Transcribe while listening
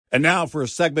And now for a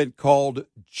segment called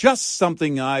Just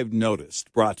Something I've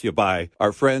Noticed, brought to you by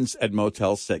our friends at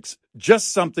Motel 6.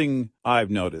 Just something I've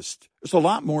noticed. There's a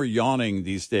lot more yawning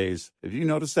these days. Have you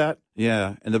noticed that?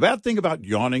 Yeah. And the bad thing about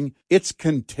yawning, it's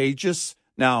contagious.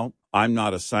 Now, I'm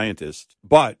not a scientist,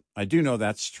 but I do know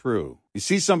that's true. You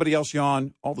see somebody else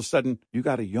yawn, all of a sudden, you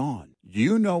got to yawn.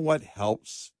 You know what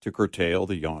helps to curtail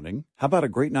the yawning? How about a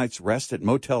great night's rest at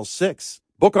Motel 6?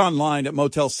 Book online at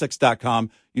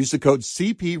motel6.com. Use the code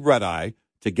CPRedEye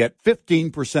to get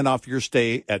 15% off your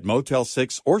stay at Motel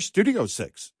 6 or Studio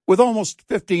 6. With almost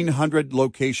 1,500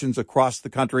 locations across the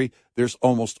country, there's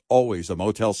almost always a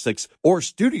Motel 6 or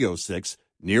Studio 6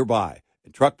 nearby.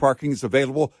 And truck parking is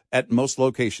available at most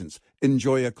locations.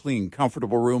 Enjoy a clean,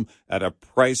 comfortable room at a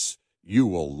price you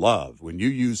will love when you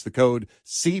use the code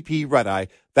CPRedEye.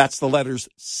 That's the letters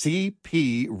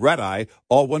CPRedEye,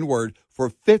 all one word, for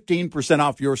 15%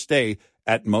 off your stay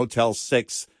at Motel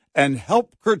 6 and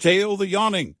help curtail the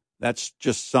yawning. That's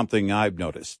just something I've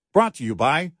noticed. Brought to you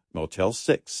by Motel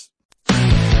 6.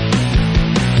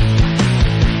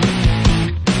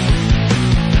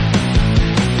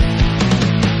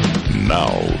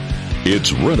 Now,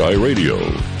 it's Red Eye Radio.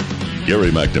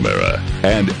 Gary McNamara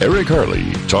and Eric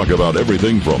Harley talk about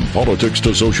everything from politics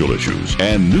to social issues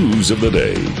and news of the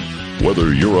day.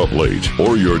 Whether you're up late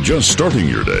or you're just starting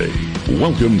your day,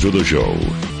 welcome to the show.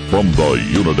 From the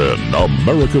Uniden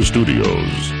America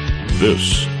Studios,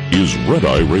 this is Red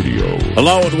Eye Radio.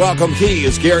 Hello and welcome. He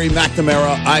is Gary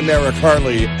McNamara. I'm Eric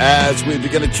Harley. As we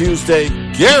begin a Tuesday,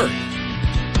 Gary,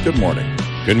 good morning.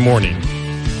 Good morning.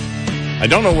 I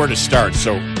don't know where to start,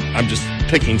 so I'm just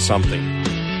picking something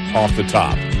off the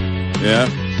top. Yeah.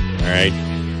 All right.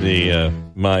 The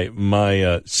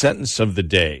my sentence of the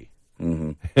day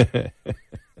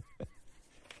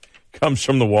comes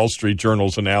from the Wall Street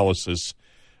Journal's analysis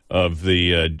of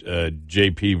the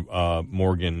J.P.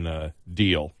 Morgan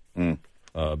deal. Bank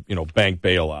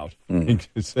bailout.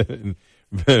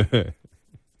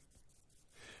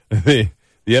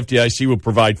 The FDIC will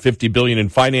provide $50 billion in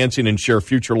financing and share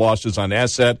future losses on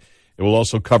asset. It will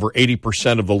also cover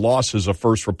 80% of the losses of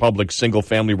First Republic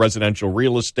single-family residential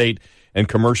real estate and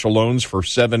commercial loans for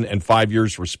 7 and 5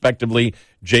 years, respectively.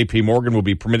 J.P. Morgan will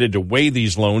be permitted to weigh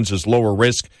these loans as lower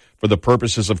risk for the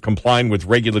purposes of complying with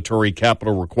regulatory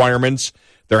capital requirements.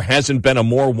 There hasn't been a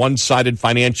more one-sided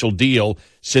financial deal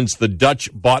since the Dutch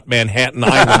bought Manhattan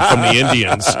Island from the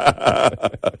Indians.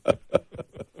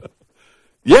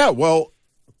 Yeah, well,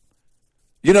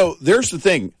 there's the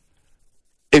thing.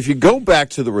 If you go back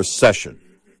to the recession,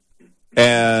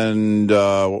 and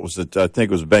what was it? I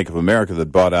think it was Bank of America that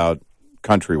bought out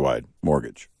Countrywide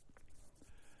Mortgage.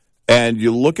 And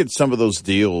you look at some of those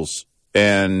deals,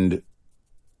 and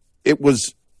it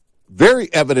was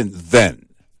very evident then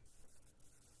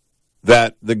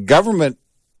that the government,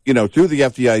 through the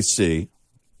FDIC,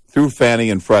 through Fannie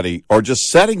and Freddie, are just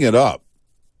setting it up.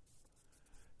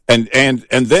 And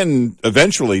then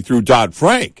eventually through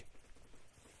Dodd-Frank,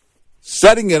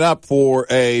 setting it up for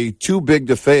a too big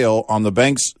to fail on the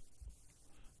banks,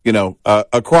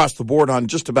 across the board on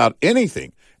just about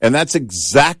anything. And that's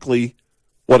exactly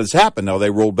what has happened. Now,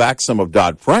 they rolled back some of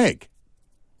Dodd-Frank.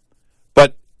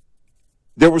 But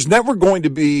there was never going to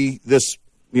be this,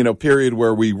 period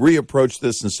where we reapproach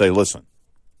this and say, listen,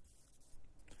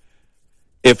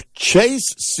 if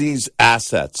Chase sees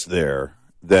assets there,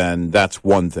 then that's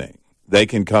one thing. They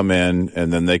can come in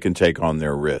and then they can take on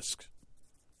their risks.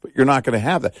 But you're not going to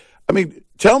have that. I mean,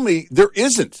 tell me there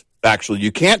isn't, actually.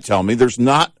 You can't tell me there's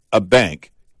not a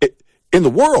bank in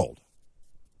the world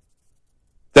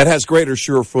that has greater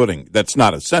sure footing. That's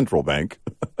not a central bank.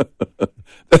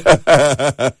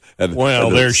 Their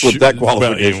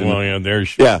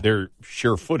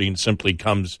sure footing simply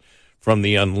comes from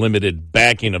the unlimited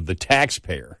backing of the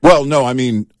taxpayer. Well, no, I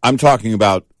mean, I'm talking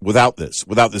about without this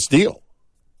deal.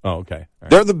 Oh, okay.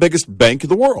 Right. They're the biggest bank in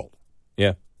the world.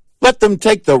 Yeah. Let them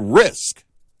take the risk.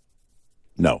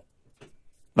 No,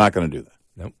 not going to do that.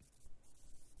 Nope.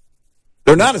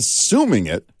 They're not assuming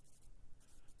it.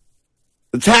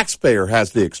 The taxpayer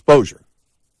has the exposure.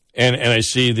 And I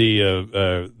see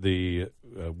the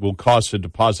will cost a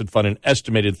deposit fund an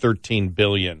estimated $13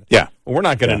 billion. Yeah. Well, we're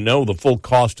not going to know the full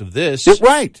cost of this.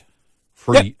 Right.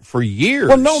 For years.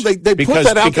 Well, no, they put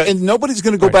that out there, and nobody's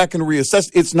going to go back and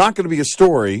reassess. It's not going to be a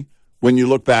story when you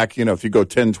look back, if you go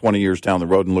 10, 20 years down the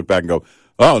road and look back and go,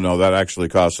 oh, no, that actually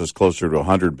cost us closer to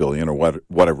 $100 billion or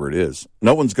whatever it is.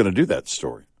 No one's going to do that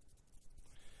story.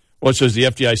 Well, it says the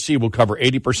FDIC will cover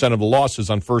 80% of the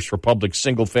losses on First Republic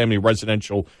single-family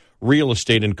residential real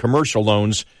estate and commercial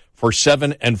loans for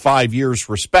 7 and 5 years,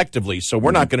 respectively. So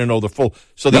we're not going to know the full.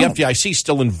 So the FDIC is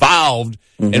still involved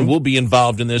and will be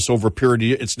involved in this over a period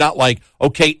of. It's not like,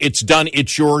 okay, it's done,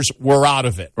 it's yours, we're out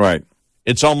of it. Right.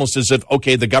 It's almost as if,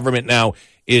 okay, the government now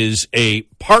is a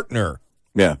partner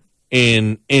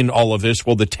in all of this.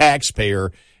 Well, the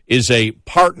taxpayer is a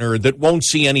partner that won't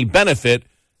see any benefit.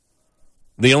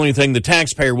 The only thing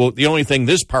the only thing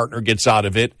this partner gets out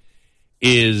of it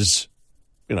is,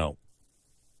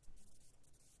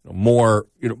 more,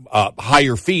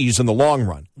 higher fees in the long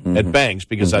run at banks,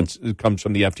 because it comes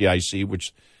from the FDIC,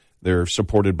 which they're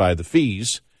supported by the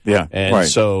fees. Yeah. And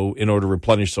so in order to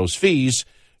replenish those fees,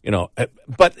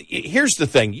 but here's the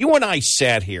thing. You and I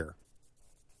sat here.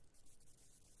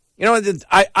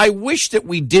 I wish that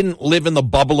we didn't live in the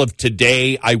bubble of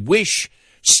today.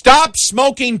 Stop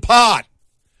smoking pot.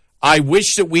 I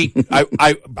wish that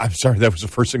I'm sorry, that was the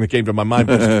first thing that came to my mind.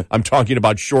 But I'm talking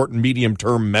about short and medium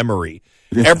term memory.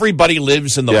 Everybody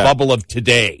lives in the bubble of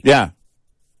today. Yeah.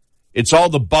 It's all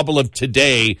the bubble of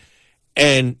today.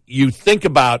 And you think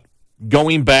about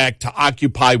going back to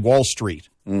Occupy Wall Street.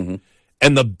 Mm-hmm.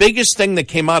 And the biggest thing that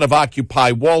came out of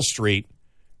Occupy Wall Street,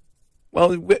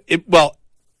 it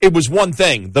was one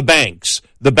thing, the banks.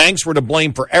 The banks were to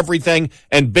blame for everything,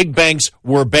 and big banks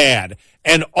were bad.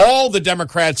 And all the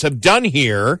Democrats have done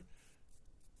here,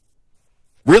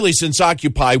 really since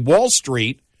Occupy Wall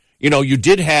Street, you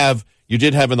did have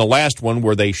in the last one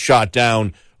where they shot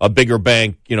down a bigger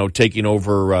bank, taking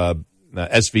over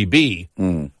SVB.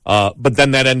 But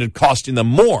then that ended costing them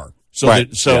more.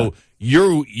 So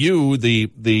you,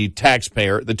 the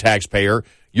taxpayer,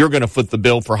 you're going to foot the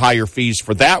bill for higher fees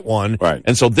for that one. Right.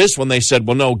 And so this one, they said,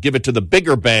 well, no, give it to the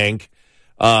bigger bank,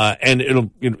 and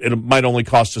it might only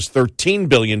cost us $13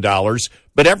 billion.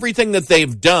 But everything that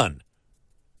they've done,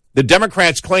 the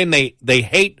Democrats claim they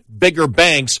hate bigger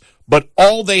banks, but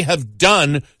all they have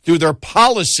done through their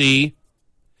policy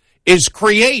is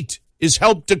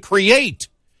help to create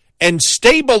and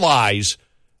stabilize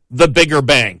the bigger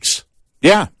banks.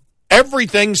 Yeah.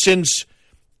 Everything since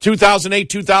 2008,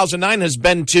 2009 has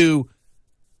been to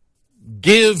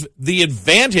give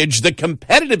the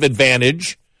competitive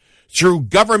advantage through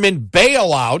government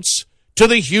bailouts to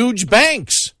the huge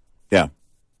banks. Yeah.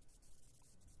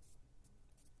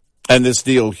 And this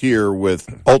deal here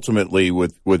ultimately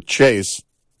with Chase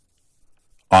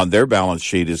on their balance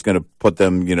sheet is going to put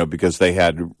them, because they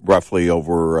had roughly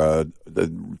over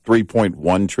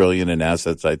 $3.1 trillion in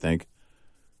assets, I think.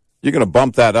 You're going to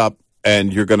bump that up,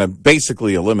 and you're going to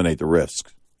basically eliminate the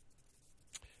risk.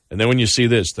 And then when you see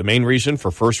this, the main reason for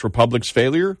First Republic's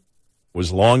failure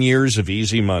was long years of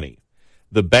easy money.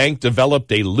 The bank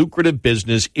developed a lucrative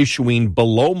business issuing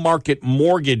below-market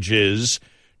mortgages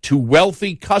to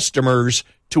wealthy customers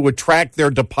to attract their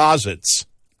deposits.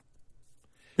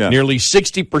 Yeah. Nearly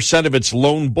 60% of its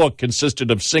loan book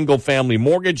consisted of single-family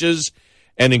mortgages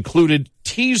and included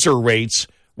teaser rates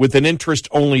with an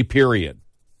interest-only period.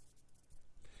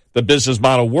 The business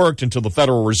model worked until the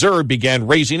Federal Reserve began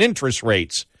raising interest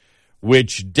rates,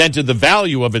 which dented the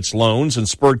value of its loans and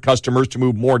spurred customers to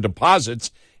move more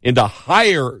deposits into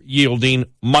higher-yielding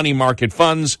money market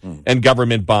funds and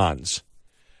government bonds.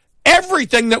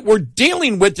 Everything that we're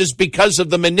dealing with is because of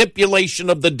the manipulation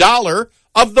of the dollar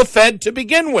of the Fed to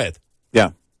begin with.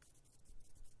 Yeah.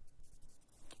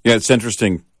 Yeah, it's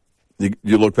interesting.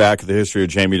 You look back at the history of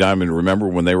Jamie Dimon. Remember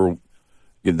when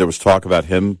there was talk about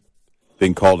him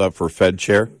being called up for Fed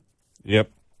chair?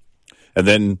 Yep. And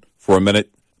then for a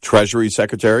minute, Treasury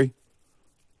Secretary?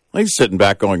 He's sitting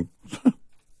back going,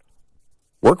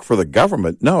 work for the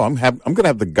government? No, I'm going to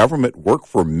have the government work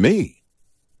for me.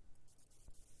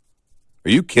 Are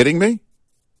you kidding me?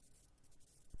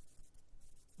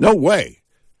 No way.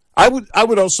 I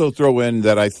would also throw in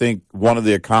that I think one of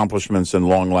the accomplishments and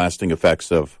long-lasting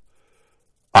effects of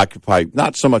Occupy,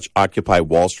 not so much Occupy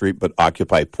Wall Street, but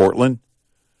Occupy Portland,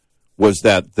 was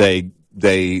that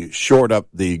they shored up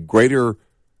the greater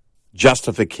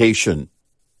justification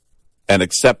and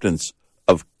acceptance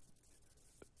of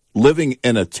living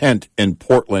in a tent in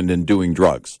Portland and doing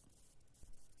drugs.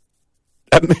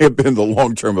 That may have been the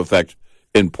long-term effect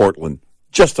in Portland,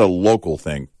 just a local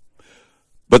thing.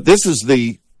 But this is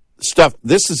the stuff,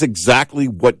 this is exactly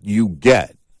what you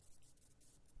get.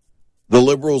 The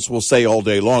liberals will say all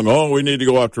day long, oh, we need to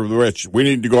go after the rich. We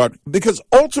need to go after, because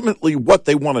ultimately what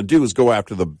they want to do is go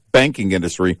after the banking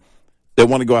industry. They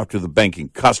want to go after the banking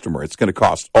customer. It's going to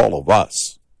cost all of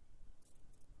us.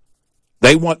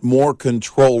 They want more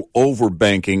control over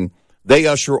banking. They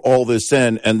usher all this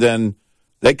in, and then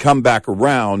they come back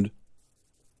around.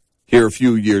 here a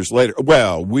few years later,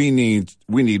 well, we need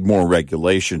more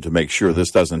regulation to make sure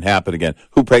this doesn't happen again.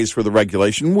 Who pays for the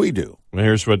regulation? We do. Well,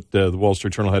 here's what the Wall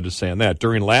Street Journal had to say on that.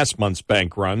 During last month's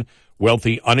bank run,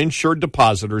 wealthy uninsured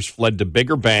depositors fled to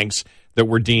bigger banks that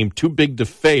were deemed too big to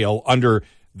fail under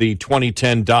the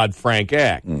 2010 Dodd-Frank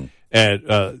Act.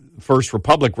 First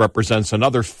Republic represents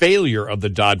another failure of the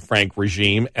Dodd-Frank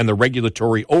regime and the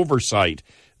regulatory oversight.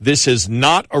 This is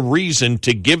not a reason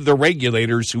to give the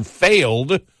regulators who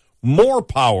failed more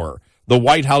power. The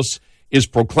White House is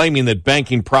proclaiming that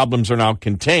banking problems are now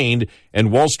contained,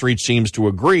 and Wall Street seems to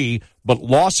agree, but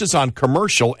losses on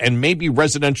commercial and maybe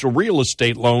residential real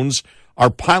estate loans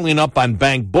are piling up on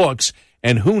bank books,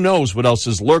 and who knows what else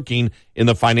is lurking in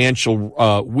the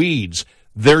financial weeds.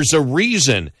 There's a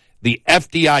reason the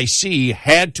FDIC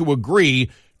had to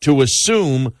agree to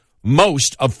assume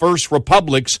most of First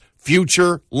Republic's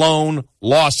future loan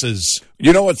losses.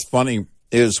 You know what's funny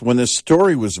is when this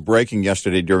story was breaking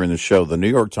yesterday during the show, the New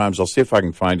York Times, I'll see if I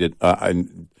can find it.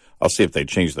 I'll see if they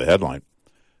changed the headline.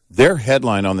 Their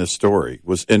headline on this story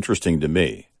was interesting to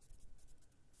me.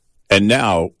 And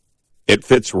now it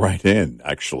fits right in,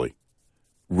 actually.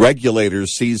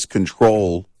 Regulators seize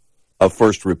control of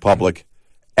First Republic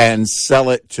and sell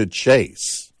it to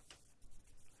Chase.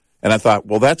 And I thought,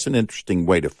 well, that's an interesting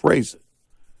way to phrase it.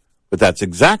 But that's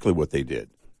exactly what they did.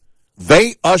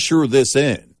 They usher this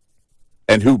in.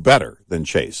 And who better than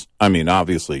Chase? I mean,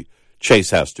 obviously,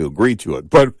 Chase has to agree to it.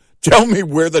 But tell me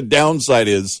where the downside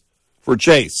is for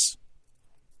Chase.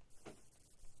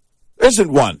 There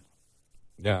isn't one.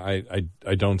 Yeah,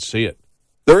 I don't see it.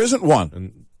 There isn't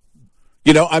one.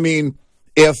 You know, I mean,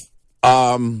 if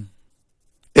a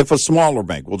smaller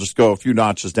bank, we'll just go a few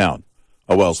notches down,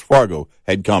 a Wells Fargo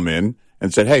had come in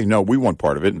and said, hey, no, we want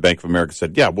part of it. And Bank of America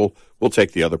said, yeah, we'll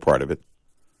take the other part of it.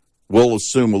 We'll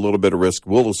assume a little bit of risk.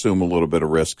 We'll assume a little bit of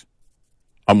risk.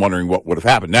 I'm wondering what would have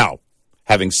happened. Now,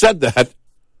 having said that,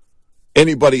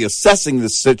 anybody assessing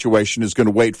this situation is going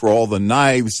to wait for all the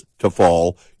knives to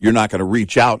fall. You're not going to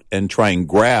reach out and try and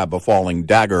grab a falling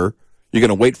dagger. You're going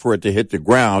to wait for it to hit the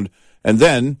ground, and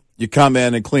then you come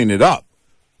in and clean it up.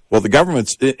 Well, the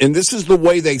government's, and this is the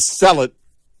way they sell it,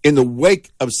 in the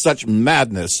wake of such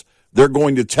madness, they're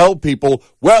going to tell people,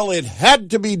 well, it had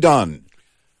to be done.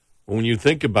 When you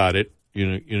think about it, you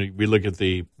know, we look at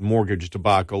the mortgage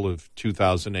debacle of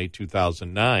 2008,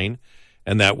 2009,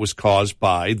 and that was caused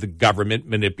by the government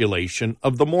manipulation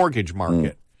of the mortgage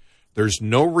market. There's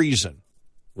no reason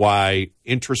why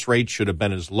interest rates should have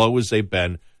been as low as they've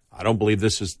been. I don't believe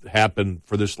this has happened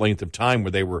for this length of time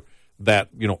where they were that,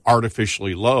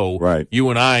 artificially low. Right.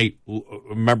 You and I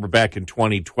remember back in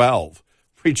 2012,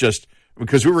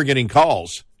 because we were getting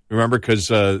calls. Remember, because,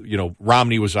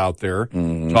 Romney was out there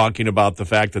talking about the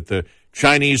fact that the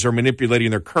Chinese are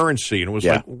manipulating their currency. And it was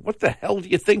like, what the hell do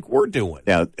you think we're doing?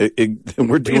 Yeah,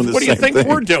 we're doing the same thing. What do you think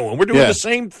we're doing? We're doing the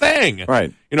same thing.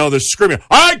 Right. They're screaming,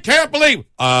 I can't believe.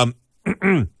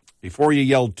 Before you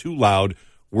yelled too loud,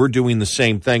 we're doing the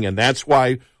same thing. And that's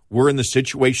why we're in the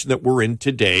situation that we're in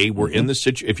today. We're in the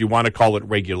situation, if you want to call it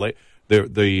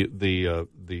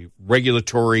the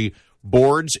regulatory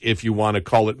boards, if you want to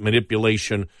call it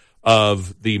manipulation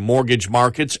of the mortgage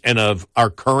markets and of our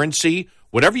currency,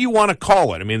 whatever you want to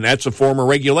call it. I mean, that's a form of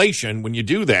regulation. When you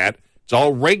do that, it's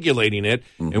all regulating it.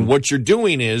 And what you're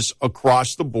doing is,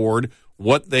 across the board,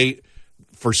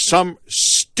 for some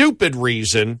stupid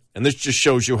reason, and this just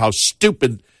shows you how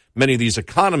stupid many of these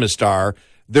economists are,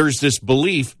 there's this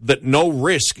belief that no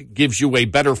risk gives you a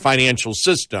better financial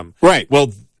system. Right.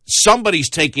 Well, somebody's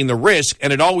taking the risk,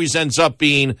 and it always ends up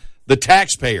being the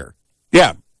taxpayer.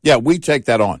 Yeah, we take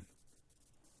that on.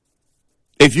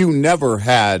 If you never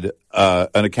had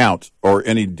an account or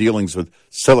any dealings with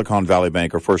Silicon Valley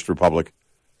Bank or First Republic,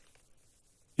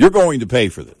 you're going to pay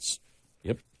for this.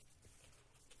 Yep.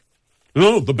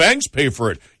 No, the banks pay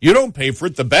for it. You don't pay for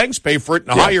it. The banks pay for it in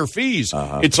higher fees.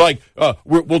 It's like,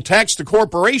 we'll tax the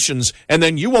corporations, and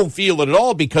then you won't feel it at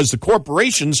all because the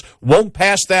corporations won't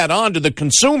pass that on to the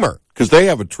consumer. Because they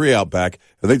have a tree out back,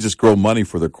 and they just grow money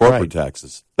for their corporate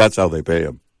taxes. That's how they pay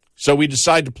them. So we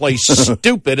decide to play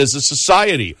stupid as a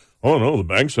society. Oh, no, the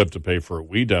banks have to pay for it.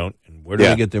 We don't. And where do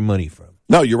they get their money from?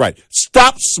 No, you're right.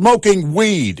 Stop smoking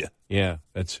weed. Yeah,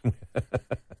 that's...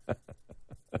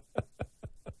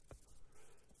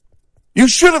 You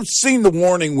should have seen the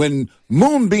warning when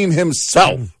Moonbeam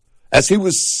himself, as he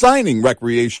was signing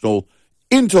recreational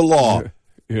into law.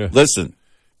 Yeah. Listen,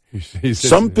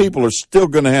 some people are still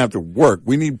going to have to work.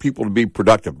 We need people to be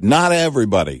productive. Not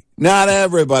everybody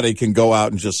can go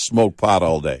out and just smoke pot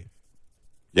all day.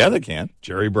 Yeah, they can.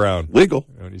 Jerry Brown. Legal.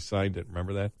 When he signed it,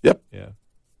 remember that? Yep. Yeah.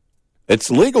 It's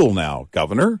legal now,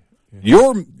 Governor.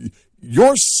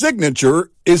 Your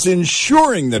signature is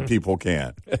ensuring that people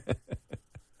can.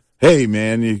 Hey,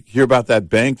 man, you hear about that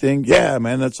bank thing? Yeah,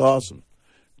 man, that's awesome.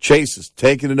 Chase is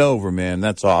taking it over, man.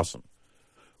 That's awesome.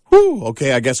 Whew,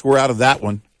 okay, I guess we're out of that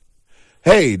one.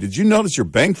 Hey, did you notice your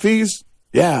bank fees?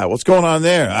 Yeah, what's going on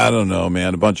there? I don't know,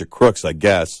 man. A bunch of crooks, I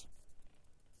guess.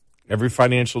 Every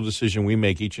financial decision we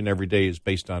make each and every day is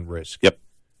based on risk. Yep.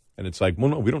 And it's like, well,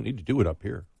 no, we don't need to do it up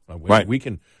here. Right. We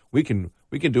can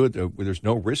do it. There's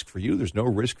no risk for you. There's no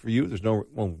risk for you. There's no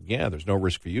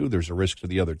risk for you. There's a risk to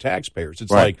the other taxpayers.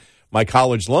 It's like my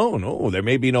college loan. Oh, there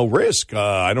may be no risk.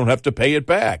 I don't have to pay it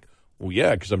back. Well,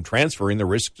 yeah, because I'm transferring the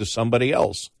risk to somebody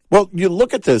else. Well, you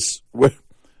look at this with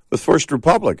First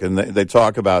Republic, and they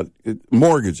talk about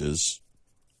mortgages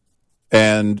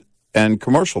and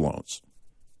commercial loans.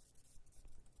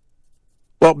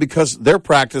 Well, because their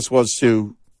practice was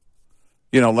to,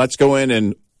 let's go in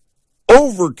and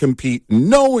overcompete,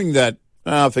 knowing that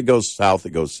if it goes south, it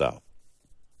goes south.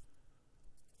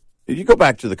 You go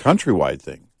back to the Countrywide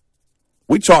thing.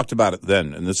 We talked about it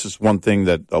then, and this is one thing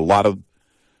that a lot of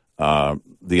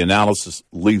the analysis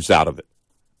leaves out of it,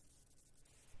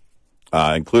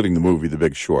 including the movie The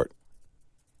Big Short.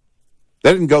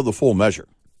 They didn't go the full measure.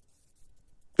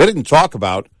 They didn't talk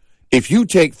about, if you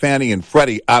take Fannie and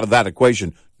Freddie out of that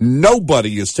equation,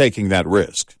 nobody is taking that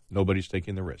risk. Nobody's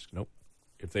taking the risk. Nope.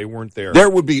 If they weren't there. There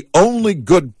would be only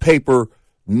good paper,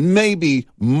 maybe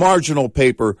marginal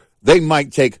paper. They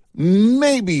might take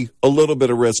maybe a little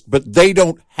bit of risk, but they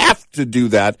don't have to do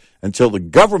that until the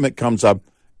government comes up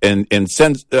and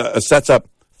sets up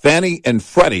Fannie and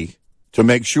Freddie to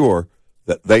make sure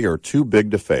that they are too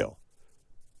big to fail.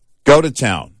 Go to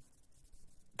town.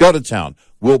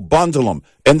 We'll bundle them,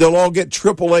 and they'll all get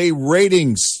AAA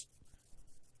ratings.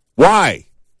 Why?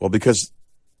 Well, because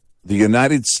the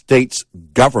United States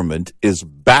government is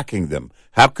backing them.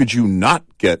 How could you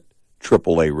not get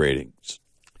AAA ratings?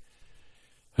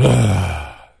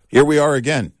 Here we are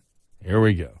again. Here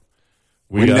we go.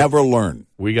 We never learn.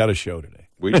 We got a show today.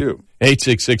 We do.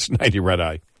 866-90 Red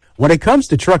Eye. When it comes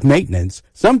to truck maintenance,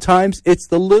 sometimes it's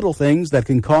the little things that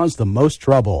can cause the most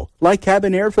trouble, like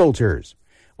cabin air filters.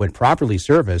 When properly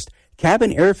serviced,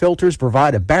 cabin air filters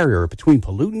provide a barrier between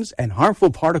pollutants and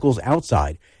harmful particles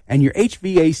outside and your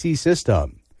HVAC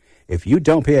system. If you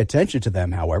don't pay attention to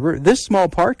them, however, this small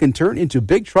part can turn into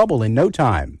big trouble in no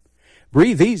time.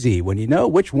 Breathe easy when you know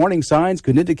which warning signs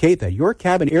could indicate that your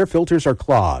cabin air filters are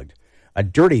clogged. A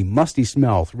dirty, musty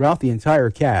smell throughout the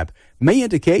entire cab may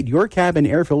indicate your cabin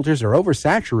air filters are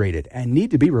oversaturated and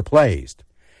need to be replaced.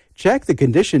 Check the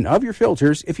condition of your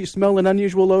filters if you smell an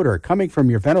unusual odor coming from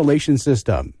your ventilation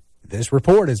system. This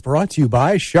report is brought to you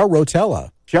by Shell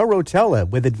Rotella. Shell Rotella,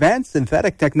 with advanced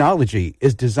synthetic technology,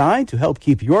 is designed to help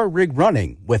keep your rig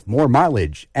running with more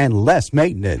mileage and less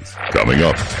maintenance. Coming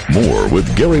up, more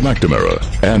with Gary McNamara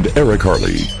and Eric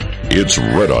Harley. It's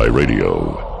Red Eye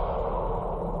Radio.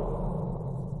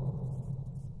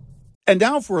 And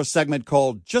now for a segment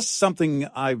called Just Something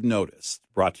I've Noticed,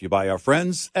 brought to you by our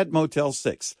friends at Motel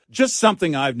 6. Just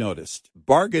something I've noticed.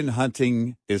 Bargain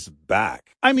hunting is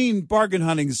back. I mean, bargain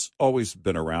hunting's always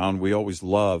been around. We always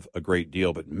love a great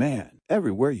deal. But man,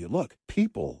 everywhere you look,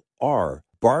 people are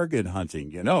bargain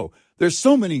hunting. There's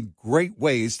so many great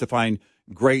ways to find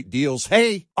great deals.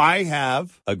 Hey, I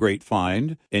have a great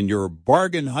find in your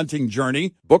bargain hunting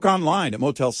journey. Book online at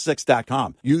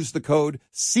Motel6.com. Use the code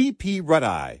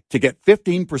CPRedEye to get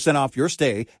 15% off your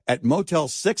stay at Motel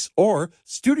 6 or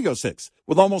Studio 6.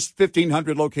 With almost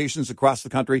 1,500 locations across the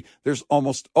country, there's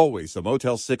almost always a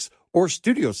Motel 6 or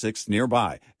Studio 6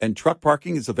 nearby, and truck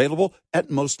parking is available at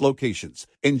most locations.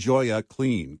 Enjoy a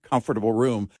clean, comfortable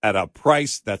room at a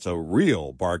price that's a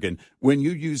real bargain when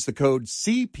you use the code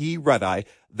CPRedEye.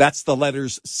 That's the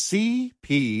letters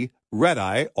CP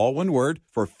Redeye, all one word,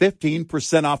 for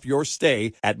 15% off your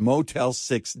stay at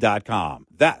Motel6.com.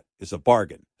 That is a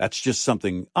bargain. That's just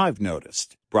something I've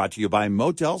noticed. Brought to you by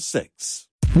Motel 6.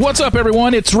 What's up,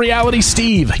 everyone? It's Reality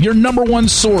Steve, your number one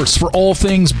source for all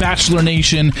things Bachelor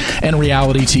Nation and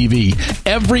reality TV.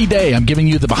 Every day, I'm giving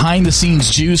you the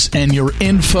behind-the-scenes juice and your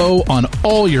info on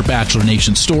all your Bachelor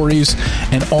Nation stories,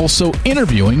 and also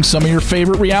interviewing some of your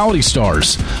favorite reality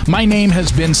stars. My name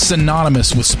has been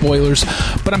synonymous with spoilers,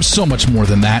 but I'm so much more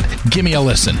than that. Give me a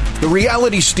listen. The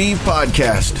Reality Steve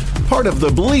Podcast, part of the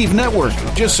Believe Network.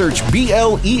 Just search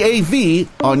BLEAV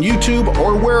on YouTube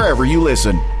or wherever you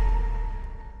listen.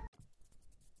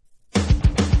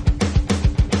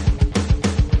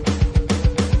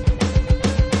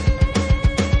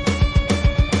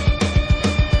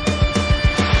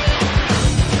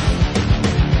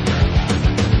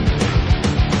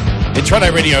 It's It's Red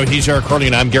Eye Radio. He's Eric Harley,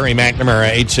 and I'm Gary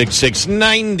McNamara.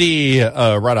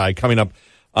 866-90 Red Eye coming up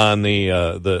on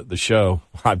the show.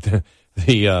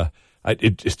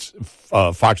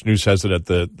 Fox News has it at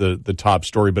the top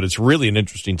story, but it's really an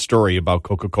interesting story about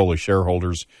Coca-Cola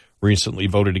shareholders recently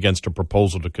voted against a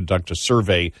proposal to conduct a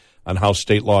survey on how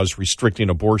state laws restricting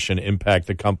abortion impact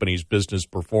the company's business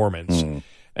performance.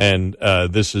 And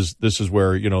this is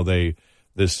where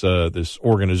this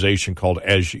organization called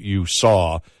As You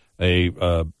Saw, a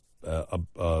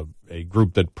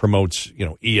group that promotes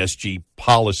ESG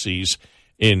policies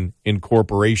in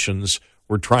corporations,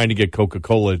 were trying to get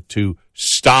Coca-Cola to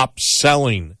stop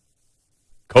selling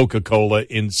Coca-Cola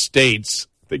in states.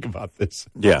 Think about this.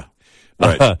 Yeah,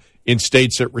 right. In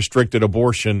states that restricted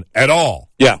abortion at all.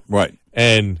 Yeah, right.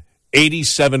 And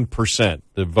 87%,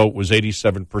 the vote was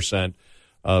 87%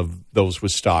 of those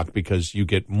with stock, because you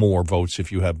get more votes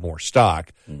if you have more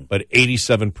stock, but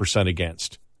 87%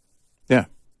 against. Yeah.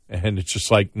 And it's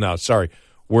just like, no, sorry,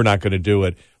 we're not going to do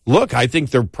it. Look, I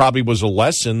think there probably was a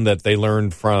lesson that they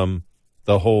learned from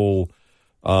the whole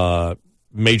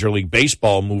Major League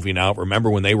Baseball moving out. Remember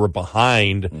when they were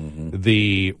behind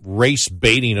the race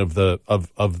baiting of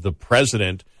the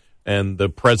president, and the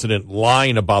president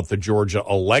lying about the Georgia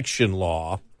election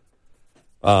law,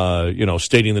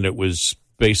 stating that it was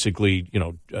basically,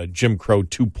 Jim Crow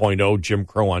 2.0, Jim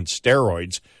Crow on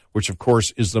steroids, which, of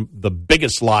course, is the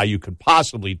biggest lie you could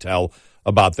possibly tell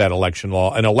about that election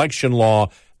law. An election law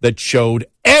that showed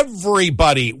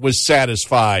everybody was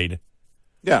satisfied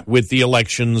with the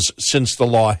elections since the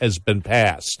law has been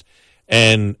passed.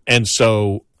 And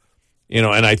so, and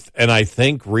I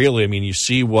think really, I mean, you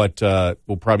see what,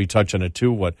 we'll probably touch on it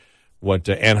too, what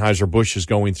Anheuser-Busch is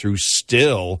going through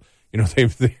still,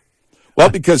 well,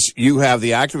 because you have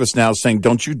the activists now saying,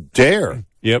 don't you dare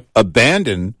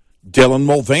abandon Dylan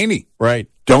Mulvaney. Right.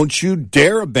 Don't you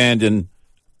dare abandon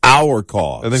our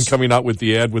cause. And then coming out with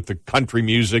the ad with the country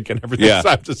music and everything. Yeah. So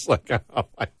I'm just like, oh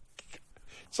my God.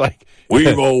 It's like,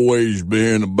 we've always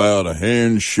been about a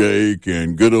handshake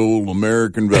and good old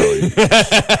American values.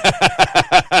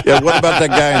 Yeah, what about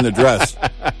that guy in the dress?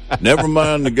 Never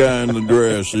mind the guy in the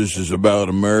dress. This is about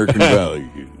American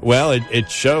values. Well,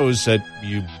 it shows that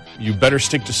you better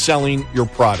stick to selling your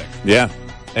product. Yeah.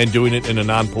 And doing it in a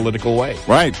non-political way.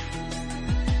 Right.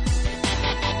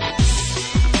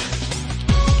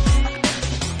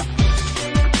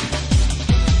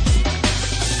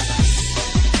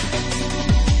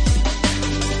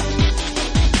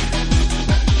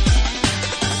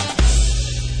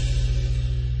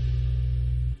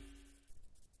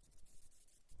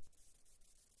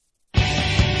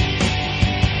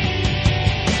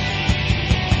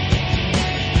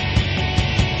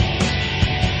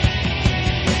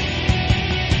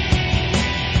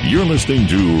 You're listening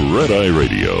to Red Eye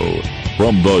Radio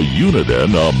from the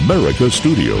Uniden America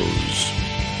Studios.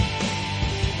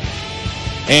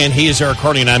 And he is Eric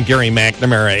Harley, and I'm Gary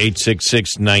McNamara,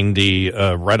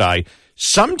 866-90 Red Eye.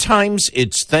 Sometimes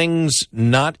it's things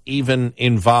not even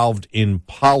involved in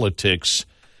politics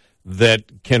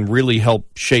that can really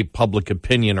help shape public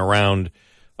opinion around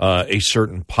a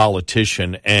certain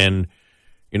politician. And,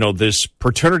 this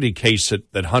paternity case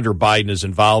that Hunter Biden is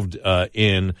involved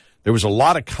in, there was a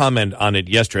lot of comment on it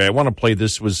yesterday. I want to play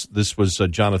this was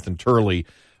Jonathan Turley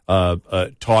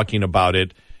talking about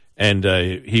it, and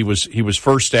he was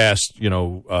first asked,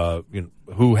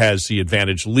 who has the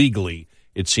advantage legally,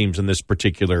 it seems, in this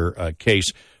particular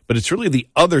case. But it's really the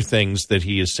other things that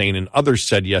he is saying and others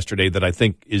said yesterday that I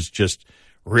think is just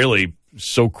really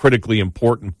so critically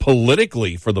important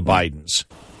politically for the Bidens.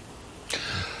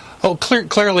 Oh,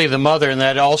 clearly the mother, and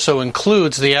that also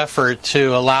includes the effort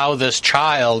to allow this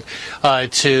child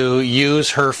to use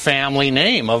her family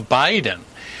name of Biden.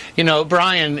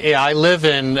 Brian, I live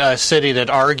in a city that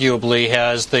arguably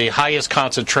has the highest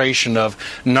concentration of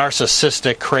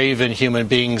narcissistic, craven human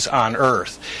beings on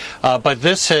earth. But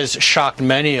this has shocked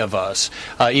many of us,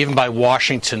 even by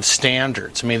Washington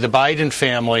standards. I mean, the Biden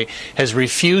family has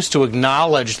refused to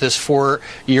acknowledge this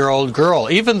 4-year-old girl.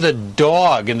 Even the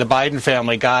dog in the Biden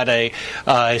family got a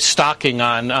stocking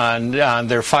on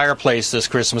their fireplace this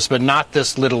Christmas, but not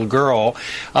this little girl.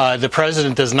 The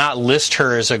president does not list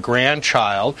her as a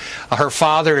grandchild. Her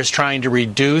father is trying to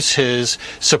reduce his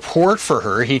support for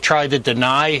her. He tried to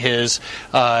deny his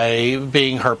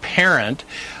being her parent.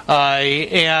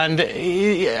 And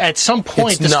at some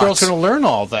point, this girl's going to learn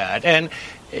all that. And,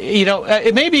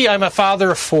 maybe I'm a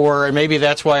father of 4, and maybe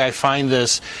that's why I find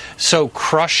this so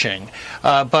crushing.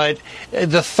 But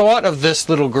the thought of this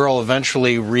little girl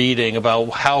eventually reading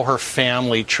about how her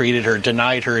family treated her,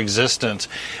 denied her existence,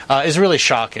 is really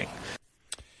shocking.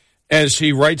 As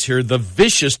he writes here, the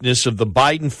viciousness of the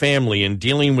Biden family in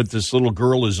dealing with this little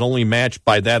girl is only matched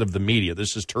by that of the media.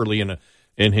 This is Turley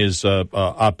in his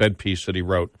op-ed piece that he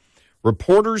wrote.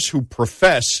 Reporters who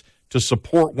profess to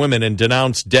support women and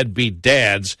denounce deadbeat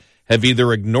dads have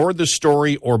either ignored the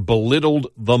story or belittled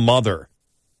the mother.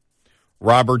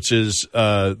 Roberts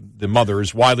the mother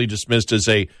is widely dismissed as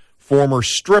a former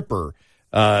stripper.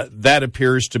 That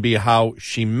appears to be how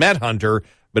she met Hunter,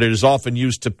 but it is often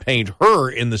used to paint her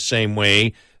in the same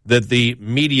way that the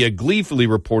media gleefully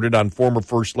reported on former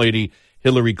First Lady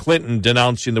Hillary Clinton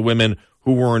denouncing the women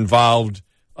who were involved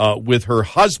with her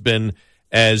husband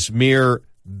as mere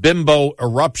bimbo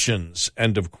eruptions,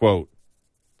 end of quote.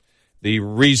 The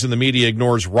reason the media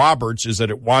ignores Roberts is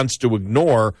that it wants to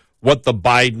ignore what the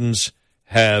Bidens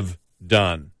have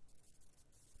done.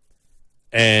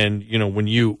 And, you know, when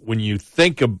you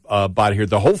think about it here,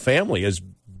 the whole family is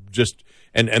just,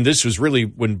 and this was really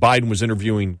when Biden was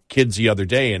interviewing kids the other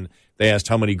day, and they asked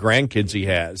how many grandkids he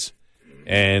has,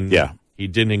 and he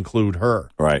didn't include her.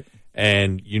 Right.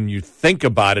 And you think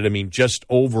about it, I mean, just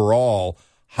overall,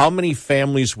 how many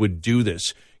families would do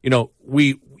this? You know,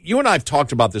 you and I have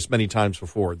talked about this many times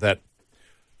before, that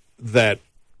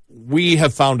we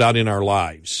have found out in our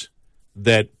lives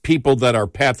that people that are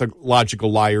pathological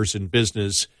liars in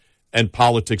business and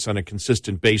politics on a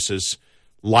consistent basis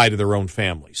lie to their own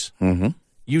families. Mm-hmm.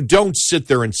 You don't sit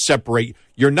there and separate.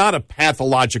 You're not a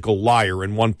pathological liar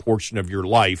in one portion of your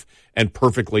life and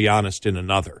perfectly honest in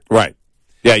another. Right.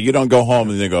 Yeah, you don't go home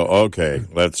and then go, okay,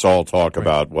 let's all talk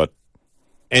about what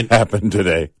happened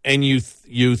today. And you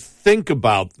think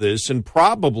about this, and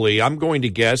probably, I'm going to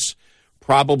guess,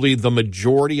 probably the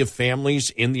majority of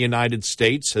families in the United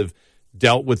States have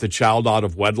dealt with a child out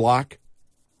of wedlock.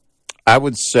 I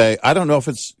would say, I don't know if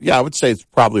it's, I would say it's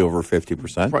probably over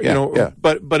 50%.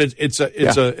 But it's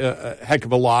a heck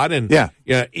of a lot, and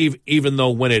even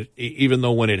though when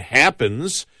it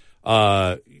happens,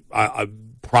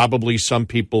 probably some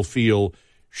people feel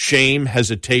shame,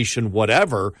 hesitation,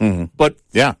 whatever. Mm-hmm. But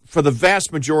for the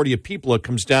vast majority of people, it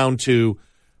comes down to,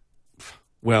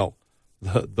 well,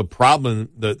 the problem.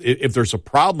 If there's a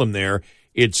problem there,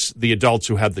 it's the adults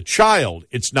who have the child.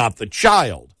 It's not the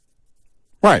child.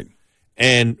 Right.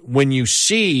 And when you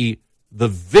see the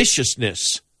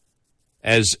viciousness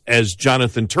as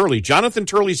Jonathan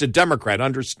Turley's a Democrat,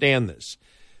 understand this.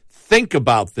 Think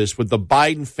about this with the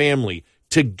Biden family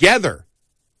together,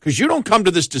 because you don't come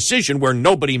to this decision where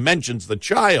nobody mentions the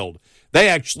child. They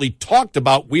actually talked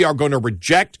about, we are going to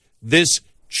reject this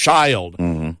child.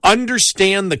 Mm-hmm.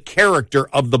 Understand the character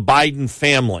of the Biden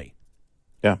family.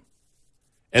 Yeah.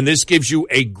 And this gives you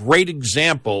a great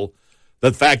example,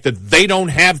 the fact that they don't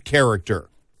have character.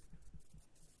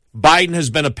 Biden has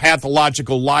been a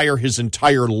pathological liar his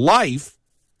entire life.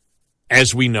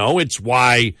 As we know, it's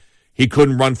why he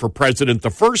couldn't run for president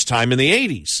the first time in the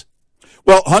 80s.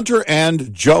 Well, Hunter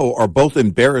and Joe are both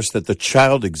embarrassed that the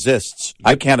child exists. Yep.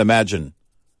 I can't imagine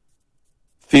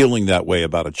feeling that way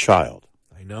about a child.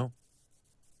 I know.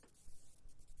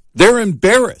 They're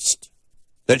embarrassed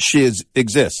that she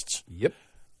exists. Yep.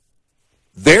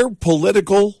 Their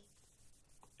political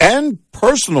and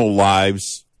personal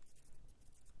lives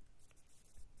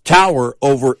tower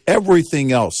over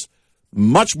everything else.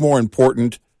 Much more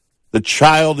important, the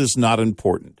child is not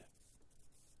important.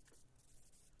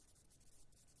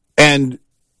 And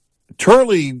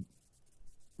Turley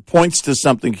points to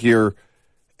something here,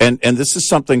 and this is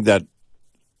something that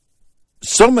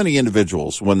so many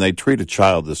individuals, when they treat a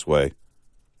child this way,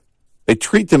 they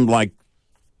treat them like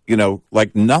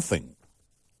nothing,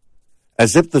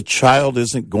 as if the child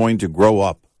isn't going to grow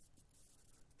up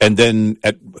and then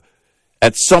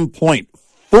at some point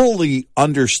fully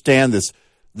understand this.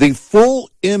 The full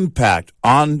impact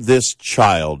on this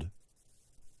child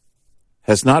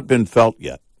has not been felt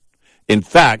yet. In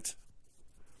fact,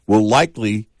 will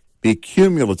likely be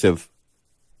cumulative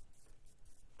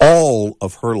all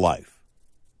of her life.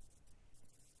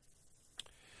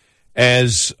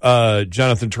 As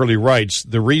Jonathan Turley writes,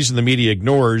 the reason the media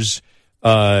ignores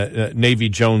Navy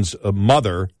Jones'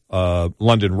 mother,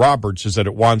 London Roberts, is that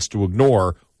it wants to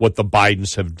ignore what the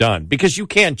Bidens have done. Because you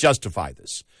can't justify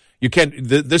this. You can't.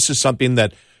 This is something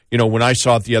that, when I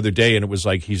saw it the other day, and it was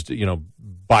like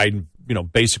Biden,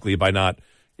 basically by not,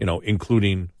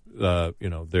 including, the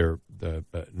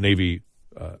Navy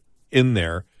in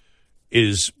there,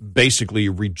 is basically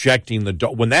rejecting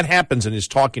when that happens and is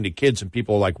talking to kids and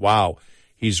people are like, wow,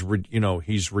 he's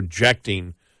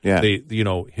rejecting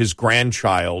his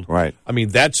grandchild. Right. I mean,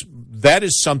 that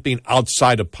is something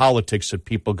outside of politics that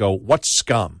people go, what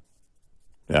scum?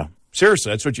 Yeah.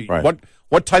 Seriously, that's what right.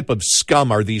 what type of scum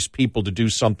are these people to do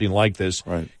something like this?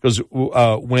 Right. Because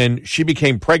when she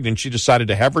became pregnant, she decided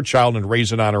to have her child and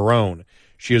raise it on her own.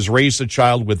 She has raised a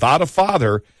child without a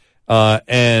father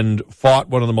and fought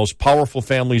one of the most powerful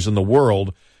families in the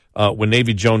world. When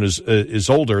Navy Joan is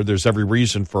older, there's every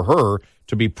reason for her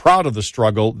to be proud of the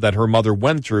struggle that her mother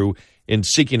went through in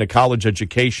seeking a college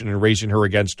education and raising her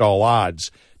against all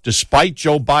odds. Despite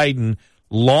Joe Biden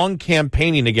long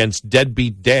campaigning against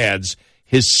deadbeat dads,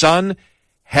 his son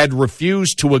had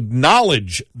refused to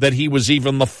acknowledge that he was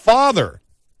even the father.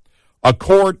 A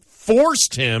court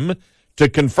forced him to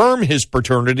confirm his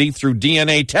paternity through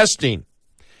DNA testing.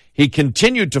 He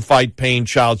continued to fight paying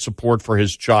child support for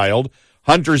his child.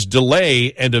 Hunter's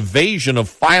delay and evasion of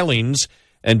filings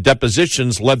and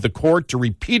depositions led the court to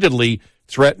repeatedly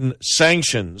threaten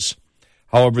sanctions.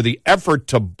 However, the effort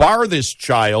to bar this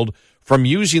child from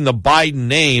using the Biden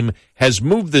name has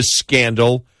moved this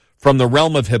scandal from the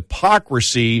realm of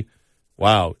hypocrisy,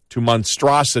 to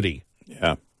monstrosity.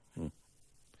 Yeah.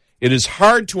 It is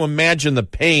hard to imagine the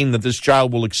pain that this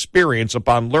child will experience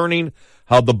upon learning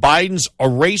how the Bidens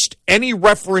erased any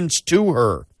reference to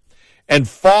her and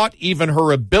fought even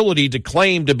her ability to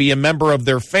claim to be a member of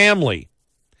their family.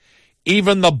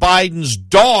 Even the Bidens'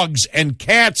 dogs and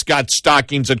cats got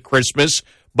stockings at Christmas,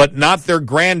 but not their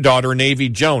granddaughter, Navy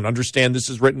Joan. Understand, this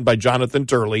is written by Jonathan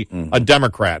Turley, a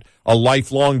Democrat, a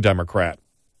lifelong Democrat.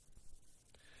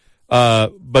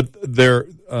 But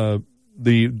the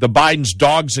Bidens'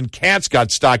 dogs and cats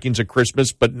got stockings at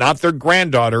Christmas, but not their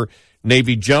granddaughter,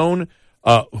 Navy Joan,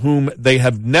 whom they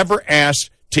have never asked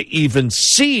to even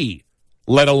see,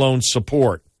 let alone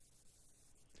support.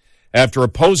 After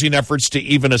opposing efforts to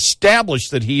even establish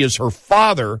that he is her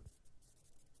father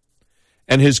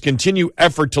and his continued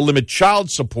effort to limit child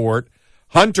support,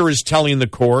 Hunter is telling the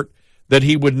court that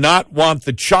he would not want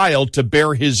the child to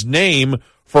bear his name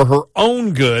for her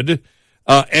own good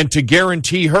and to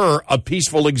guarantee her a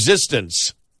peaceful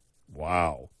existence.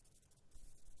 Wow.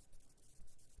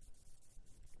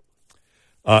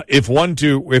 If one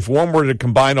were to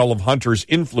combine all of Hunter's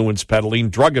influence peddling,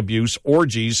 drug abuse,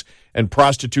 orgies, and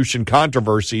prostitution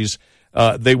controversies,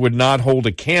 they would not hold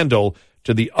a candle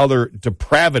to the other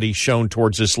depravity shown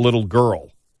towards this little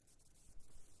girl.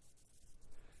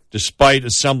 Despite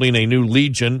assembling a new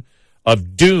legion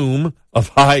of doom of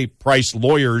high-priced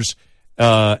lawyers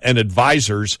and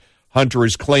advisors, Hunter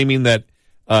is claiming that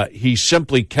he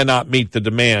simply cannot meet the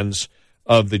demands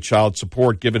of the child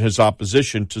support, given his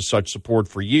opposition to such support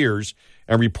for years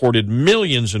and reported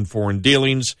millions in foreign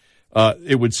dealings.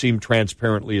 It would seem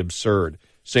transparently absurd.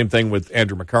 Same thing with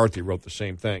Andrew McCarthy, wrote the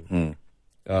same thing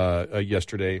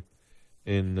yesterday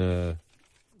in, I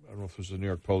don't know if it was the New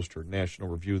York Post or National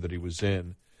Review that he was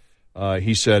in.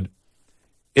 He said,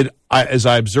 as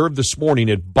I observed this morning,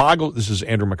 this is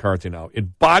Andrew McCarthy now,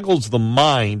 it boggles the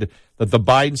mind that the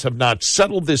Bidens have not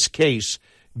settled this case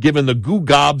given the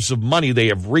goo-gobs of money they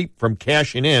have reaped from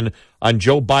cashing in on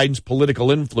Joe Biden's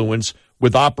political influence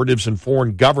with operatives in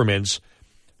foreign governments,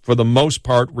 for the most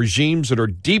part, regimes that are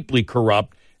deeply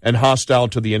corrupt and hostile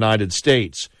to the United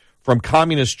States. From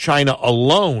communist China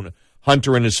alone,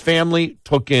 Hunter and his family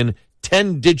took in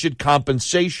 10-digit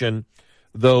compensation,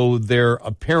 though their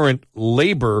apparent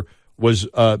labor was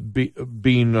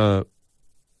though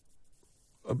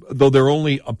their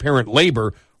only apparent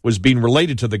labor was being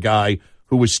related to the guy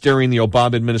who was steering the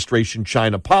Obama administration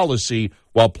China policy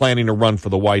while planning to run for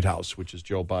the White House, which is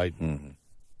Joe Biden. Mm-hmm.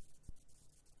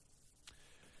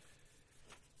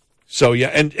 So, yeah,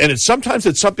 and sometimes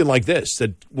it's something like this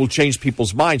that will change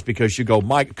people's minds because you go,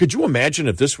 Mike, could you imagine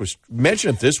if this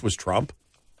was Trump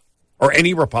or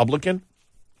any Republican?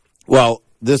 Well,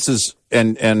 this is,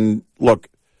 and look,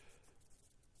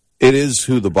 it is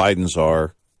who the Bidens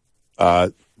are.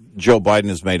 Joe Biden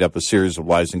has made up a series of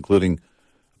lies, including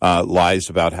lies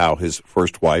about how his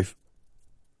first wife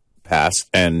passed,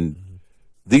 and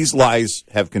these lies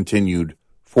have continued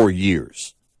for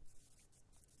years.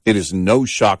 It is no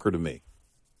shocker to me.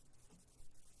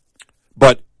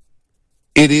 But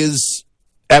it is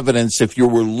evidence, if you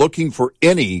were looking for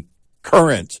any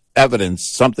current evidence,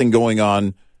 something going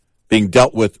on being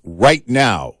dealt with right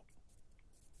now,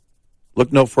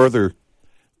 look no further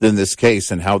than this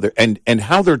case and how they're and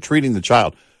how they're treating the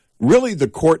child. Really, the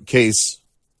court case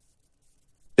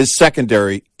is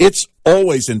secondary. It's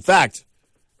always, in fact,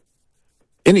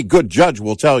 any good judge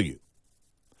will tell you.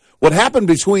 What happened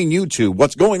between you two,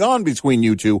 what's going on between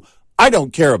you two, I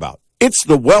don't care about. It's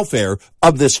the welfare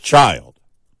of this child.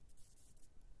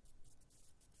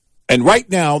 And right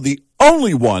now, the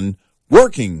only one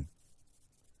working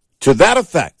to that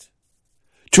effect,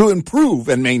 to improve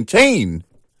and maintain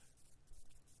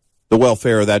the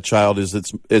welfare of that child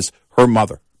is her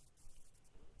mother.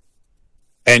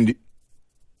 And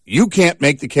you can't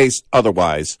make the case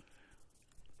otherwise.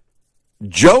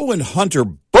 Joe and Hunter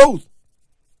both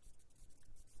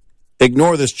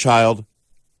ignore this child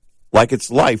like its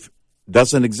life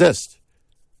doesn't exist.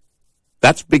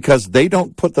 That's because they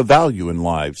don't put the value in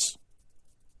lives.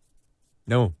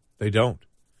 No, they don't.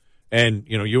 And,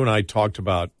 you and I talked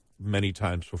about many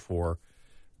times before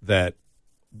that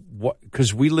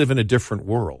because we live in a different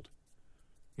world.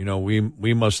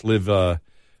 We must live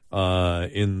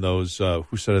in those,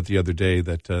 who said it the other day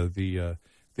that the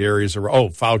areas are,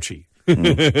 Fauci.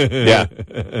 Yeah,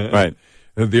 right.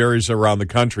 The areas around the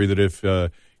country that if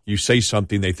you say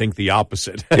something, they think the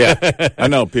opposite. Yeah, I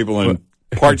know people in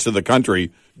parts of the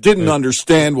country didn't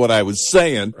understand what I was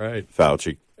saying. Right.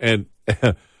 Fauci. And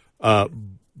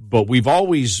but we've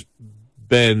always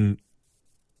been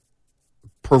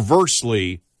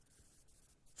perversely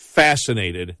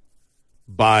fascinated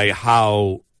by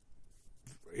how,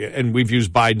 and we've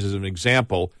used Biden as an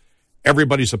example,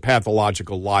 everybody's a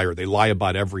pathological liar. They lie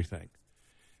about everything.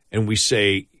 And we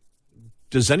say,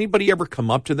 does anybody ever come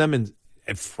up to them and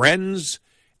friends,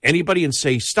 anybody, and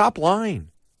say, stop lying?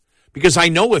 Because I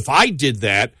know if I did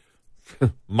that,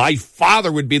 my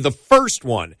father would be the first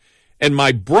one. And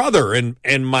my brother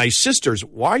and my sisters,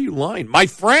 why are you lying? My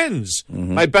friends,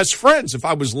 my best friends, if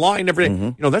I was lying every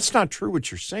day. That's not true what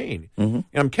you're saying. And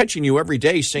I'm catching you every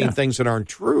day saying things that aren't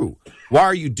true. Why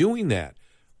are you doing that?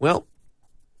 Well,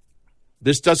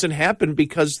 this doesn't happen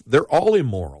because they're all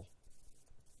immoral.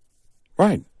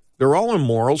 Right. They're all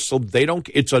immoral, so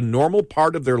it's a normal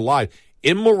part of their life.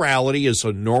 Immorality is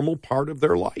a normal part of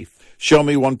their life. Show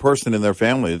me one person in their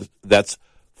family that's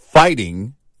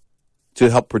fighting to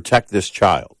help protect this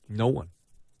child. No one.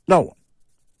 No one.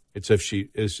 It's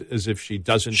as if she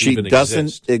doesn't she even doesn't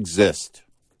exist. exist.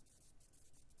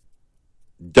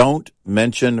 Don't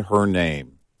mention her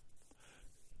name.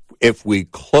 If we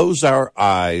close our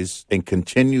eyes and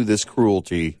continue this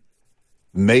cruelty,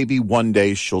 maybe one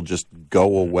day she'll just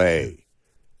go away.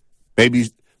 Maybe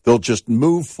they'll just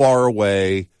move far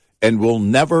away and we'll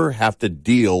never have to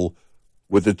deal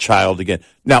with the child again.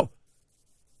 Now,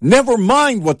 never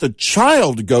mind what the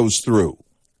child goes through.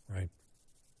 Right.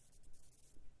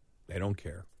 They don't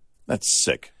care. That's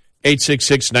sick.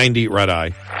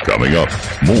 866-90-RED-EYE. Coming up,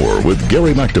 more with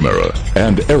Gary McNamara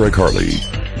and Eric Harley.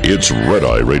 It's Red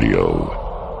Eye Radio.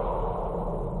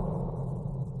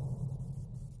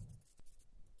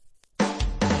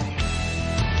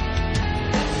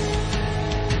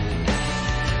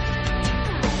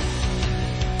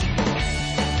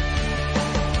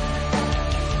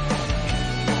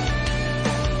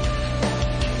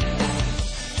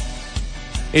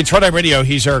 It's Red Eye Radio.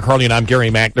 He's Eric Harley, and I'm Gary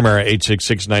McNamara.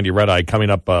 866-90-RED-EYE. Coming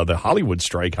up, the Hollywood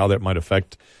strike, how that might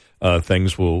affect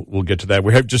things. We'll get to that.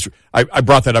 We have I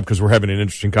brought that up because we're having an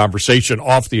interesting conversation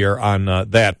off the air on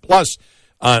that. Plus,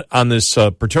 on this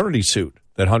paternity suit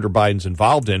that Hunter Biden's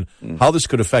involved in, how this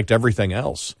could affect everything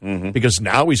else. Because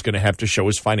now he's going to have to show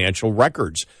his financial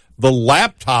records. The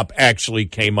laptop actually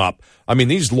came up. I mean,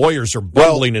 these lawyers are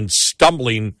bumbling and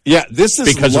stumbling. Yeah, this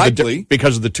is likely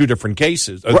because of the two different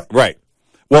cases. Right.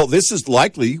 Well, this is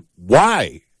likely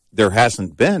why there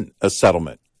hasn't been a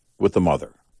settlement with the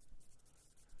mother.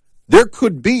 There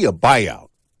could be a buyout.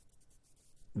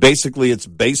 Basically, it's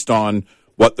based on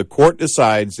what the court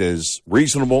decides is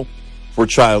reasonable for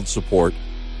child support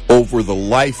over the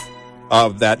life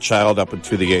of that child up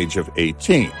until the age of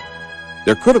 18.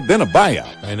 There could have been a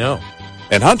buyout. I know.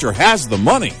 And Hunter has the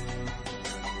money.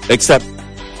 Except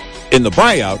in the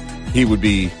buyout, he would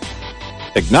be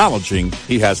acknowledging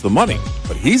he has the money.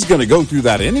 But he's going to go through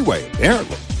that anyway,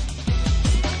 apparently.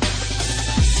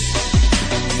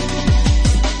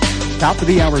 Top of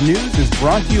the Hour News is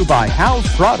brought to you by House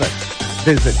Products.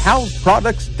 Visit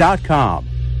houseproducts.com.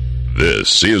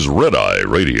 This is Red Eye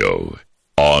Radio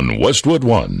on Westwood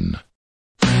One.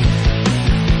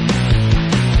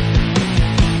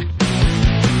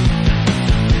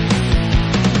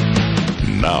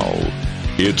 Now,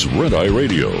 it's Red Eye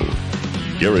Radio.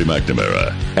 Gary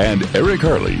McNamara and Eric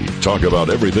Harley talk about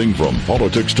everything from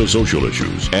politics to social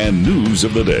issues and news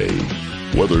of the day.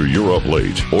 Whether you're up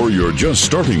late or you're just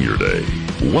starting your day,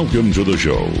 welcome to the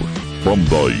show. From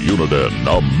the Uniden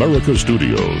America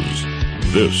Studios,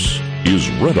 this is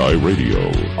Red Eye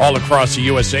Radio. All across the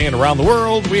USA and around the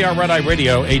world, we are Red Eye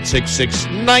Radio,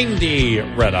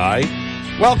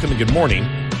 866-90-RED-EYE. Welcome and good morning.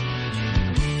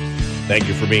 Thank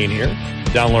you for being here.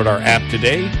 Download our app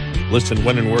today. Listen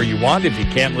when and where you want if you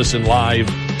can't listen live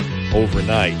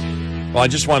overnight. Well, I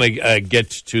just want to get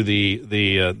to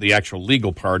the actual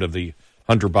legal part of the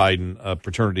Hunter Biden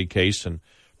paternity case and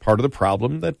part of the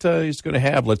problem that he's going to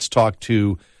have. Let's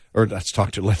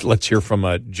hear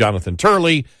from Jonathan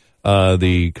Turley,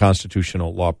 the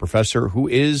constitutional law professor, who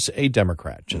is a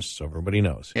Democrat, just so everybody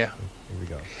knows. Yeah. Here we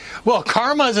go. Well,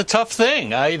 karma is a tough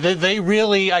thing. They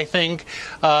really, I think,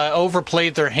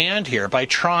 overplayed their hand here by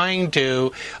trying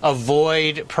to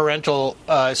avoid parental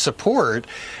support.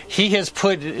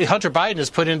 Hunter Biden has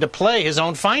put into play his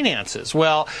own finances.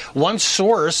 Well, one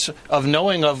source of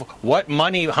knowing of what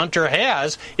money Hunter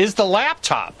has is the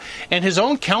laptop. And his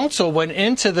own counsel went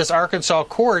into this Arkansas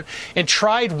court and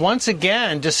tried once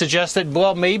again to suggest that,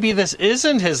 well, maybe this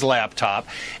isn't his laptop.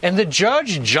 And the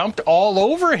judge jumped all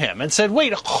over him and said,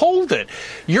 wait, hold it.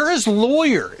 You're his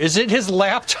lawyer. Is it his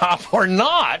laptop or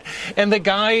not? And the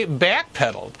guy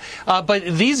backpedaled. But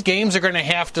these games are going to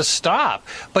have to stop.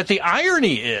 But the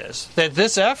irony is that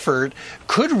this effort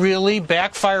could really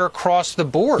backfire across the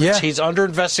board. Yeah. He's under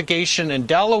investigation in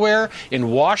Delaware, in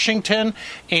Washington,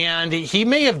 and he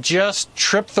may have just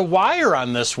tripped the wire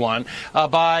on this one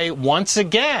by once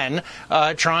again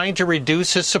trying to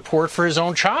reduce his support for his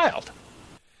own child.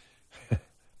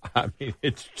 I mean,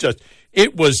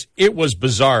 it was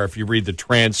bizarre if you read the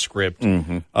transcript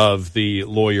of the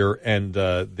lawyer and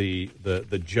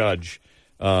the judge.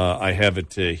 I have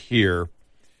it here.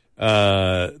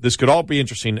 This could all be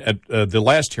interesting. At the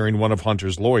last hearing, one of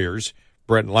Hunter's lawyers,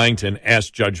 Brett Langton,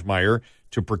 asked Judge Meyer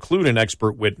to preclude an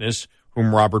expert witness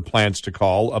whom Robert plans to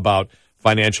call about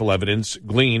financial evidence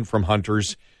gleaned from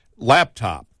Hunter's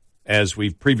laptop. As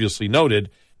we've previously noted,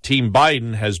 Team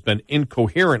Biden has been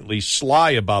incoherently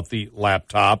sly about the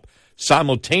laptop,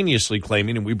 simultaneously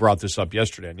claiming, and we brought this up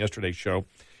yesterday on yesterday's show,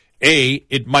 A,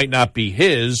 it might not be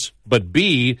his, but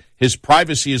B, his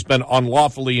privacy has been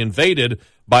unlawfully invaded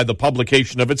by the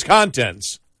publication of its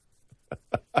contents.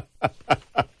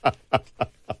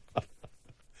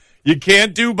 You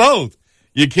can't do both.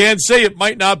 You can't say it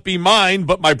might not be mine,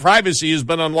 but my privacy has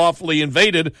been unlawfully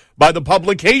invaded by the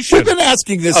publication. We've been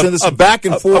asking this and this back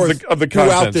and forth of the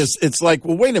throughout this. It's like,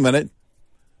 well, wait a minute.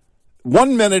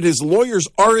 1 minute, his lawyers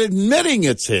are admitting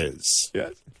it's his.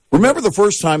 Yes. Remember the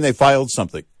first time they filed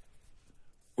something?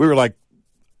 We were like,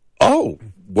 oh,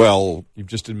 well, you've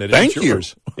just admitted thank it's you.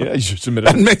 yours. Yeah, you just admitted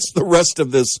That makes the rest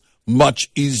of this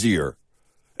much easier.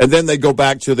 And then they go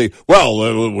back to the,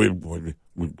 well,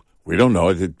 we don't know.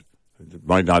 It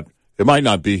might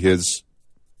not be his.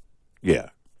 Yeah,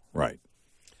 right.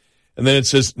 And then it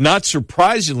says, not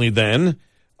surprisingly then,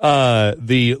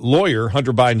 the lawyer,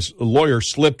 Hunter Biden's lawyer,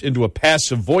 slipped into a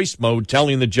passive voice mode,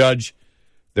 telling the judge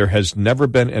there has never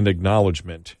been an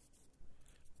acknowledgement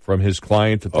from his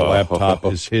client that the laptop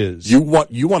is his. You want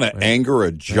to anger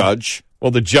a judge?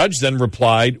 Well, the judge then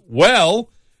replied, well,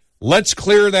 let's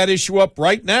clear that issue up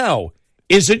right now.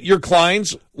 Is it your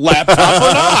client's laptop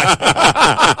or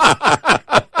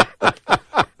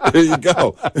not? There you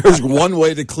go. There's one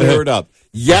way to clear it up.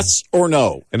 Yes or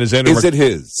no. And as Andrew is it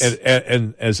his?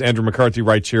 And as Andrew McCarthy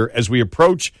writes here, as we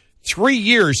approach 3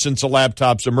 years since the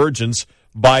laptop's emergence,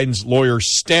 Biden's lawyer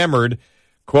stammered,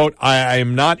 quote, I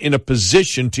am not in a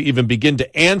position to even begin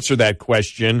to answer that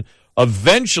question.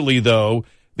 Eventually, though,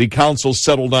 the counsel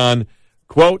settled on,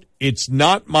 quote, it's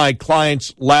not my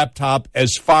client's laptop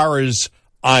as far as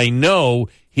I know.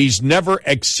 He's never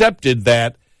accepted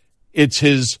that it's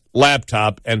his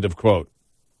laptop, end of quote.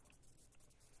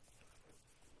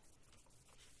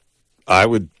 I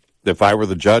would, if I were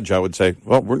the judge, I would say,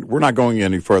 well, we're not going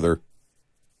any further.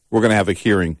 We're going to have a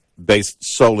hearing based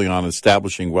solely on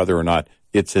establishing whether or not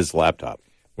it's his laptop.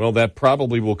 Well, that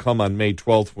probably will come on May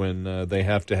 12th when they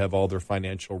have to have all their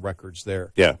financial records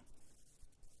there. Yeah.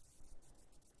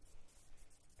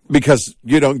 Because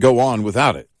you don't go on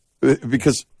without it.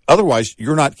 Because otherwise,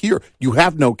 you're not here. You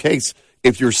have no case.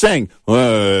 If you're saying,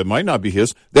 it might not be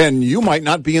his, then you might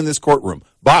not be in this courtroom.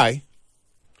 Bye.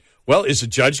 Well, is a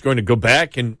judge going to go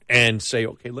back and say,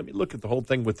 okay, let me look at the whole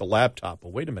thing with the laptop?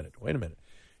 Well, wait a minute.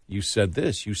 You said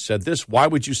this. Why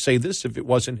would you say this if it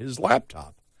wasn't his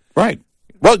laptop? Right.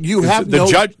 Well, you have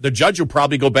the judge will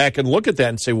probably go back and look at that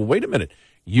and say, well, wait a minute.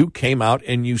 You came out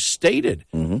and you stated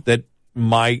that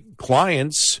my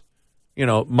client's,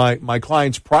 my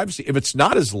client's privacy, if it's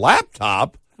not his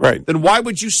laptop, right, then why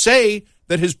would you say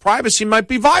that his privacy might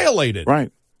be violated?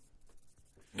 Right.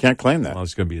 Can't claim that. Well,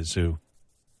 it's going to be a zoo.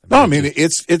 No, I mean,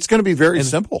 it's going to be very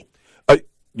simple.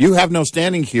 You have no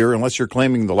standing here unless you're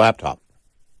claiming the laptop.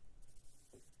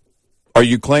 Are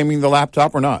you claiming the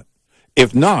laptop or not?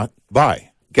 If not,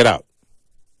 bye. Get out.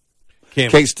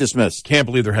 Case dismissed. Can't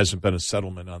believe there hasn't been a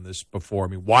settlement on this before. I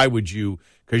mean, why would you?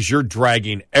 Because you're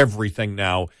dragging everything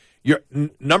now.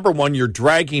 Number one, you're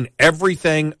dragging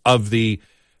everything of the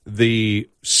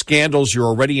scandals you're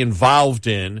already involved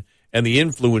in and the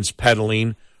influence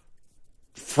peddling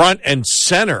front and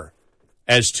center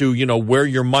as to, where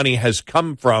your money has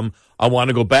come from. I want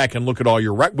to go back and look at all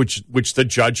your which the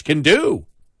judge can do.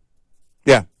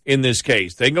 Yeah. In this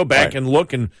case, they can go back and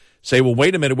look and say, well,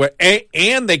 wait a minute.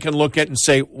 And they can look at and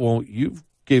say, well, you've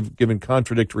given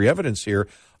contradictory evidence here.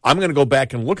 I'm going to go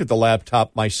back and look at the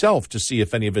laptop myself to see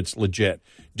if any of it's legit.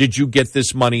 Did you get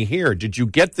this money here? Did you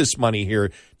get this money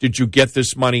here? Did you get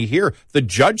this money here? The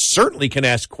judge certainly can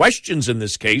ask questions in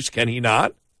this case, can he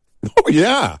not? Oh,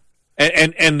 yeah.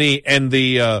 And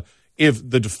the if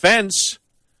the defense,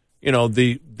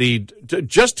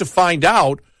 just to find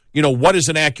out, what is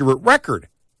an accurate record?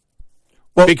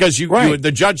 Well, because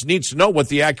the judge needs to know what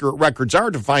the accurate records are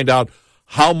to find out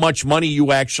how much money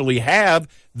you actually have.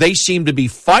 They seem to be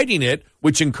fighting it,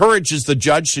 which encourages the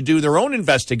judge to do their own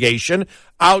investigation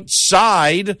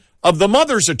outside of the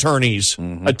mother's attorneys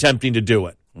attempting to do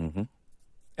it. Mm-hmm.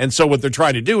 And so what they're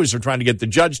trying to do is they're trying to get the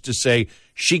judge to say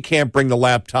she can't bring the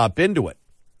laptop into it.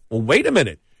 Well, wait a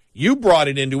minute. You brought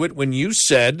it into it when you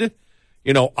said,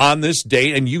 on this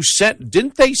date, and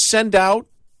didn't they send out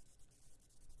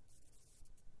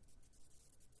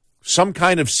some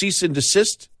kind of cease and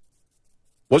desist?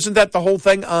 Wasn't that the whole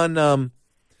thing on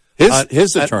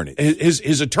his attorney?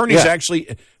 His attorneys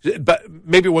actually, but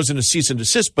maybe it wasn't a cease and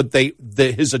desist, but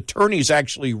his attorneys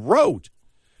actually wrote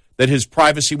that his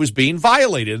privacy was being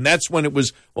violated, and that's when it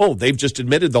was. Oh, they've just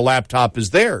admitted the laptop is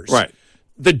theirs. Right.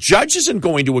 The judge isn't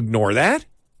going to ignore that.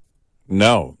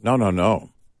 No, not at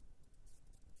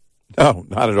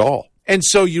all. And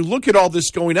so you look at all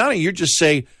this going on, and you just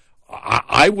say,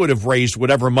 I would have raised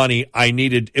whatever money I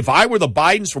needed. If I were the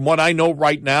Bidens, from what I know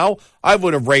right now, I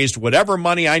would have raised whatever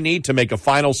money I need to make a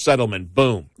final settlement.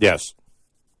 Boom. Yes.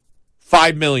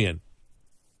 $5 million.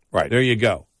 Right. There you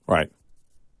go. Right.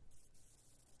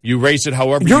 You raise it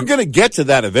however you're going to get to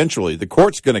that eventually. The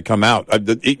court's going to come out.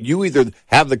 You either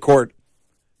have the court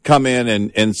come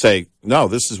in and say, no,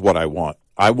 this is what I want.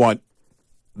 I want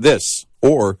this.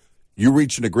 Or you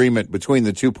reach an agreement between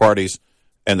the two parties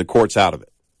and the court's out of it.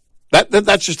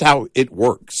 That's just how it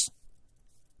works.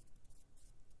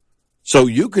 So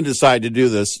you can decide to do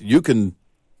this. You can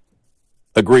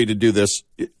agree to do this.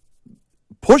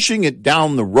 Pushing it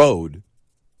down the road,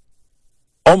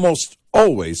 almost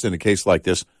always in a case like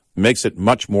this, makes it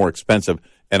much more expensive.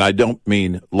 And I don't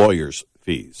mean lawyers'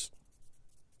 fees.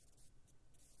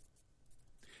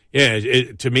 Yeah,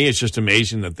 to me, it's just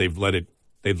amazing that they've let it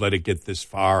get this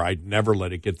far. I'd never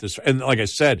let it get this far. And like I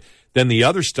said, then the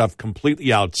other stuff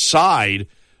completely outside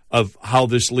of how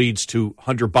this leads to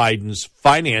Hunter Biden's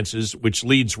finances, which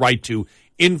leads right to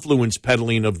influence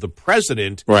peddling of the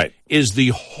president, right, is the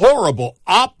horrible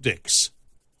optics,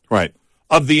 right,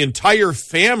 of the entire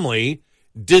family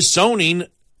disowning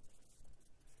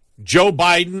Joe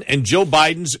Biden and Jill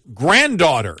Biden's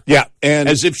granddaughter. Yeah, and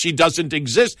as if she doesn't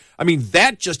exist. I mean,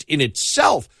 that just in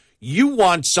itself, you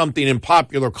want something in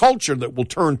popular culture that will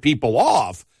turn people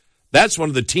off. That's one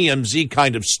of the TMZ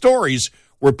kind of stories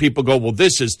where people go, well,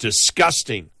 this is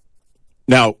disgusting.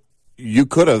 Now, you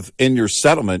could have, in your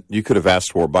settlement, you could have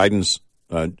asked for Hunter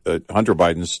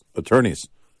Biden's attorneys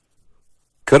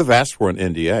could have asked for an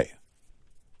NDA.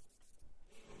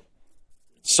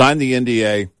 Sign the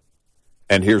NDA,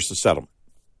 and here's the settlement.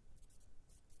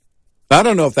 I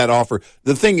don't know if that offer,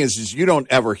 the thing is you don't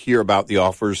ever hear about the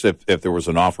offers if there was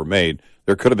an offer made.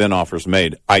 There could have been offers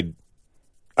made. I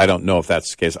don't know if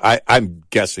that's the case. I'm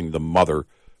guessing the mother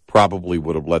probably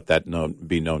would have let that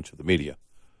be known to the media,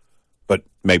 but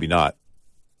maybe not.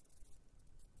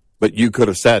 But you could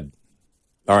have said,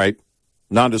 all right,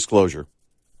 non-disclosure.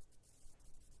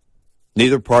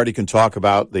 Neither party can talk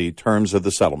about the terms of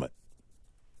the settlement.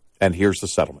 And here's the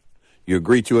settlement. You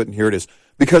agree to it, and here it is.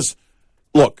 Because,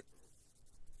 look,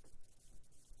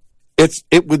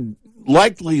 it would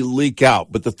likely leak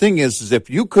out. But the thing is if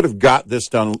you could have got this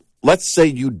done, let's say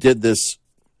you did this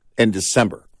in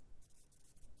December,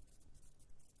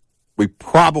 we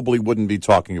probably wouldn't be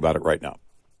talking about it right now.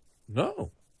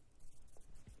 No.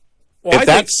 Well, if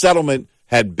that settlement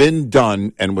had been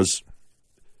done and was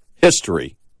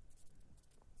history,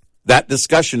 that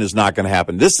discussion is not going to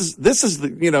happen. This is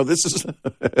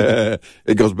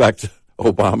it goes back to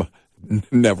Obama.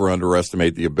 Never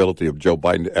underestimate the ability of Joe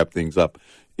Biden to ep things up.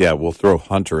 Yeah, we'll throw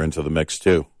Hunter into the mix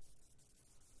too.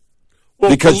 Well,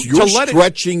 because you're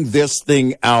stretching this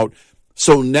thing out.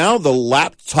 So now the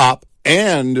laptop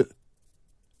and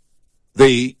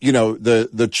the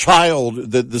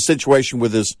child, the situation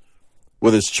with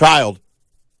his child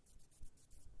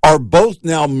are both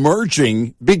now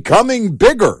merging, becoming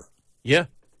bigger. Yeah.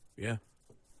 Yeah.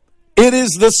 It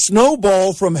is the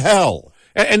snowball from hell.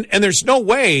 And there's no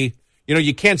way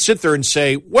You can't sit there and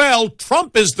say, well,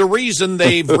 Trump is the reason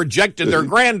they've rejected their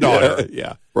granddaughter.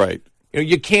 Yeah, right.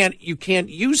 You can't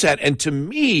use that. And to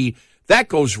me, that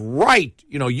goes right.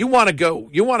 You want to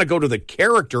go to the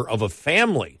character of a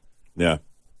family. Yeah.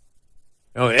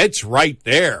 It's right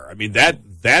there. I mean,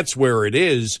 that's where it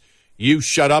is. You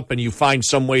shut up and you find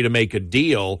some way to make a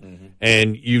deal,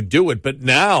 and you do it. But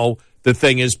now the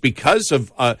thing is, because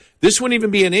of this wouldn't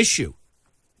even be an issue.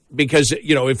 Because,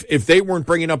 if they weren't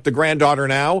bringing up the granddaughter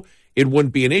now, it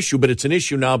wouldn't be an issue. But it's an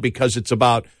issue now because it's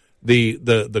about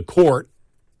the court,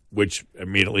 which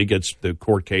immediately gets the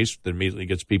court case, that immediately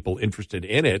gets people interested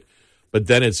in it. But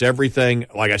then it's everything.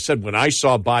 Like I said, when I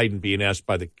saw Biden being asked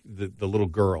by the little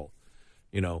girl,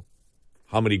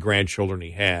 how many grandchildren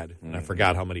he had, and I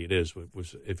forgot how many it is. It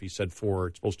was, if he said 4,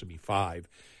 it's supposed to be 5.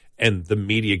 And the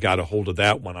media got a hold of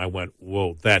that one. I went,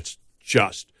 whoa, that's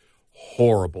just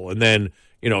horrible. And then,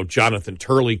 Jonathan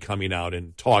Turley coming out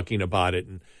and talking about it.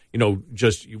 And,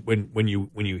 just when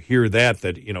you hear that,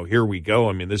 here we go.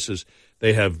 I mean,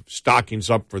 they have stockings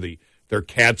up for their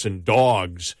cats and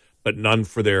dogs, but none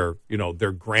for their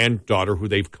granddaughter, who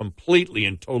they've completely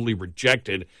and totally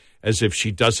rejected as if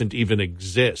she doesn't even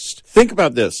exist. Think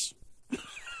about this.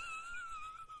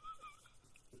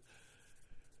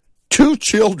 2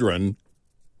 children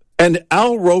and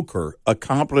Al Roker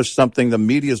accomplished something the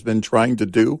media's been trying to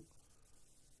do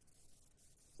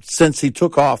since he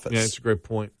took office. Yeah, that's a great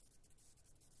point.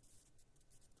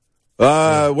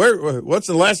 What's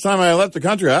the last time I left the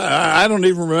country? I don't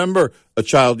even remember. A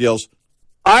child yells,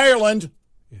 Ireland.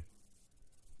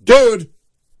 Dude,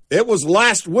 it was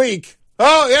last week.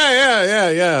 Oh,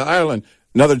 yeah, Ireland.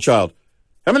 Another child.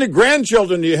 How many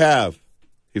grandchildren do you have?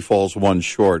 He falls one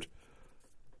short.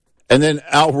 And then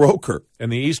Al Roker.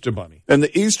 And the Easter Bunny.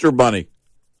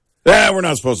 We're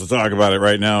not supposed to talk about it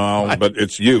right now, Al, but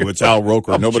it's you. It's Al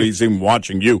Roker. Nobody's even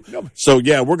watching you. So,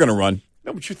 yeah, we're going to run.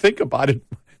 No, but you think about it.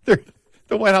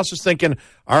 The White House is thinking,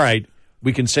 all right,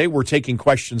 we can say we're taking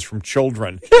questions from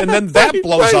children. And then that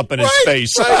blows up in his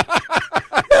face. Right.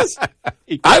 Yes.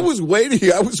 I was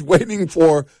waiting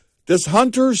for, does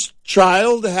Hunter's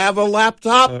child have a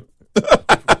laptop?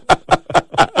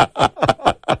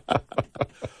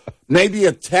 Maybe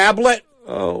a tablet?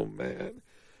 Oh, man.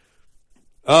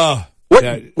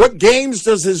 What games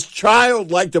does his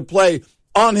child like to play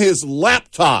on his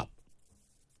laptop?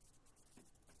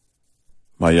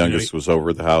 My youngest was over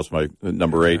at the house, my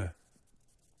number 8.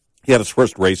 He had his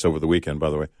first race over the weekend, by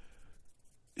the way.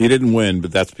 He didn't win,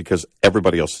 but that's because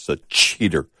everybody else is a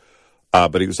cheater.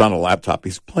 But he was on a laptop.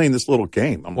 He's playing this little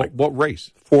game. I'm like, what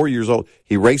race? 4 years old.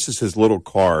 He races his little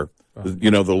car. The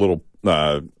little,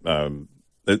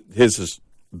 his is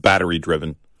battery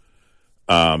driven.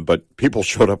 But people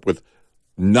showed up with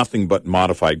nothing but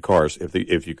modified cars,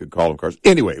 if you could call them cars.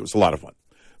 Anyway, it was a lot of fun.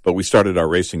 But we started our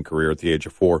racing career at the age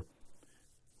of 4.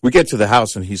 We get to the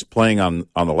house, and he's playing on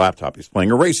the laptop. He's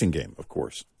playing a racing game, of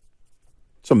course.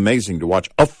 It's amazing to watch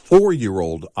a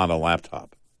 4-year-old on a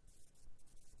laptop.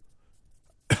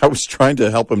 I was trying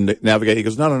to help him navigate. He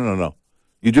goes, no.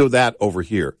 You do that over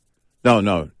here.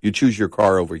 No. You choose your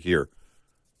car over here.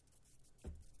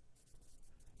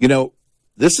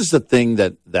 This is the thing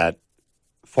that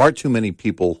far too many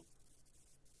people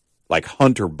like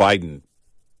Hunter Biden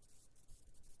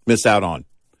miss out on.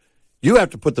 You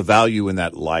have to put the value in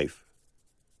that life.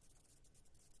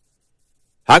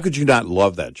 How could you not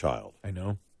love that child? I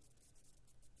know.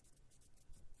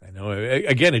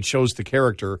 Again, it shows the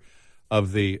character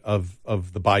of the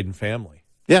Biden family.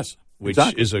 Yes, which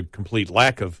exactly. is a complete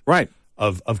lack of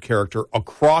of character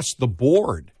across the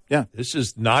board. Yeah, this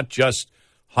is not just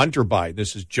Hunter Biden.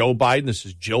 This is Joe Biden. This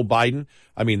is Jill Biden.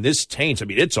 I mean, this taints. I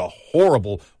mean, it's a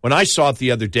horrible. When I saw it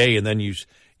the other day, and then you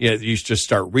just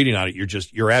start reading on it,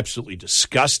 you're absolutely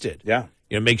disgusted. Yeah,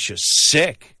 it makes you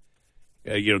sick.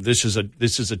 This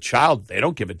is a child. They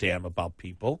don't give a damn about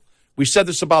people. We said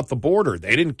this about the border.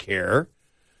 They didn't care.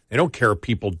 They don't care if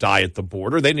people die at the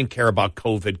border. They didn't care about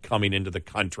COVID coming into the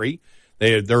country.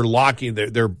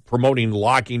 They're promoting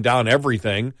locking down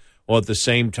everything. Well, at the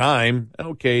same time,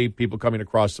 okay, people coming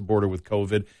across the border with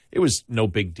COVID, it was no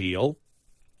big deal.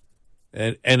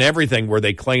 And everything where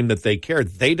they claim that they care,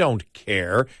 they don't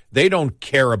care. They don't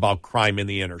care about crime in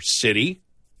the inner city.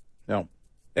 No,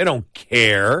 they don't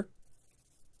care.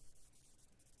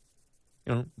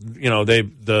 They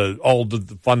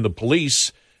fund the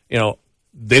police.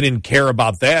 They didn't care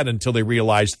about that until they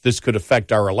realized this could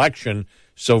affect our election.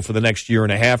 So for the next year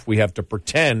and a half, we have to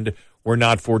pretend we're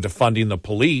not for defunding the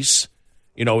police.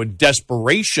 In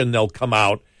desperation, they'll come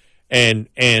out and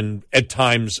at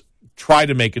times try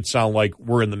to make it sound like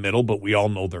we're in the middle, but we all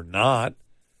know they're not.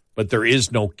 but there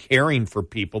is no caring for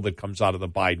people that comes out of the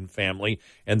Biden family.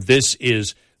 And this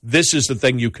is the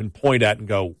thing you can point at and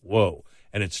go, whoa.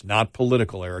 And it's not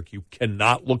political, Eric. You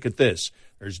cannot look at this.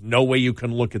 There's no way you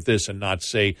can look at this and not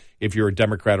say, if you're a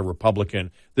Democrat or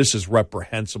Republican, this is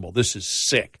reprehensible. This is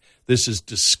sick. This is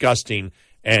disgusting.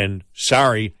 And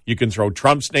sorry, you can throw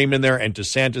Trump's name in there and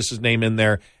DeSantis' name in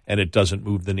there, and it doesn't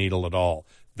move the needle at all.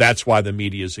 That's why the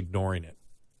media is ignoring it.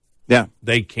 Yeah.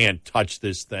 They can't touch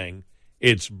this thing.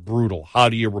 It's brutal. How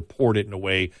do you report it in a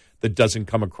way that doesn't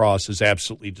come across as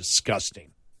absolutely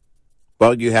disgusting?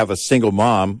 Well, you have a single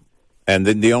mom, and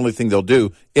then the only thing they'll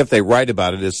do, if they write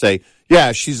about it, is say,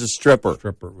 yeah, she's a stripper.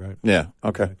 Stripper, right. Yeah,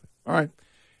 okay. All right.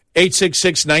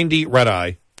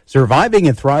 866-90-RED-EYE. Surviving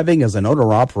and thriving as an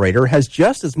owner-operator has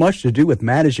just as much to do with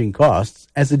managing costs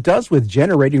as it does with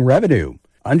generating revenue.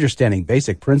 Understanding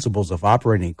basic principles of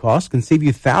operating costs can save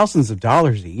you thousands of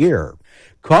dollars a year.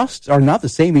 Costs are not the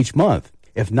same each month.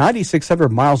 If 9,600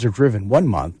 miles are driven one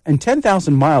month and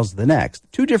 10,000 miles the next,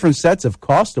 two different sets of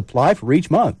costs apply for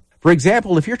each month. For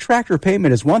example, if your tractor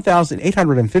payment is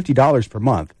 $1,850 per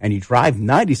month and you drive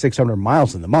 9,600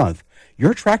 miles in the month,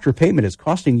 your tractor payment is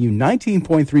costing you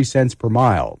 19.3 cents per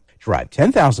mile. Drive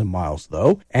 10,000 miles,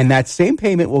 though, and that same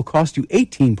payment will cost you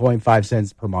 18.5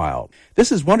 cents per mile.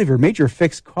 This is one of your major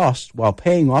fixed costs while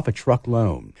paying off a truck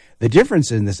loan. The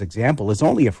difference in this example is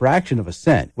only a fraction of a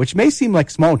cent, which may seem like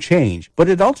small change, but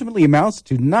it ultimately amounts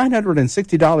to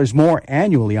 $960 more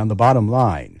annually on the bottom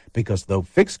line. Because though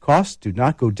fixed costs do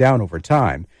not go down over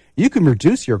time, you can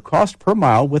reduce your cost per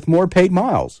mile with more paid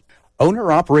miles.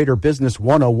 Owner-Operator Business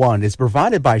 101 is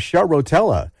provided by Shell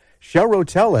Rotella. Shell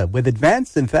Rotella, with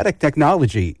advanced synthetic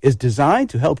technology, is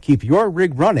designed to help keep your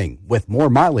rig running with more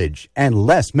mileage and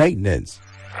less maintenance.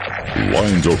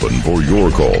 Lines open for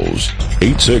your calls.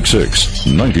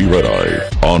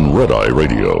 866-90-RED-EYE on Red Eye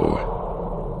Radio.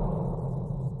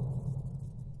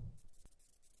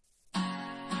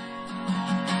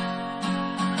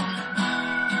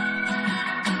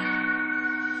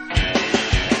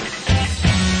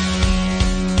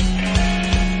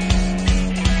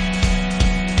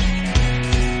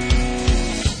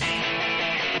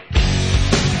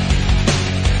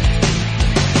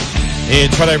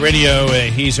 It's Red Eye Radio.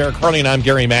 He's Eric Harley, and I'm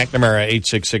Gary McNamara,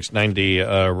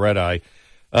 866-90-RED-EYE.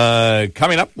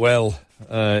 Coming up,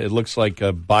 it looks like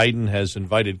Biden has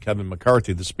invited Kevin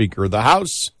McCarthy, the Speaker of the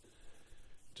House,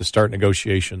 to start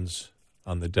negotiations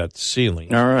on the debt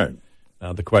ceiling. All right.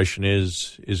 Now, the question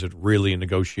is it really a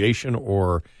negotiation,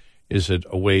 or is it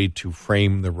a way to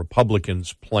frame the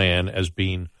Republicans' plan as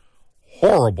being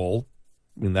horrible?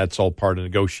 I mean, that's all part of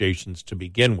negotiations to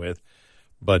begin with.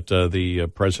 But the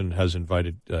president has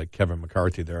invited Kevin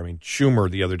McCarthy there. I mean, Schumer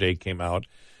the other day came out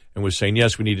and was saying,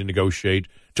 yes, we need to negotiate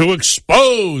to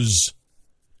expose.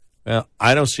 Well,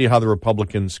 I don't see how the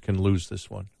Republicans can lose this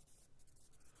one.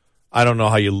 I don't know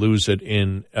how you lose it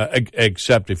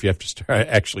except if you have to start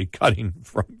actually cutting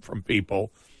from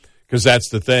people, because that's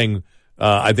the thing.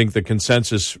 I think the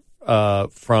consensus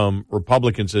from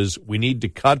Republicans is we need to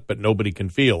cut, but nobody can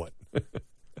feel it.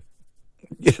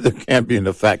 Yeah, there can't be an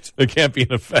effect. There can't be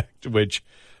an effect, which,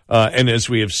 and as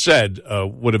we have said,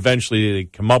 what eventually they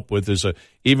come up with is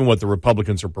even what the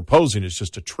Republicans are proposing is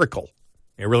just a trickle.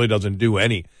 It really doesn't do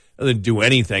anything.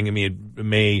 I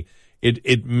mean,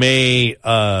 it may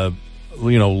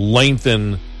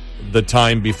lengthen the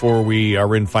time before we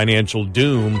are in financial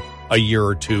doom a year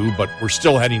or two, but we're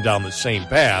still heading down the same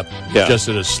path, just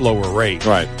at a slower rate.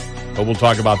 Right. But we'll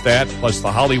talk about that, plus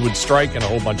the Hollywood strike and a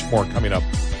whole bunch more coming up.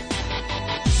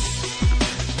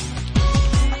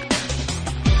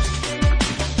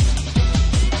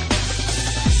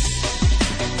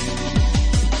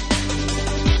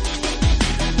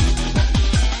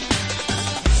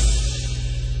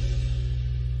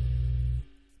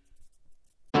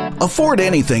 Afford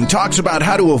Anything talks about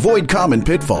how to avoid common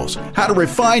pitfalls, how to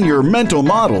refine your mental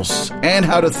models, and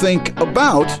how to think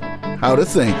about how to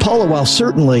think. Paula, while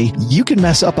certainly you can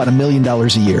mess up on $1 million a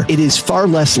year, it is far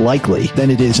less likely than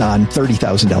it is on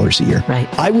 $30,000 a year.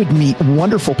 Right. I would meet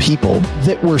wonderful people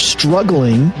that were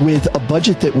struggling with a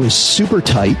budget that was super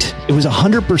tight. It was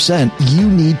 100% you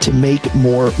need to make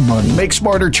more money. Make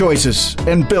smarter choices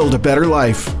and build a better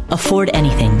life. Afford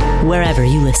Anything, wherever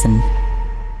you listen.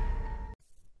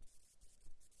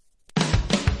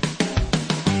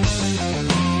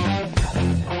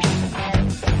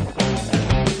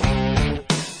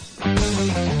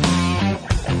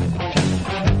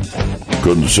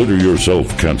 Consider yourself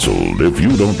canceled if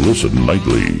you don't listen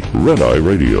nightly. Red Eye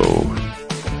Radio.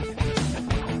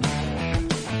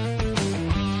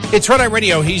 It's Red Eye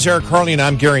Radio. He's Eric Harley, and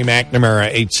I'm Gary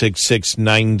McNamara,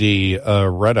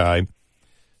 866-90-RED-EYE.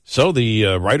 So the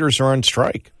writers are on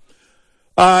strike.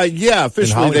 Yeah,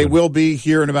 officially they will be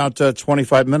here in about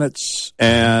 25 minutes.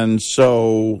 And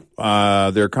so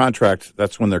their contract,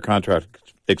 that's when their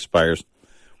contract expires.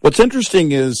 What's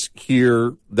interesting is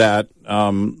here that,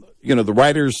 the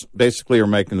writers basically are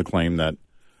making the claim that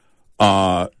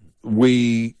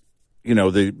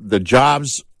the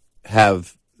jobs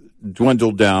have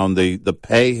dwindled down, the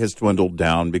pay has dwindled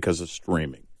down because of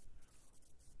streaming.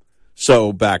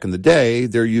 So back in the day,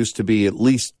 there used to be at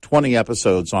least 20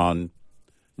 episodes on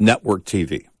network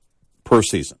TV per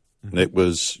season. Mm-hmm. It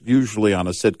was usually on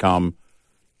a sitcom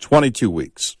 22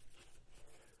 weeks.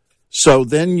 So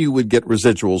then you would get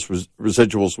residuals.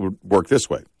 Residuals would work this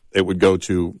way. It would go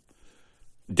to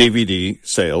DVD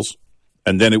sales,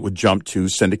 and then it would jump to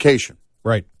syndication.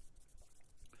 Right.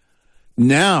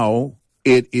 Now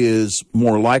it is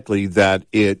more likely that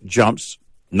it jumps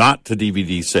not to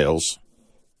DVD sales.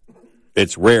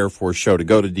 It's rare for a show to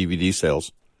go to DVD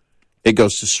sales. It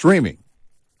goes to streaming.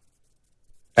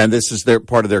 And this is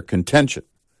part of their contention,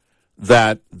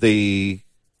 that the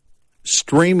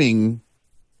streaming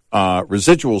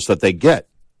residuals that they get,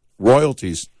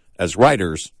 royalties as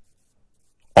writers,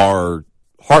 are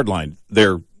hardlined.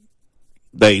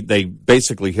 They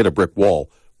basically hit a brick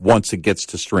wall once it gets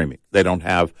to streaming. They don't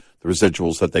have the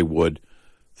residuals that they would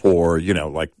for,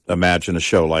 like imagine a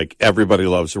show like Everybody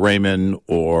Loves Raymond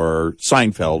or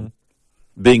Seinfeld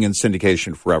being in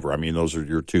syndication forever. I mean, those are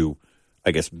your two,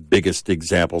 I guess, biggest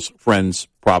examples. Friends,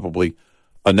 probably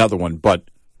another one. But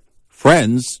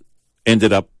Friends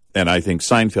ended up, and I think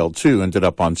Seinfeld too, ended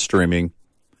up on streaming.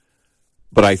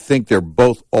 But I think they're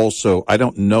both also, I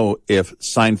don't know if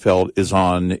Seinfeld is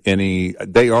on any, are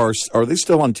they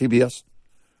still on TBS?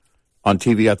 On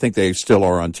TV? I think they still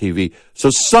are on TV.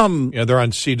 So some... Yeah, they're on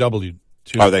CW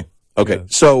too. Are they? Okay. Yeah.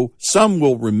 So some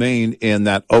will remain in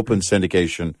that open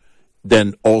syndication,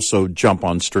 then also jump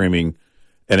on streaming,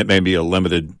 and it may be a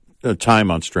limited time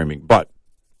on streaming. But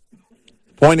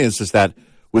the point is that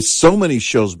with so many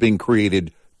shows being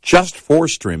created just for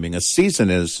streaming, a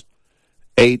season is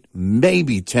 8,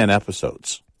 maybe 10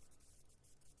 episodes.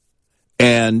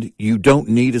 And you don't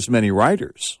need as many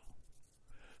writers.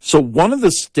 So one of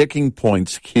the sticking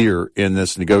points here in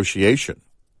this negotiation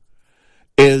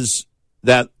is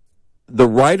that the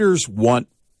writers want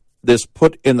this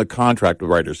put in the contract, the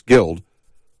Writers Guild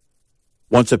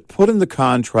wants it put in the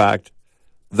contract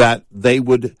that they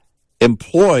would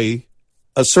employ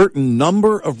a certain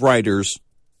number of writers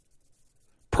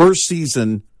per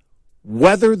season,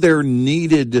 whether they're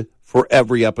needed for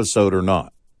every episode or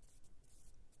not.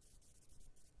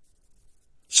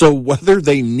 So whether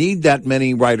they need that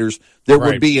many writers, there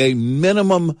would be a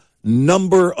minimum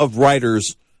number of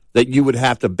writers that you would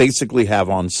have to basically have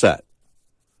on set.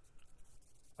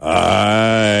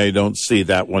 I don't see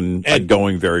that one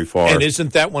going very far. And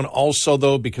isn't that one also,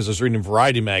 though, because I was reading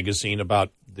Variety magazine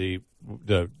about the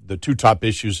two top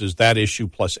issues is that issue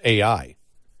plus AI.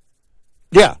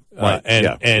 Yeah, right.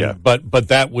 But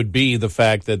that would be the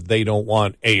fact that they don't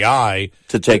want AI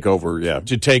to take over. Yeah,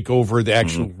 to take over the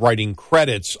actual writing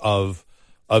credits of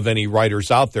any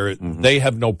writers out there. Mm-hmm. They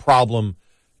have no problem.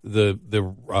 The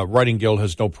Writing Guild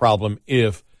has no problem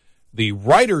if the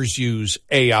writers use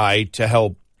AI to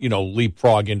help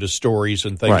leapfrog into stories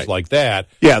and things like that.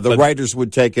 Yeah, the writers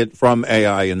would take it from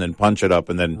AI and then punch it up,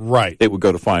 and then it would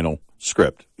go to final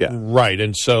script. Yeah, right.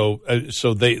 And so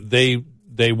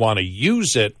they want to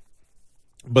use it,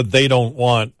 but they don't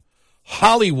want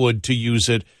Hollywood to use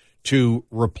it to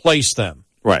replace them.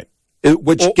 Right.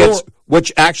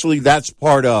 Which actually that's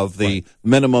part of the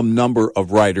minimum number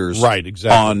of writers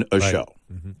on a show.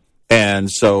 Mm-hmm. And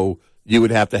so you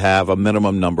would have to have a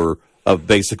minimum number of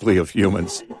basically of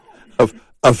humans,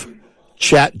 of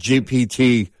chat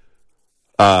GPT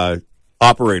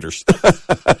operators.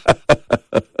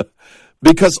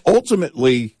 Because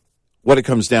ultimately what it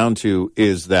comes down to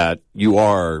is that you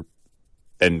are,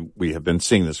 and we have been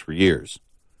seeing this for years,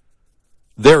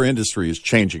 their industry is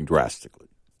changing drastically.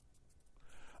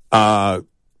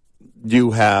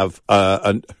 You have,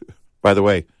 by the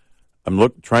way,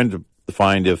 I'm trying to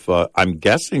find if, I'm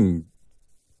guessing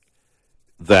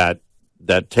that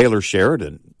Taylor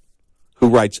Sheridan, who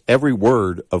writes every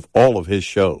word of all of his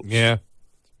shows. Yeah.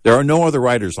 There are no other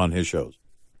writers on his shows.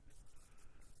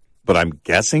 But I'm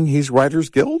guessing he's Writers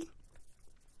Guild.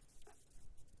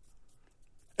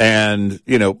 And,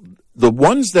 the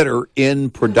ones that are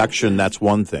in production, that's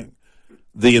one thing.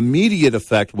 The immediate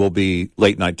effect will be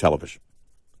late night television.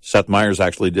 Seth Meyers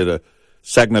actually did a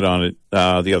segment on it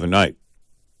the other night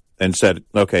and said,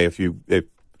 okay, if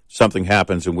something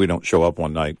happens and we don't show up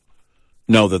one night,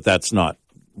 know that that's not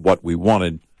what we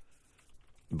wanted.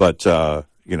 But,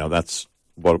 that's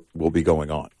what will be going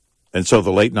on. And so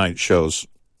the late night shows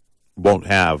won't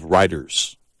have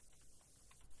writers.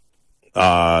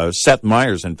 Seth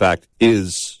Meyers, in fact,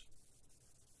 is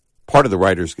part of the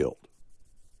Writers Guild.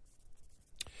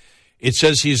 It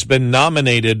says he's been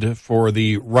nominated for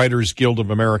the Writers Guild of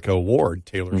America Award,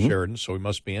 Taylor Sheridan, so he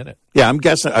must be in it. Yeah, I'm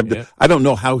guessing. I don't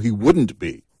know how he wouldn't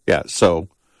be. Yeah, so,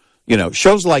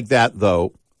 shows like that,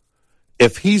 though,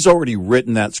 if he's already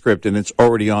written that script and it's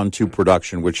already on to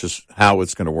production, which is how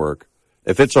it's going to work,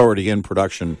 if it's already in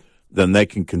production, then they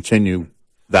can continue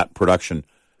that production.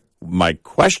 My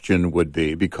question would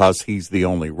be, because he's the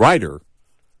only writer,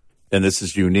 and this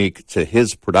is unique to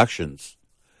his productions,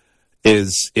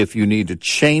 is if you need to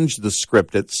change the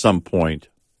script at some point,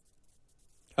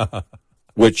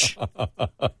 which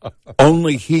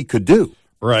only he could do.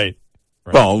 Right.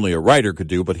 Well, only a writer could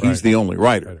do, but he's the only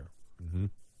writer.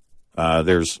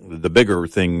 There's the bigger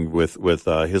thing with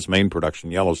his main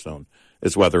production, Yellowstone,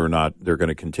 is whether or not they're going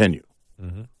to continue.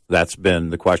 That's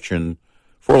been the question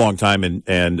for a long time,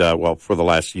 and for the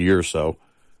last year or so,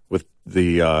 with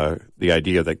the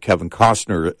idea that Kevin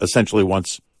Costner essentially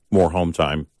wants more home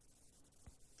time,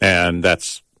 and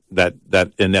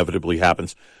that inevitably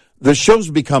happens. The shows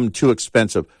become too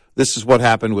expensive. This is what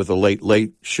happened with the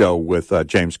Late Show with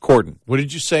James Corden. What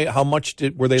did you say? How much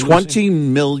were they $20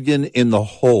 million in the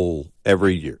hole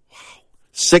every year. Wow.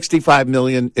 $65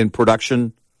 million in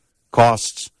production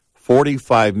costs,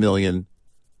 $45 million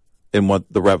in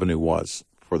what the revenue was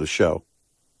for the show.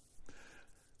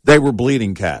 They were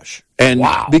bleeding cash. And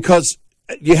because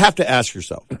you have to ask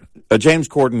yourself, James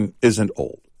Corden isn't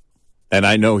old. And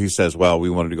I know he says, well, we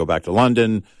wanted to go back to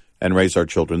London and raise our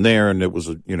children there, and it was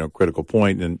a critical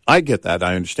point. And I get that.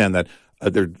 I understand that.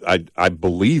 I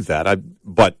believe that.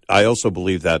 But I also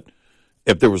believe that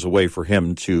if there was a way for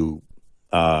him to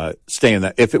stay in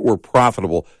that, if it were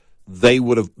profitable, they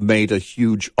would have made a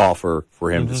huge offer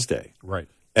for him to stay. Right.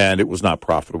 And it was not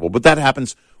profitable. But that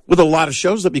happens with a lot of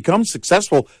shows that become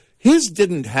successful. His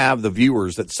didn't have the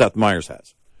viewers that Seth Meyers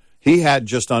has. He had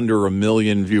just under 1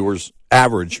 million viewers,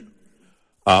 average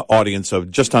audience of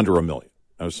just under 1 million.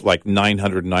 It was like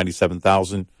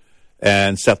 997,000.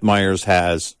 And Seth Meyers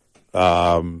has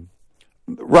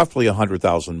roughly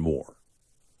 100,000 more.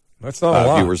 That's not a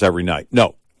lot. Viewers every night.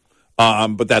 No.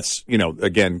 But that's,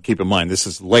 again, keep in mind, this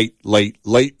is late night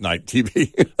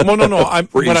TV.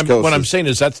 No. What I'm saying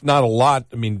is that's not a lot.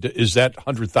 I mean, is that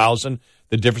 100,000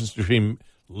 the difference between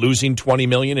losing $20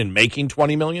 million and making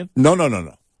 $20 million? No.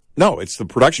 No, it's the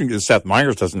production, because Seth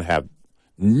Meyers doesn't have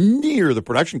near the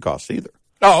production costs either.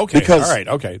 Oh, okay. Because, all right,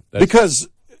 okay. Because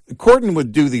Corden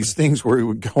would do these things where he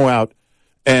would go out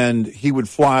and he would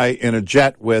fly in a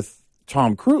jet with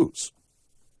Tom Cruise.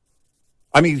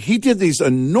 I mean, he did these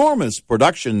enormous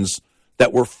productions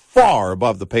that were far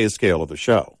above the pay scale of the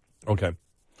show. Okay.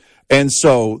 And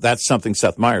so that's something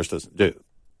Seth Meyers doesn't do.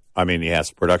 I mean, he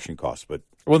has production costs, but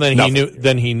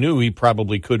he knew he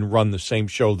probably couldn't run the same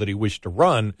show that he wished to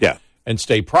run. Yeah. And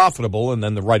stay profitable, and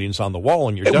then the writing's on the wall,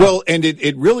 and you're done. Well, and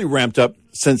it really ramped up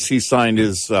since he signed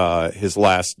his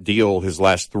last deal, his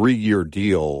last 3-year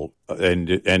deal,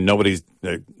 and nobody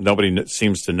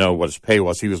seems to know what his pay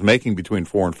was. He was making between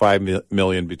 $4 and $5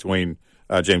 million between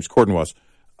James Corden was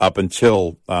up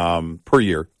until per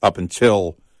year up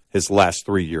until his last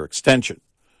 3-year extension,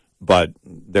 but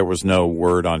there was no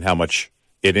word on how much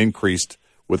it increased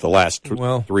with the last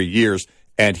 3 years,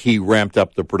 and he ramped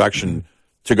up the production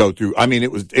to go through. I mean,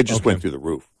 it just went through the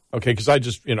roof. Okay, because I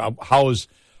just, how is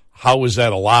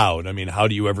that allowed? I mean, how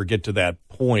do you ever get to that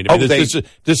point? I mean,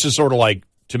 this is sort of like,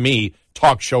 to me,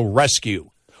 talk show rescue.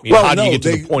 I mean, how do you get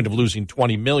to the point of losing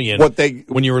 $20 million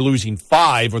when you were losing $5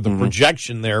 million, or the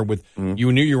projection there with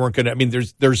you knew you weren't going to? I mean,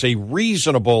 there's a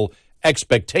reasonable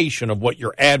expectation of what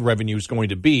your ad revenue is going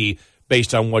to be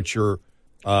based on what your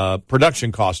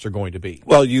production costs are going to be.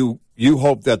 Well, you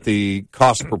hope that the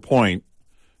cost per point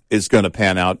is going to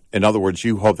pan out. In other words,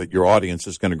 you hope that your audience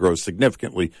is going to grow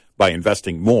significantly by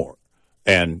investing more.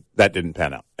 And that didn't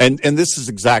pan out. And this is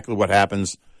exactly what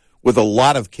happens with a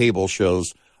lot of cable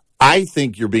shows. I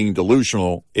think you're being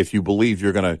delusional if you believe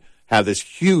you're going to have this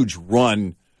huge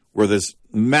run where this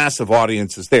massive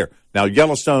audience is there. Now,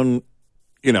 Yellowstone,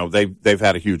 they've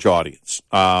had a huge audience.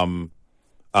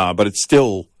 But it's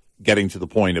still getting to the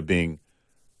point of being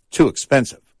too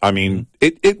expensive. I mean,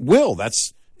 it will.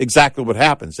 That's exactly what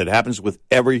happens. It happens with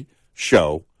every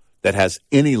show that has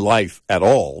any life at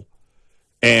all.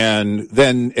 And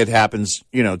then it happens,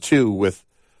 too, with,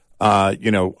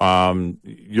 you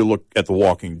look at The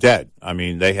Walking Dead. I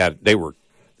mean, they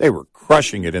were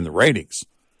crushing it in the ratings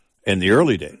in the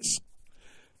early days.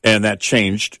 And that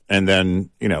changed, and then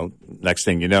next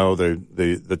thing you know,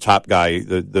 the top guy,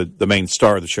 the main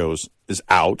star of the shows is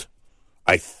out.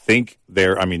 I think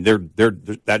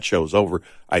that show's over.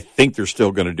 I think they're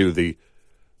still going to do the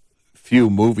few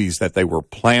movies that they were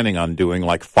planning on doing,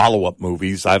 like follow-up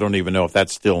movies. I don't even know if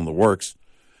that's still in the works.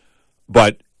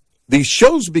 But these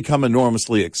shows become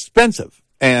enormously expensive,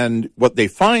 and what they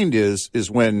find is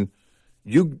when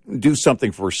you do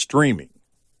something for streaming,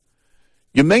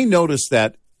 you may notice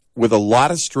that with a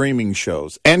lot of streaming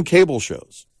shows and cable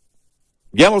shows,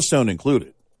 Yellowstone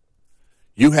included,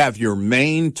 you have your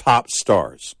main top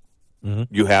stars.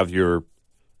 Mm-hmm. You have your,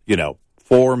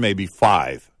 4, maybe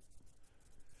 5.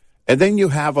 And then you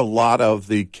have a lot of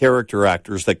the character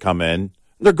actors that come in.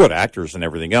 They're good actors and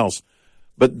everything else,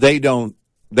 but they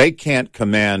can't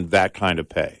command that kind of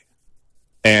pay.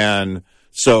 And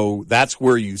so that's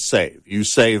where you save. You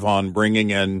save on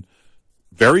bringing in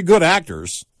very good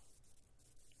actors,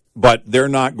 but they're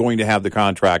not going to have the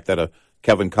contract that a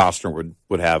Kevin Costner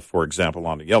would have, for example,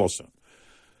 on a Yellowstone.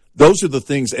 Those are the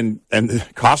things, and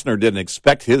Costner didn't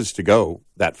expect his to go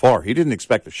that far. He didn't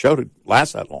expect the show to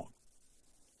last that long.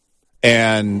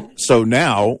 And so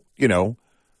now, you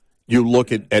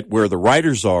look at where the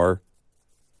writers are.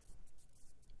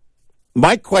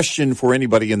 My question for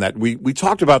anybody in that, we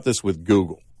talked about this with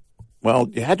Google. Well,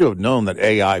 you had to have known that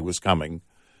AI was coming,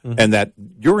 mm-hmm. and that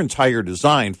your entire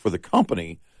design for the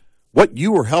company, what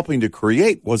you were helping to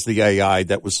create was the AI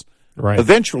that was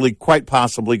eventually quite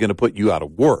possibly going to put you out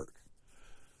of work.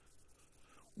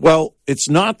 Well, it's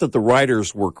not that the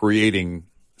writers were creating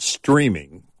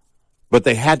streaming, but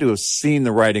they had to have seen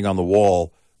the writing on the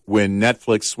wall when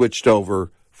Netflix switched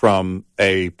over from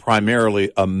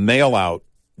primarily a mail-out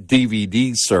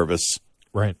DVD service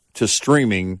to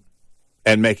streaming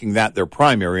and making that their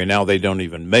primary, and now they don't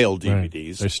even mail DVDs.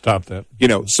 Right. They stopped that.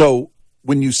 So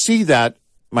when you see that,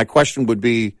 my question would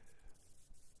be,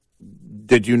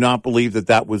 did you not believe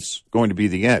that was going to be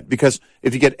the end? Because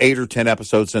if you get 8 or 10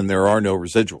 episodes and there are no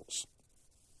residuals,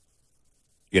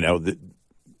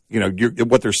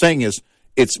 what they're saying is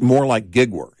it's more like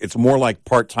gig work. It's more like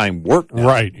part-time work now.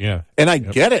 Right, yeah. And I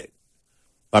get it.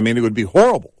 I mean, it would be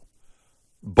horrible.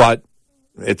 But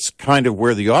it's kind of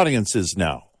where the audience is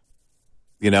now.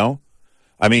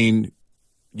 I mean,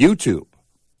 YouTube.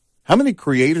 How many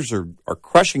creators are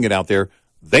crushing it out there?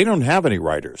 They don't have any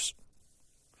writers.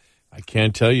 I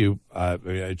can't tell you. I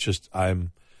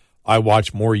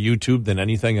watch more YouTube than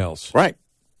anything else. Right.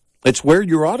 It's where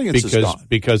your audience is gone.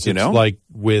 Because it's like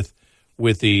with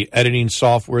the editing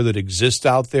software that exists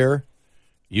out there,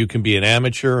 you can be an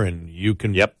amateur and you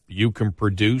can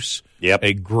produce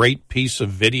a great piece of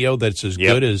video that's as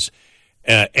good as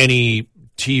any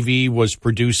TV was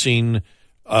producing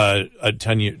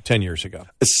 10 years ago.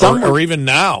 Or even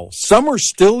now. Some are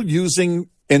still using,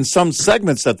 in some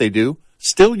segments that they do,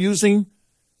 still using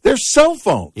their cell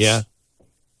phones. Yeah.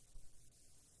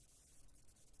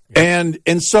 And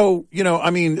so,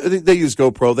 they use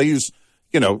GoPro. They use,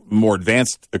 more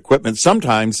advanced equipment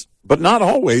sometimes, but not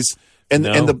always. And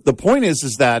the point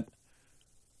is that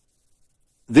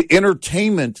the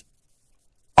entertainment,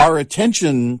 our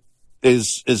attention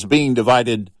is being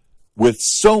divided with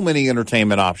so many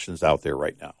entertainment options out there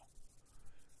right now.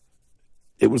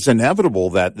 It was inevitable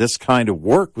that this kind of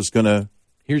work was going to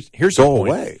go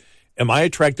away. Am I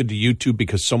attracted to YouTube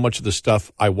because so much of the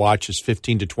stuff I watch is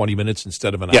 15 to 20 minutes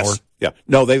instead of an hour? Yeah.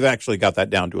 No, they've actually got that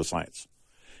down to a science.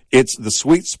 It's the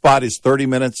sweet spot is 30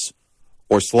 minutes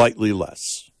or slightly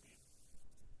less.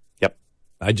 Yep.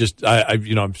 I'm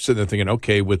sitting there thinking,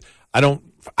 okay, I don't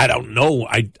know.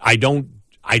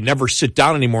 I never sit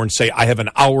down anymore and say I have an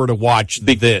hour to watch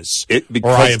this,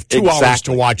 or I have 2 hours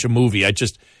to watch a movie.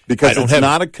 Because it's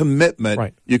not a commitment.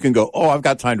 Right. You can go, I've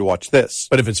got time to watch this.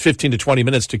 But if it's 15 to 20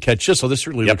 minutes to catch this, this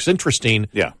really looks interesting,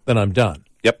 then I'm done.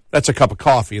 Yep. That's a cup of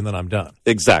coffee, and then I'm done.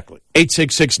 Exactly.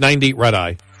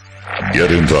 866-98-RED-EYE.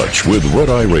 Get in touch with Red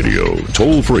Eye Radio,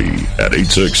 toll free at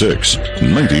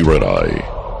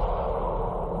 866-90-RED-EYE.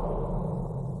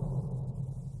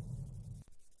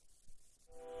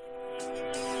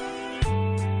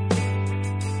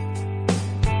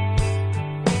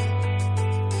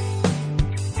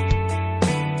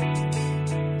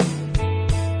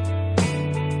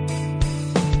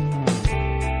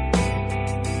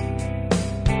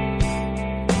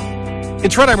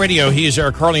 It's Red Eye Radio. He's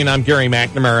Eric Harley, and I'm Gary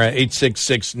McNamara.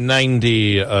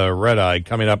 866-90 Red Eye.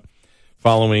 Coming up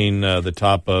following the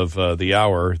top of the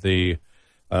hour, the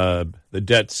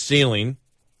debt ceiling,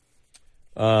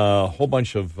 a whole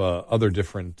bunch of other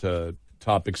different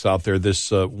topics out there.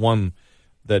 This one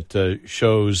that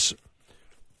shows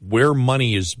where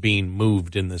money is being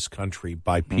moved in this country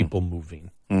by people moving.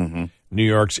 Mm-hmm. New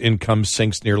York's income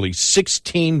sinks nearly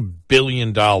 $16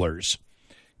 billion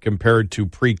compared to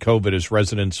pre-COVID as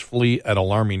residents flee at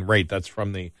alarming rate. That's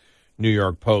from the New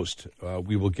York Post.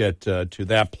 We will get to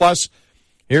that. Plus,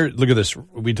 here, look at this.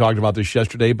 We talked about this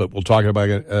yesterday, but we'll talk about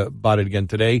it again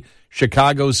today.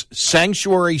 Chicago's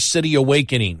Sanctuary City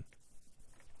Awakening.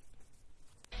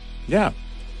 Yeah.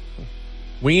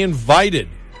 We invited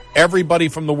everybody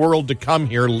from the world to come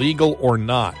here, legal or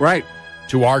not, Right.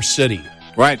 to our city.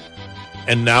 Right.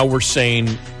 And now we're saying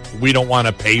we don't want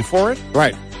to pay for it?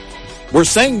 Right. We're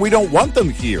saying we don't want them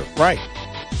here. Right.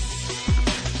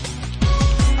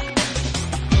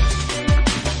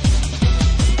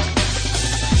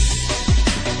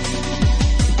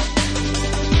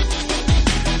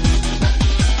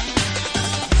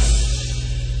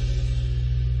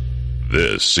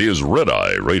 This is Red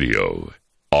Eye Radio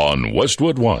on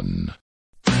Westwood One.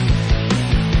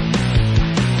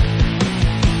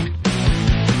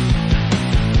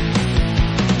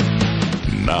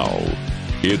 Now,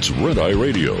 it's Red Eye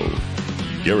Radio.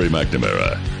 Gary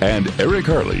McNamara and Eric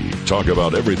Harley talk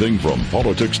about everything from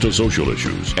politics to social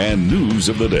issues and news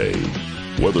of the day.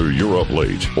 Whether you're up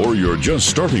late or you're just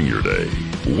starting your day,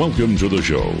 welcome to the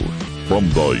show. From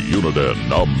the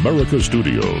Uniden America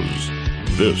Studios,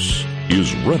 this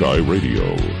is Red Eye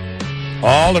Radio.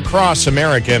 All across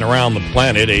America and around the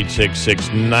planet,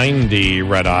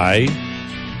 866-90-RED-EYE.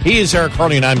 He is Eric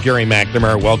Harley, and I'm Gary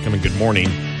McNamara. Welcome and good morning.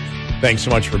 Thanks so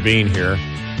much for being here.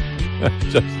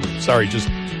 Just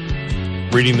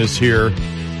reading this here.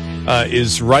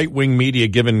 Is right-wing media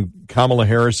giving Kamala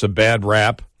Harris a bad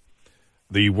rap?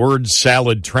 The word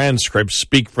salad transcripts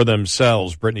speak for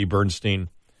themselves. Brittany Bernstein,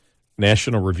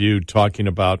 National Review, talking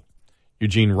about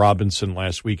Eugene Robinson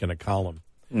last week in a column,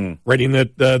 writing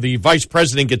that the vice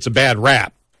president gets a bad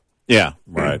rap. Yeah,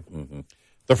 right. Mm-hmm.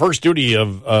 The first duty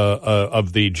of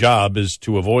the job is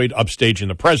to avoid upstaging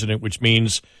the president, which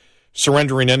means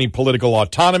surrendering any political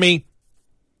autonomy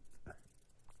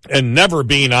and never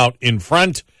being out in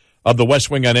front of the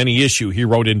West Wing on any issue, he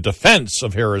wrote in defense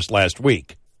of Harris last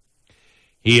week.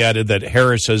 He added that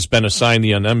Harris has been assigned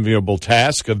the unenviable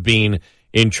task of being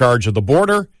in charge of the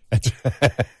border at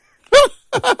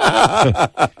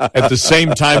the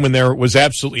same time when there was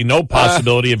absolutely no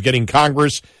possibility of getting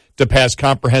Congress to pass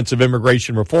comprehensive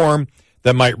immigration reform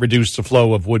that might reduce the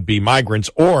flow of would-be migrants,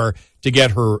 or to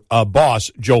get her boss,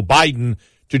 Joe Biden,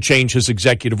 to change his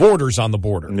executive orders on the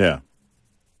border. Yeah.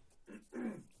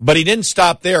 But he didn't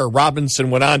stop there.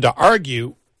 Robinson went on to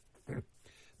argue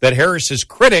that Harris's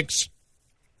critics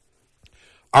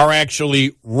are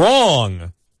actually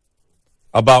wrong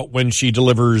about when she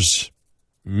delivers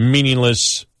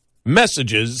meaningless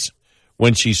messages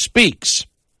when she speaks.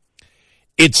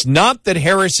 It's not that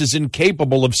Harris is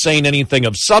incapable of saying anything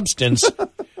of substance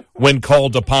when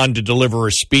called upon to deliver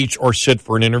a speech or sit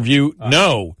for an interview.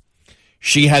 No,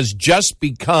 she has just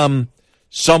become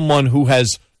someone who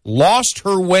has lost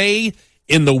her way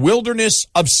in the wilderness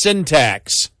of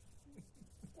syntax.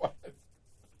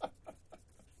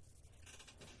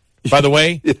 By the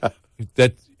way,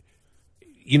 that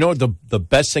the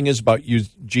best thing is about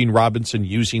Eugene Robinson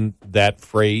using that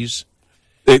phrase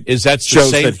is that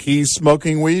shows that he's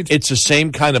smoking weed. It's the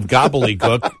same kind of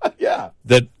gobbledygook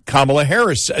that Kamala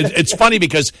Harris. It's funny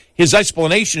because his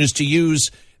explanation is to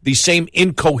use the same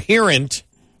incoherent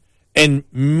and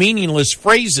meaningless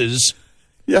phrases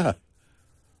to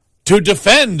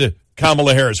defend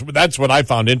Kamala Harris. That's what I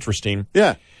found interesting.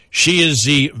 Yeah. She is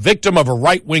the victim of a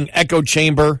right-wing echo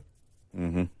chamber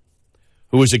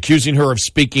who is accusing her of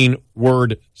speaking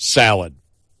word salad.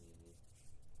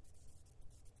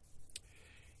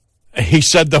 He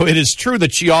said, though, it is true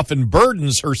that she often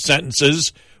burdens her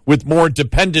sentences with more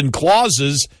dependent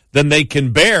clauses than they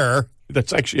can bear.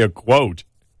 That's actually a quote.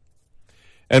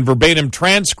 And verbatim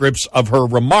transcripts of her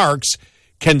remarks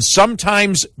can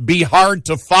sometimes be hard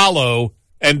to follow,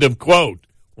 end of quote.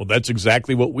 Well, that's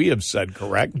exactly what we have said,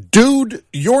 correct? Dude,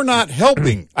 you're not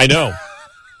helping. I know.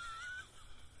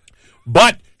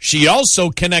 But she also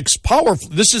connects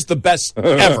powerfully. This is the best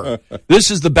ever. This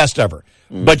is the best ever.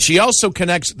 But she also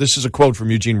connects, this is a quote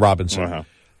from Eugene Robinson,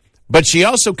 but she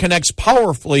also connects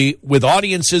powerfully with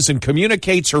audiences and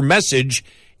communicates her message,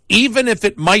 even if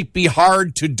it might be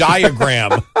hard to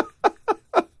diagram.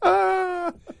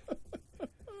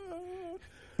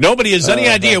 Nobody has any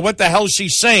idea what the hell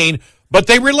she's saying, but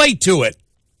they relate to it.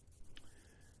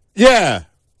 Yeah.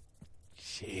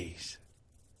 Jeez.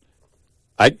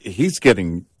 He's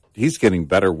getting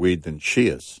better weed than she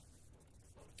is.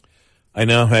 I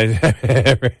know.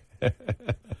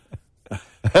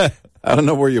 I don't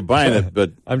know where you're buying it,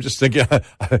 but I'm just thinking,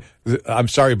 I'm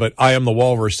sorry, but I Am the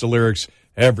Walrus, the lyrics,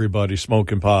 everybody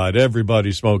smoking pot,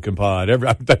 everybody smoking pot.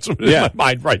 That's what in my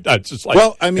mind right now. It's just like,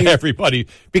 well, I mean, everybody,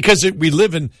 because we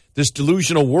live in this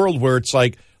delusional world where it's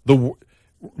like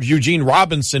Eugene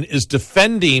Robinson is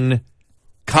defending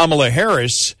Kamala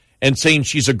Harris and saying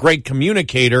she's a great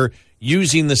communicator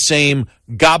using the same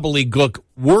gobbledygook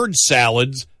word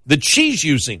salads that she's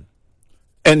using.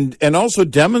 And also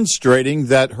demonstrating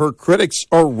that her critics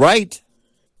are right.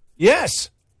 Yes.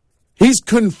 He's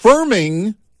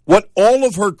confirming what all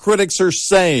of her critics are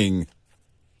saying.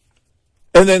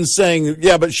 And then saying,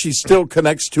 yeah, but she still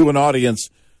connects to an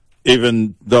audience,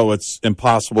 even though it's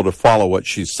impossible to follow what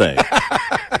she's saying.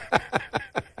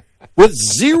 With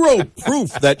zero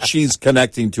proof that she's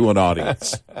connecting to an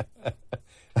audience.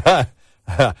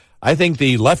 I think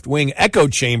the left-wing echo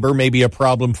chamber may be a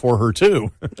problem for her,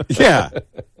 too. Yeah.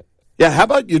 Yeah, how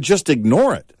about you just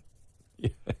ignore it?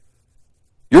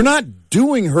 You're not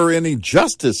doing her any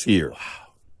justice here. Wow.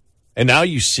 And now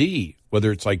you see,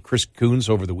 whether it's like Chris Coons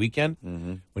over the weekend,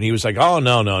 when he was like, oh,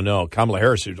 no, Kamala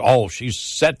Harris, she's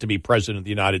set to be president of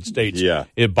the United States. Yeah.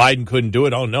 If Biden couldn't do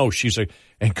it, oh, no, she's like,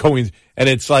 and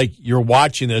it's like you're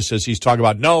watching this as he's talking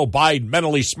about, no, Biden,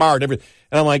 mentally smart, everything.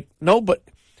 And I'm like, no, but,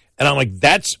 and I'm like,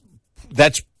 that's,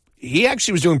 he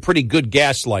actually was doing pretty good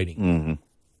gaslighting. Mm-hmm.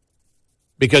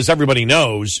 Because everybody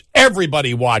knows,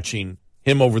 everybody watching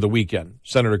him over the weekend,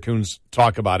 Senator Coons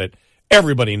talk about it,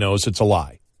 everybody knows it's a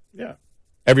lie. Yeah.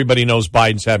 Everybody knows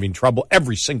Biden's having trouble.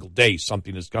 Every single day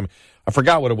something is coming. I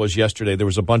forgot what it was yesterday. There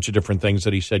was a bunch of different things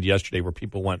that he said yesterday where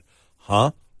people went,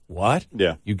 huh? What?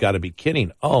 Yeah. You got to be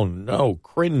kidding. Oh, no,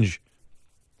 cringe.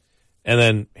 And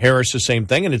then Harris, the same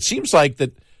thing. And it seems like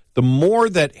that the more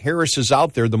that Harris is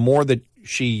out there, the more that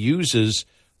she uses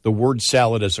the word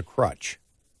salad as a crutch.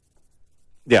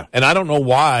 Yeah. And I don't know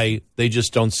why they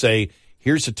just don't say,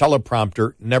 here's a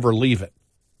teleprompter, never leave it.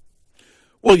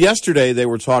 Well, yesterday they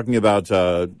were talking about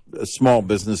small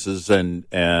businesses and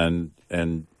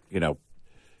you know,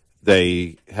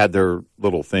 they had their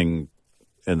little thing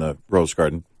in the Rose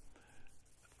Garden.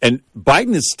 And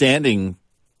Biden is standing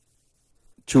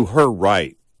to her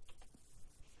right,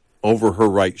 over her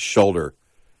right shoulder.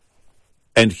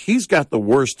 And he's got the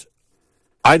worst,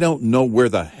 I don't know where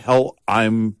the hell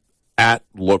I'm at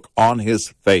look on his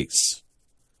face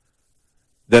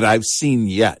that I've seen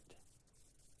yet.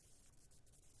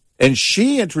 And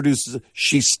she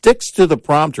sticks to the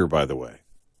prompter, by the way,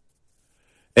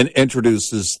 and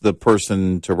introduces the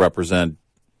person to represent,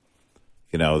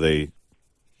 you know, the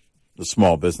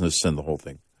small business and the whole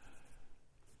thing.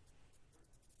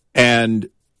 And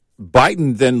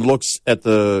Biden then looks at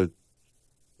the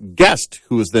guest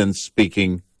who is then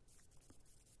speaking.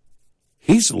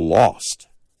 He's lost.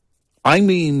 I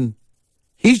mean,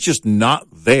 he's just not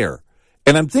there.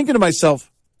 And I'm thinking to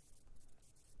myself,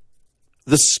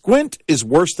 the squint is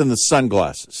worse than the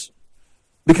sunglasses.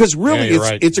 Because really,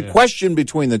 it's a question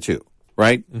between the two,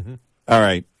 right? Mm-hmm. All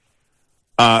right.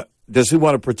 Does he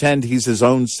want to pretend he's his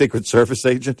own Secret Service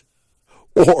agent?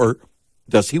 Or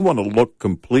does he want to look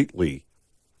completely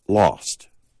lost?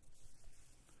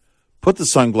 Put the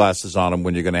sunglasses on him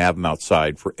when you're going to have him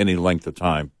outside for any length of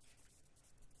time.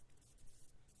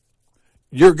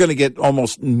 You're going to get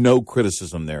almost no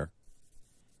criticism there.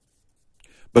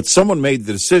 But someone made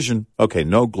the decision, okay,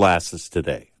 no glasses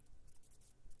today.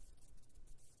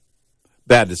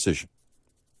 Bad decision.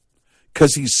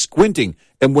 Because he's squinting,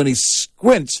 and when he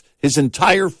squints, his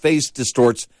entire face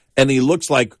distorts, and he looks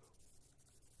like,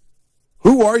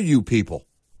 who are you people?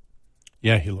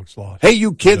 Yeah, he looks lost. Hey,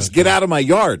 you kids, get out of my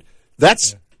yard.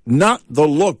 That's not the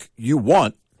look you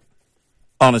want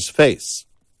on his face.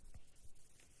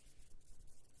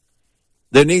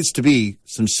 There needs to be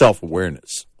some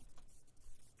self-awareness.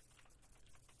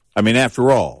 I mean,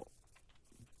 after all,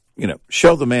 you know,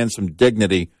 show the man some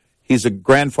dignity. He's a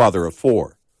grandfather of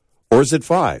 4. Or is it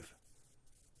 5?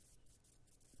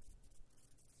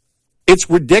 It's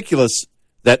ridiculous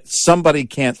that somebody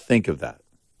can't think of that.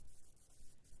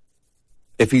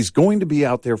 If he's going to be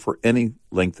out there for any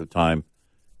length of time,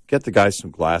 get the guy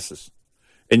some glasses.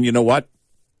 And you know what?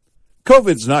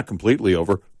 COVID's not completely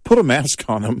over. Put a mask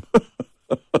on him.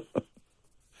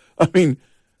 I mean,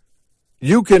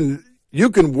 you can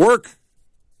work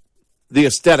the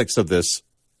aesthetics of this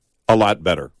a lot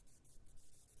better.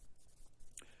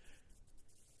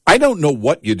 I don't know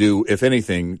what you do, if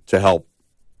anything, to help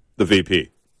the VP.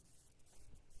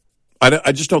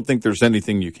 I just don't think there's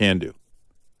anything you can do.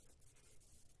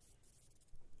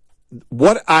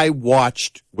 What I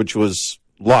watched, which was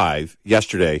live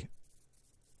yesterday,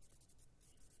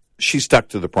 she stuck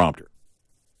to the prompter.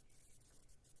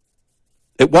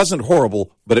 It wasn't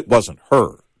horrible, but it wasn't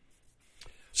her.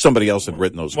 Somebody else had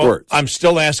written those words. I'm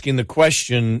still asking the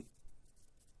question,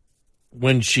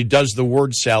 when she does the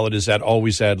word salad, is that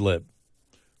always ad lib?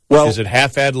 Well, is it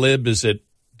half ad lib? Does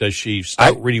she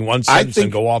start reading one sentence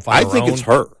and go off on her own? I think it's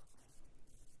her.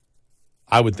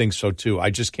 I would think so, too. I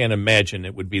just can't imagine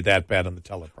it would be that bad on the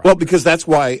teleprompter. Well, because that's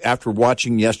why after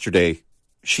watching yesterday,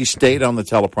 she stayed on the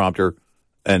teleprompter,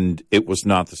 and it was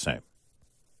not the same.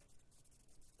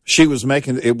 She was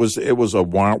making it was a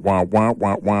wah wah wah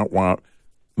wah wah wah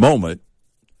moment,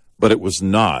 but it was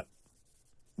not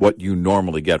what you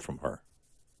normally get from her.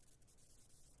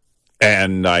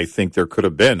 And I think there could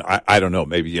have been, I don't know,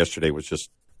 maybe yesterday was just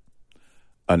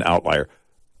an outlier.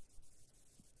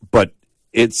 But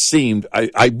it seemed,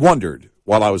 I wondered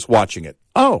while I was watching it,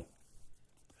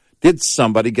 did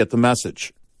somebody get the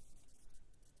message?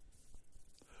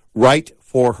 Write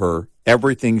for her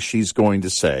everything she's going to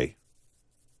say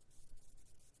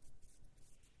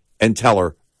and tell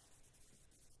her,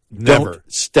 Never.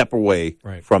 Don't step away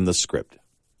from the script.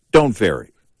 Don't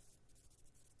vary.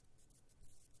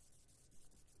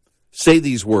 Say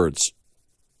these words.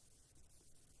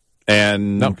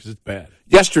 And no, because it's bad.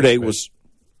 Yesterday was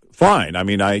fine. I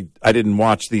mean, I didn't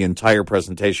watch the entire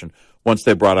presentation. Once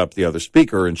they brought up the other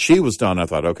speaker and she was done, I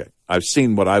thought, okay, I've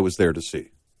seen what I was there to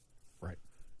see. Right.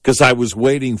 Because I was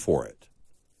waiting for it.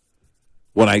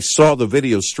 When I saw the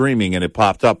video streaming and it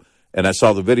popped up, and I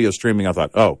saw the video streaming, I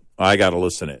thought, oh, I got to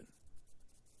listen in.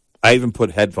 I even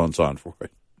put headphones on for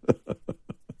it.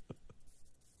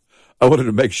 I wanted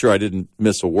to make sure I didn't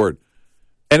miss a word.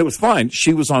 And it was fine.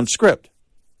 She was on script.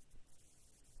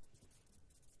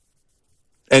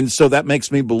 And so that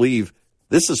makes me believe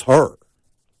this is her.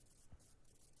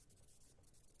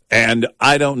 And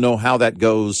I don't know how that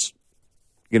goes,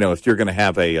 if you're going to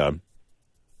have a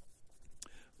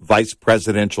vice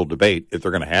presidential debate, if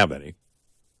they're going to have any.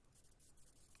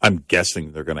 I'm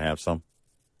guessing they're going to have some.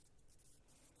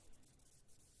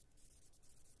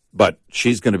 But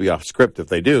she's going to be off script if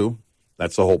they do.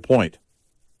 That's the whole point.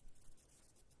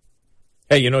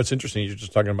 Hey, it's interesting. You're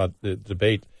just talking about the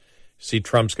debate. See,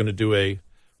 Trump's going to do a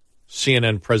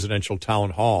CNN presidential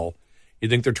town hall. You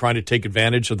think they're trying to take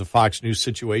advantage of the Fox News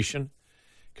situation?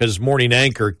 Because morning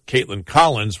anchor Caitlin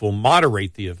Collins will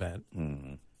moderate the event.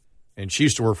 Mm-hmm. And she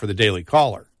used to work for the Daily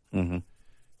Caller. Mm-hmm.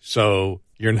 So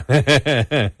you're not, by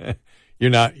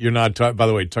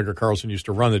the way, Tucker Carlson used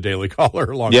to run the Daily Caller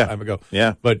a long time ago.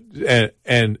 Yeah. But,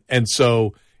 and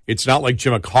so it's not like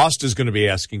Jim Acosta is going to be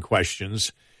asking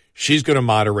questions. She's going to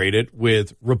moderate it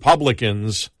with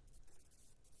Republicans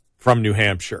from New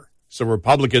Hampshire. So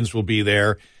Republicans will be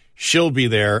there. She'll be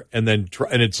there. And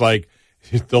it's like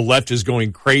the left is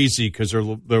going crazy because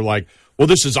they're like, well,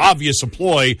 this is obvious a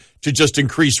ploy to just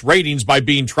increase ratings by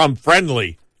being Trump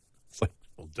friendly. It's like,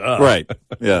 well, duh. Right.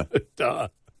 Yeah. Duh.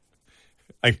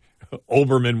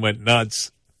 Olbermann went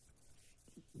nuts.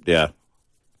 Yeah.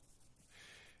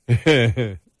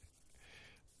 See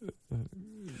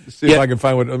if I can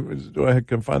find I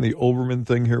can find the Olbermann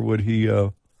thing here. Would he?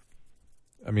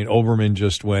 Olbermann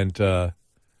just went.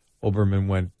 Olbermann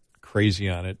went crazy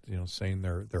on it. Saying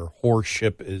their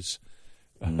whoreship is,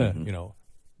 WHORESHIP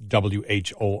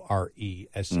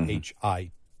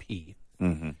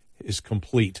is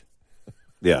complete.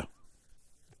 Yeah.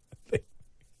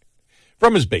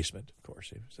 From his basement, of course.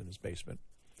 He was in his basement.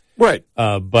 Right.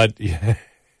 But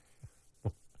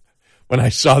when I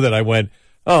saw that, I went,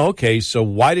 oh, okay, so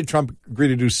why did Trump agree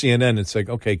to do CNN? It's like,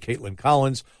 okay, Caitlin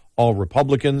Collins, all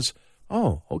Republicans.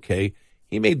 Oh, okay,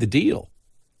 he made the deal.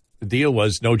 The deal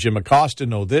was no Jim Acosta,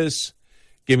 no this.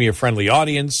 Give me a friendly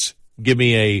audience. Give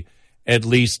me at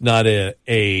least not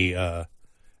a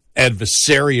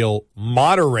adversarial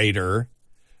moderator.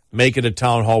 Make it a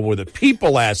town hall where the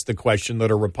people ask the question that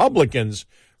are Republicans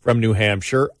from New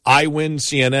Hampshire. I win,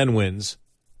 CNN wins.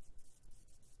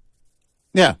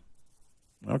 Yeah.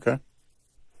 Okay.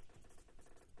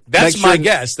 That's my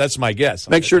guess. That's my guess.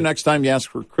 Make sure next time you ask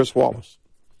for Chris Wallace.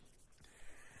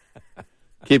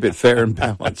 Keep it fair and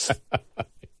balanced.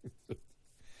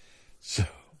 So,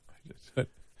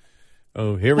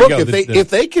 here we go. If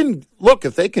they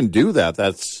can do that,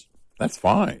 that's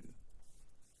fine.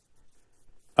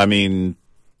 I mean,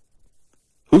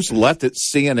 who's left at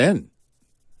CNN?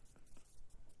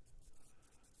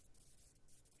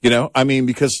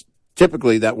 Because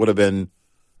typically that would have been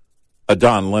a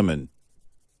Don Lemon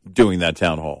doing that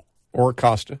town hall. Or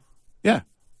Acosta. Yeah.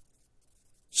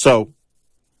 So,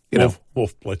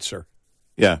 Wolf Blitzer.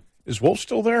 Yeah. Is Wolf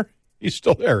still there? He's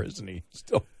still there, isn't he?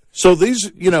 Still. So these,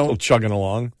 still chugging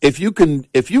along. If you can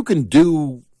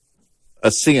do a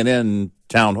CNN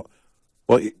town hall,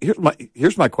 Well,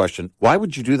 here's my question. Why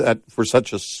would you do that for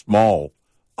such a small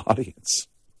audience?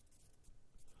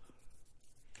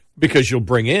 Because you'll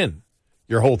bring in.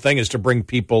 Your whole thing is to bring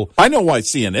people. I know why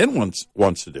CNN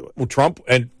wants to do it. Well,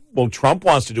 Trump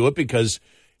wants to do it because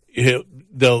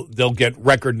they'll get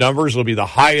record numbers. It'll be the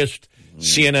highest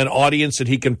CNN audience that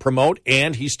he can promote,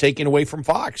 and he's taking away from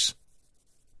Fox.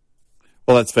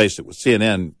 Well, let's face it. With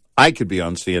CNN, I could be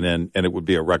on CNN, and it would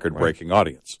be a record-breaking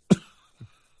audience.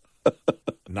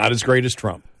 Not as great as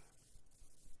Trump.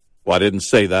 Well, I didn't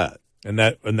say that. And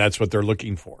that's what they're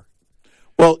looking for.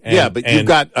 Well, but you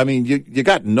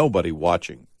got nobody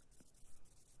watching.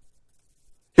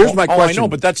 Here's my question. I know,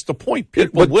 but that's the point.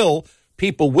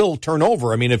 People will turn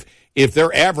over. I mean, if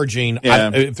they're averaging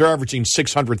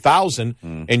 600,000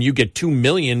 and you get 2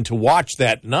 million to watch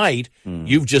that night,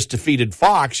 you've just defeated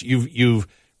Fox. You've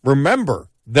remember,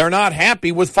 they're not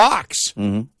happy with Fox.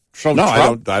 Mm-hmm. So no,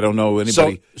 Trump, I don't know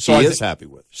anybody he is happy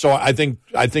with. So I think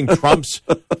Trump's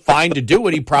fine to do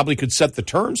it. He probably could set the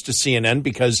terms to CNN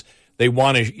because they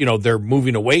want to, they're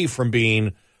moving away from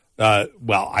being,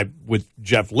 with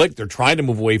Jeff Licht, they're trying to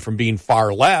move away from being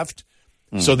far left.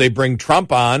 So they bring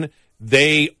Trump on.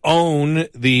 They own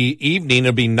the evening.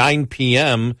 It'll be 9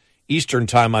 p.m. Eastern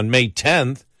time on May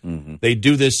 10th. Mm-hmm. They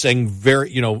do this thing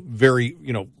very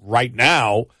right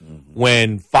now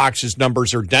when Fox's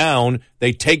numbers are down.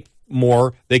 They take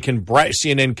more. They can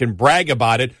CNN can brag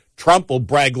about it. Trump will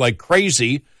brag like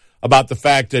crazy about the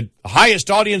fact that the highest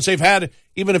audience they've had,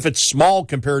 even if it's small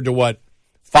compared to what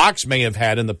Fox may have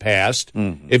had in the past.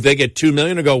 Mm-hmm. If they get 2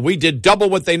 million to go, we did double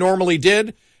what they normally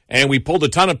did, and we pulled a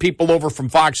ton of people over from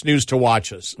Fox News to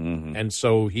watch us. Mm-hmm. And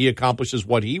so he accomplishes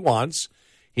what he wants.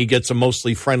 He gets a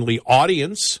mostly friendly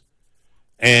audience,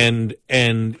 and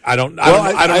I don't know.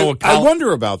 I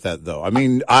wonder about that though. I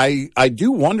mean, I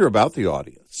do wonder about the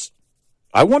audience.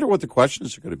 I wonder what the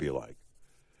questions are going to be like.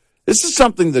 This is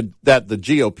something that the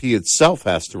GOP itself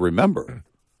has to remember.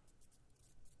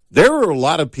 There are a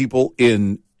lot of people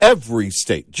in every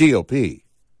state, GOP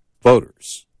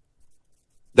voters,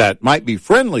 that might be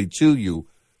friendly to you,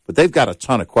 but they've got a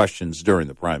ton of questions during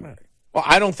the primary. Well,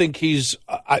 I don't think he's,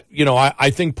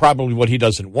 I think probably what he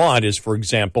doesn't want is, for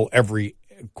example, every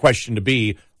question to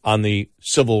be on the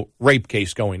civil rape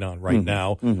case going on right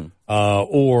now,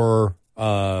 or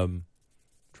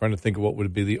trying to think of what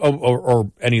would be or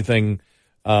anything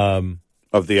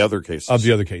of the other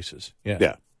cases.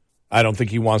 Yeah. I don't think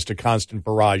he wants a constant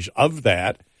barrage of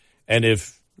that, and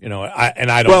if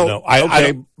I don't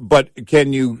know. But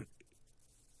can you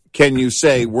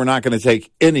say we're not going to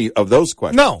take any of those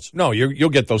questions? No, you'll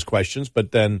get those questions,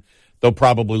 but then they'll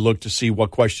probably look to see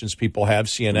what questions people have.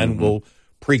 CNN will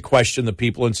pre-question the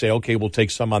people and say, okay, we'll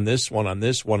take some on this, one on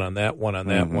this, one on that, one on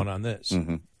that, one on this.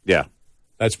 Mm-hmm. Yeah.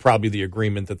 That's probably the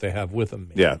agreement that they have with them.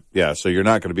 Maybe. Yeah. So you're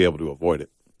not going to be able to avoid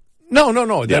it. No.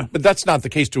 But that's not the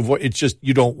case to avoid. It's just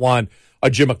you don't want a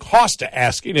Jim Acosta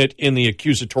asking it in the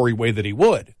accusatory way that he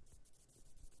would.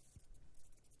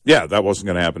 Yeah, that wasn't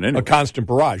going to happen anyway. A constant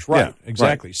barrage, right? Yeah,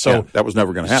 exactly. Right. So that was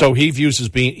never going to happen. So he views as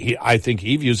being. I think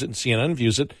he views it, and CNN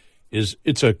views it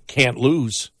it's a can't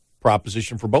lose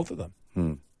proposition for both of them.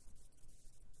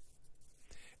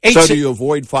 So do you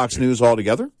avoid Fox News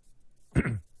altogether?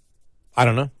 I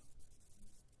don't know.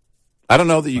 I don't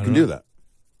know that you can do that.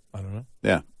 I don't know.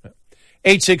 Yeah.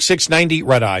 866-90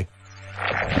 Red Eye.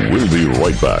 We'll be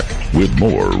right back with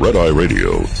more Red Eye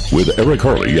Radio with Eric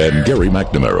Harley and Gary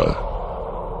McNamara.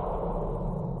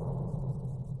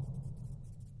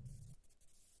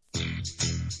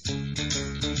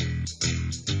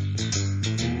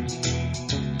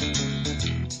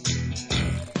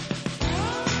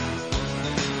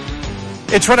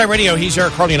 It's Red Eye Radio. He's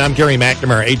Eric Harley, and I'm Gary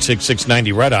McNamara.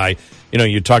 866-90 Red Eye.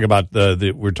 You talk about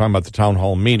we're talking about the town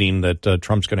hall meeting that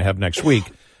Trump's going to have next week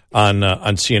on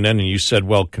CNN, and you said,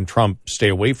 well, can Trump stay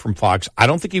away from Fox? I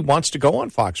don't think he wants to go on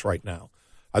Fox right now.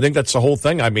 I think that's the whole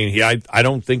thing. I mean, I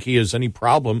don't think he has any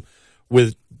problem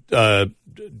with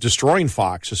destroying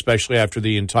Fox, especially after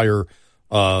the entire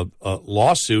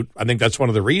lawsuit. I think that's one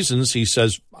of the reasons he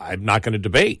says, I'm not going to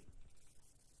debate.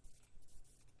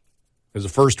 Because the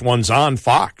first one's on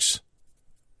Fox.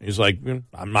 He's like,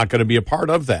 I'm not going to be a part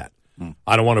of that.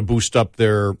 I don't want to boost up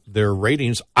their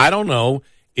ratings. I don't know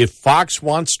if Fox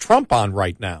wants Trump on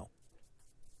right now.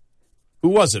 Who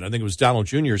was it? I think it was Donald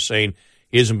Jr. saying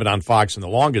he hasn't been on Fox in the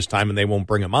longest time and they won't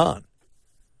bring him on.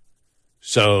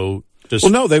 So,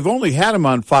 no, they've only had him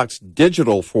on Fox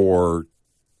Digital for,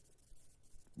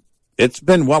 it's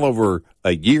been well over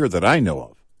a year that I know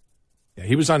of. Yeah,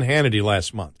 he was on Hannity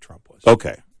last month, Trump was.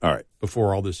 Okay, all right.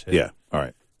 Before all this hit. Yeah, all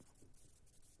right.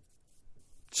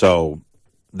 So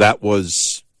that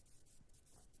was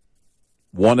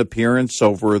one appearance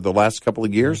over the last couple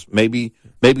of years, maybe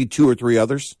 2 or 3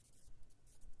 others,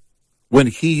 when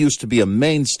he used to be a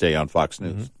mainstay on Fox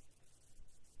News.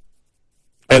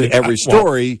 And every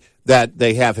story that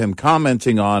they have him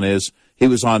commenting on is he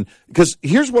was on, because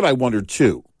here's what I wondered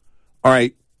too. All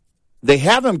right, they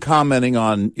have him commenting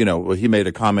on, he made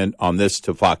a comment on this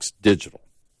to Fox Digital.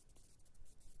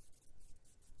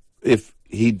 If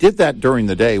he did that during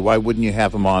the day, why wouldn't you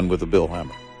have him on with a Bill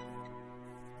Hemmer?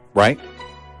 Right?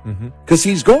 Because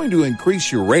he's going to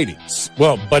increase your ratings.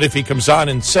 Well, but if he comes on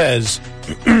and says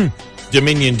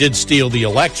Dominion did steal the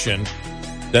election,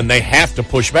 then they have to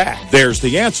push back. There's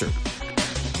the answer.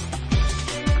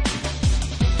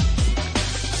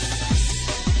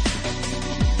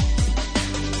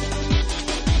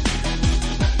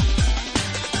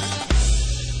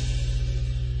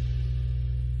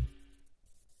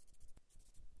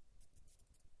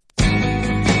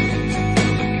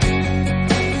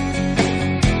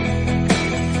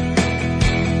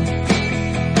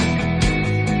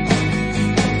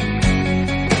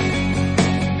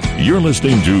 You're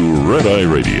listening to Red Eye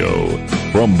Radio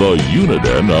from the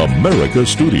Uniden America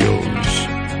Studios.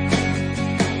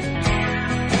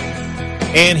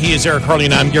 And he is Eric Harley,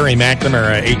 and I'm Gary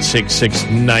McNamara,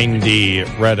 86690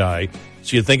 Red Eye.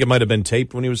 So you think it might have been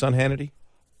taped when he was on Hannity?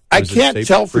 I can't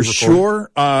tell for sure.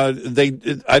 I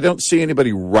don't see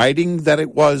anybody writing that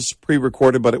it was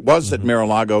pre-recorded, but it was at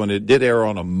Mar-a-Lago, and it did air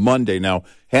on a Monday. Now,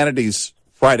 Hannity's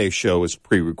Friday show is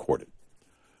pre-recorded.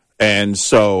 And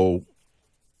so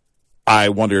I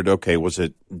wondered, okay, was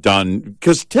it done?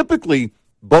 Because typically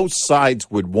both sides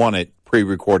would want it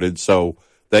pre-recorded so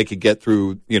they could get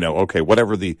through, okay,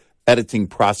 whatever the editing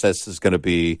process is going to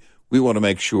be. We want to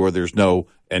make sure there's no,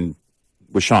 and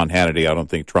with Sean Hannity, I don't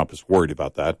think Trump is worried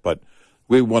about that, but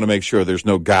we want to make sure there's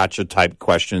no gotcha type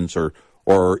questions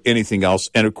or anything else.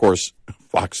 And of course,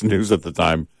 Fox News at the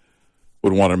time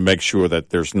would want to make sure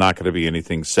that there's not going to be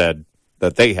anything said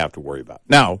that they have to worry about.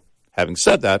 Now, having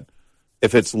said that,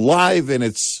 if it's live and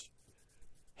it's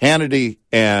Hannity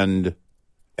and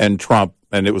Trump,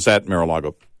 and it was at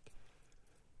Mar-a-Lago,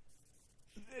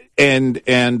 and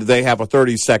they have a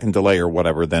 30-second delay or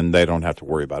whatever, then they don't have to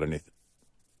worry about anything.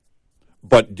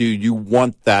 But do you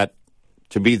want that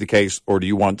to be the case, or do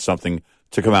you want something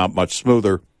to come out much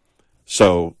smoother?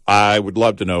 So I would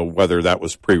love to know whether that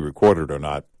was pre-recorded or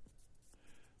not,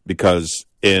 because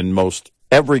in most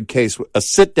every case, a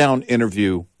sit-down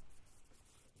interview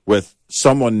with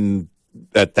someone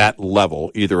at that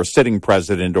level, either a sitting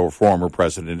president or former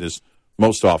president, is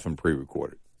most often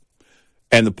pre-recorded.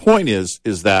 And the point is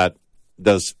that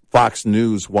does Fox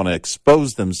News want to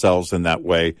expose themselves in that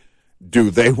way? Do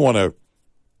they want to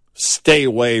stay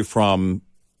away from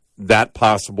that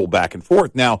possible back and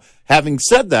forth? Now, having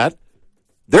said that,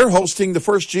 they're hosting the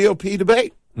first GOP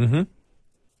debate.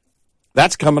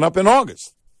 That's coming up in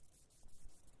August.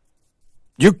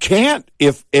 You can't,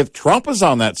 if Trump is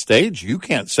on that stage, you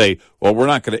can't say, well, we're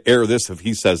not going to air this if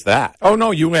he says that. Oh,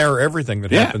 no, you air everything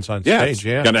that happens on stage.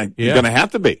 You're going to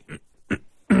have to be.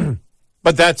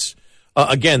 But that's,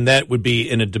 again, that would be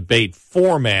in a debate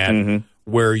format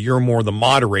where you're more the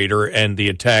moderator and the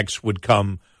attacks would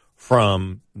come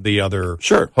from the other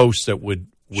hosts that would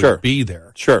be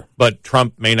there. Sure. But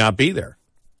Trump may not be there.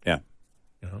 Yeah.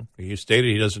 He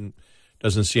stated he doesn't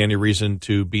see any reason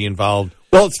to be involved.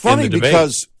 Well, it's funny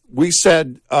because we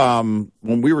said when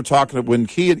we were talking, when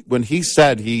he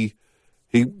said he's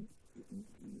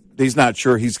not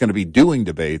sure he's going to be doing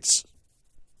debates,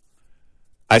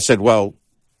 I said, well,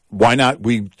 why not?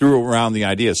 We threw around the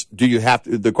ideas.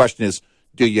 The question is,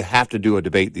 do you have to do a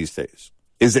debate these days?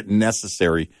 Is it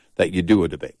necessary that you do a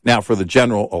debate? Now, for the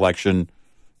general election,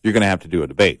 you're going to have to do a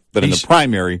debate. But in the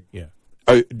primary,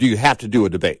 do you have to do a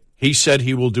debate? He said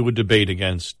he will do a debate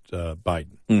against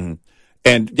Biden.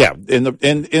 And in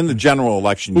the general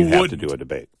election, you have to do a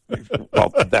debate.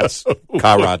 Well, that's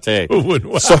karate. Who would?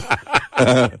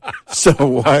 So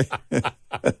why?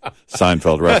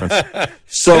 Seinfeld reference.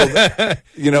 So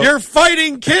you're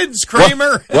fighting kids,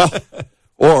 Kramer. Well,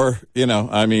 or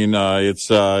it's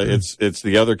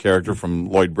the other character from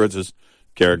Lloyd Bridges'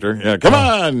 character. Yeah, come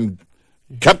on,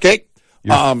 cupcake.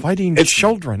 You're fighting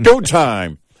children. Go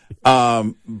time.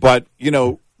 But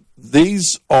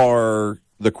these are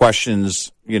the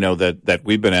questions that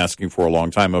we've been asking for a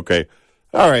long time. Okay,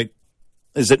 all right,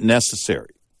 is it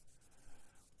necessary?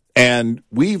 And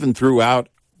we even threw out,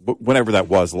 whenever that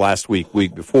was, last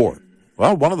week before.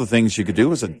 Well, one of the things you could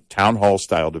do is a town hall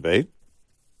style debate,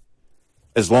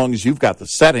 as long as you've got the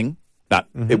setting.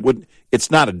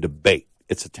 It's not a debate;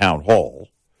 it's a town hall.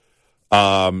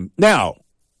 Now,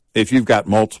 if you've got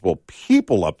multiple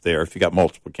people up there, if you've got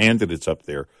multiple candidates up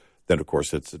there, then of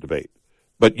course it's a debate.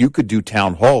 But you could do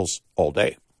town halls all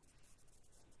day.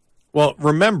 Well,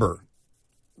 remember,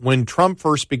 when Trump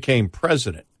first became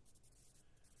president,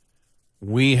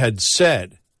 we had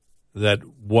said that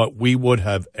what we would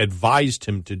have advised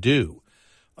him to do,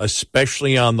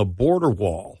 especially on the border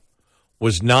wall,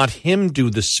 was not him do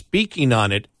the speaking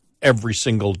on it every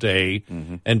single day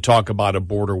and talk about a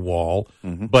border wall,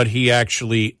 but he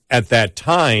actually, at that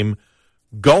time,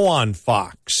 go on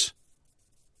Fox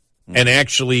and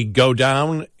actually go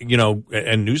down,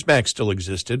 and Newsmax still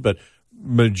existed, but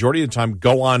majority of the time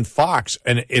go on Fox.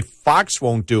 And if Fox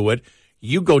won't do it,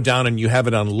 you go down and you have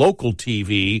it on local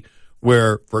TV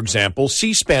where, for example,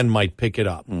 C-SPAN might pick it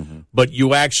up. But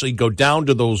you actually go down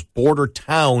to those border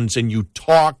towns and you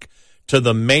talk to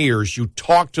the mayors, you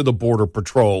talk to the Border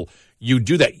Patrol, you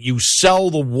do that. You sell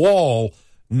the wall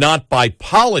not by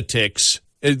politics,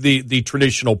 the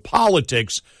traditional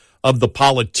politics of the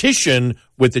politician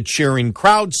with the cheering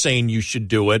crowd saying you should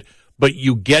do it, but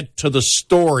you get to the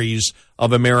stories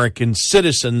of American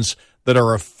citizens that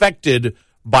are affected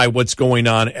by what's going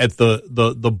on at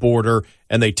the border,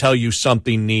 and they tell you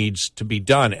something needs to be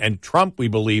done. And Trump, we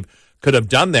believe, could have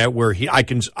done that where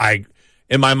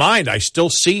in my mind, I still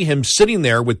see him sitting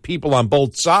there with people on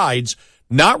both sides,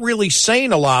 not really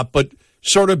saying a lot, but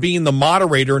sort of being the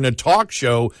moderator in a talk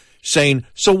show saying,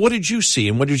 so what did you see?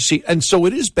 And what did you see? And so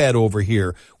it is bad over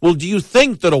here. Well, do you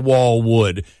think that a wall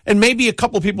would? And maybe a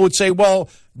couple of people would say, well,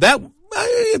 that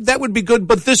would be good,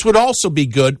 but this would also be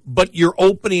good. But you're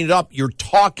opening it up. You're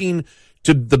talking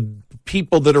to the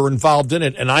people that are involved in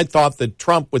it. And I thought that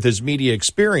Trump, with his media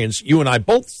experience, you and I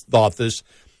both thought this,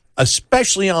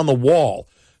 especially on the wall,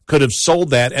 could have sold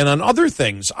that. And on other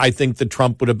things, I think that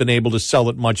Trump would have been able to sell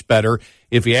it much better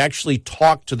if he actually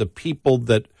talked to the people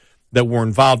that were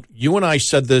involved. You and I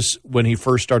said this when he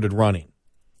first started running.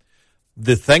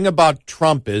 The thing about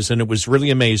Trump is, and it was really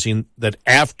amazing, that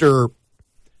after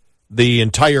the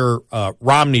entire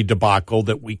Romney debacle,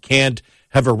 that we can't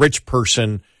have a rich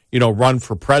person, run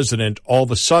for president, all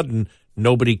of a sudden,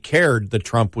 nobody cared that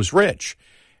Trump was rich.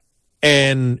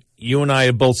 And you and I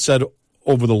have both said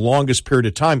over the longest period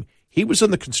of time, he was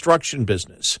in the construction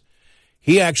business.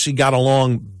 He actually got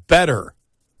along better,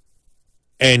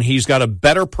 and he's got a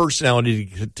better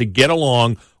personality to get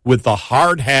along with the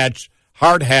hard hat,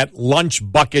 lunch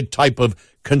bucket type of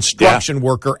construction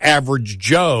worker, average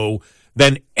Joe,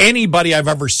 than anybody I've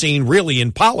ever seen really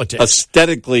in politics.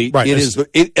 Aesthetically, right.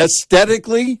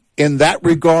 Aesthetically, in that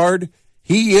regard,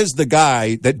 he is the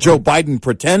guy that Joe Biden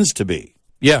pretends to be.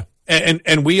 Yeah,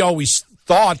 and we always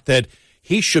thought that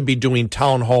he should be doing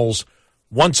town halls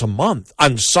once a month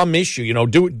on some issue.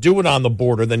 Do it on the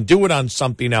border, then do it on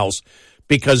something else,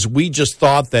 because we just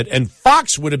thought that, and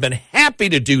Fox would have been happy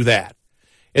to do that.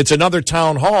 It's another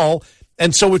town hall,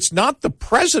 and so it's not the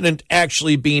president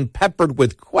actually being peppered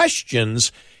with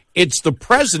questions. It's the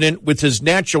president with his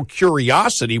natural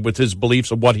curiosity, with his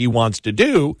beliefs of what he wants to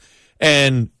do,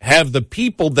 and have the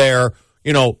people there,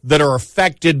 that are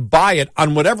affected by it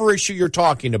on whatever issue you're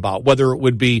talking about, whether it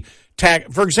would be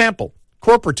for example,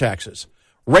 corporate taxes,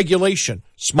 regulation,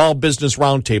 small business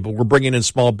roundtable. We're bringing in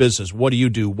small business. What do you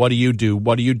do? What do you do?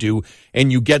 What do you do?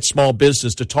 And you get small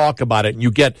business to talk about it. And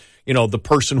you get, the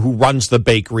person who runs the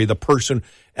bakery, the person.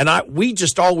 And we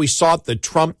just always thought that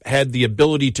Trump had the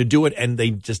ability to do it, and they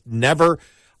just never.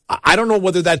 I don't know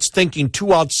whether that's thinking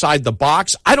too outside the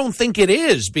box. I don't think it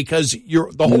is, because the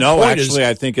whole point is.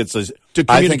 I think it's to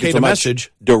communicate a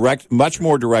message. Much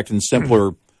more direct and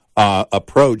simpler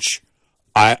approach.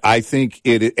 I think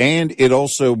it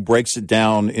also breaks it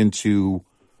down into,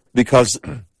 because,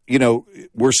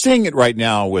 we're seeing it right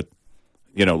now with,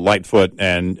 Lightfoot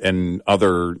and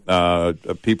other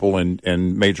people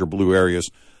in major blue areas,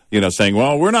 saying,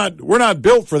 well, we're not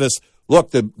built for this.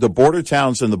 Look, the border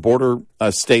towns and the border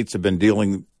states have been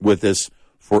dealing with this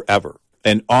forever.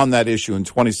 And on that issue in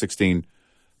 2016,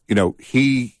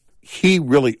 he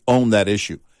really owned that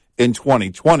issue. In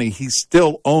 2020, he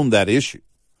still owned that issue.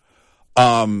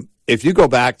 If you go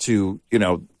back to,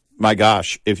 my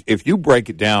gosh, if you break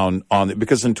it down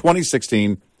because in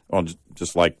 2016,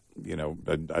 just like,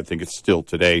 I think it's still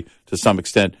today to some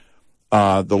extent,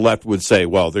 the left would say,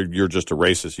 well, you're just a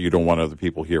racist. You don't want other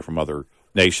people here from other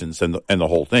nations and the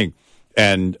whole thing.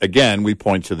 And again, we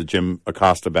point to the Jim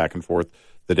Acosta back and forth,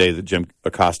 the day that Jim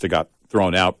Acosta got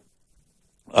thrown out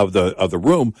of the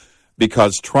room,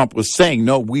 because Trump was saying,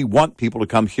 no, we want people to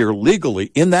come here legally.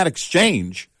 In that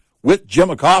exchange with Jim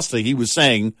Acosta, he was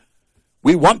saying,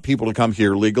 we want people to come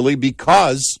here legally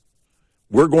because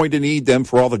we're going to need them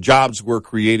for all the jobs we're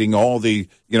creating, all the,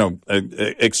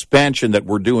 expansion that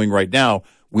we're doing right now.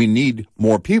 We need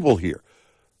more people here.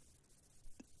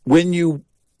 when you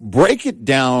break it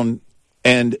down,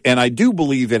 and I do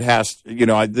believe it has,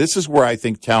 this is where I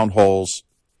think town halls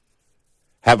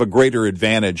have a greater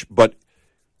advantage, but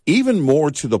even more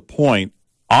to the point,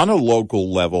 on a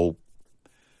local level,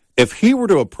 if he were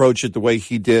to approach it the way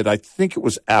he did, I think it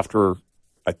was after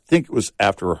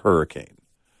a hurricane,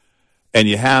 and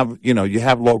you have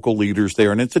local leaders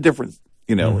there, and it's a different,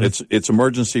 it's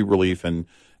emergency relief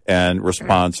and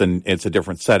response, and it's a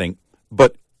different setting,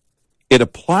 but it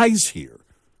applies here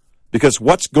because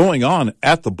what's going on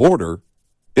at the border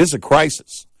is a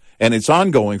crisis, and it's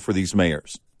ongoing for these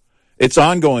mayors. It's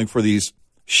ongoing for these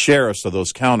sheriffs of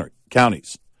those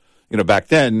counties. Back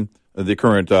then, the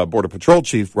current Border Patrol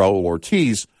chief, Raul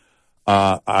Ortiz,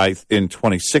 in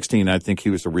 2016, I think he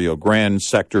was the Rio Grande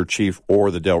sector chief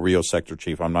or the Del Rio sector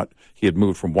chief. He had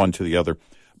moved from one to the other.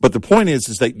 But the point is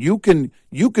that you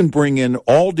can bring in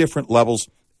all different levels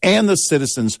and the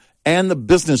citizens and the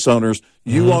business owners.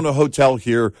 You own a hotel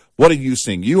here. What are you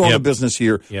seeing? You own a business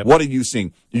here. Yep. What are you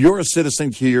seeing? You're a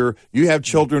citizen here. You have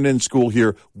children in school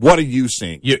here. What are you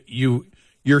seeing?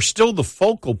 You're still the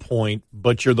focal point,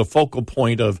 but you're the focal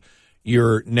point of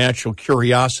your natural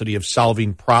curiosity of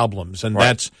solving problems. And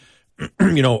that's,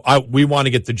 we want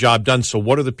to get the job done. So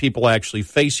what are the people actually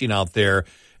facing out there?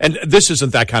 And this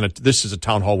isn't that kind of, this is a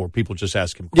town hall where people just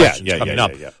ask him questions coming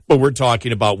up. Yeah. But we're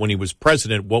talking about when he was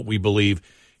president, what we believe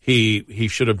he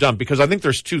should have done. Because I think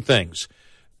there's two things.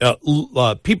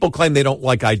 People claim they don't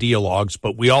like ideologues,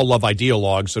 but we all love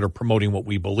ideologues that are promoting what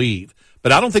we believe.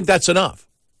 But I don't think that's enough.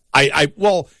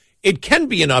 Well, it can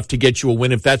be enough to get you a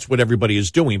win if that's what everybody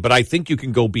is doing, but I think you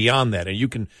can go beyond that, and you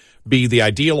can be the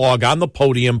ideologue on the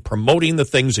podium promoting the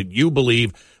things that you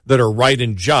believe that are right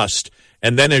and just,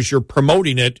 and then as you're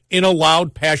promoting it in a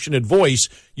loud, passionate voice,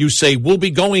 you say, we'll be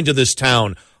going to this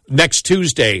town next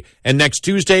Tuesday, and next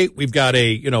Tuesday we've got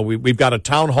we've got a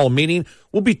town hall meeting.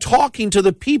 We'll be talking to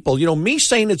the people. Me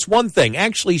saying it's one thing,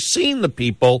 actually seeing the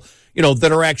people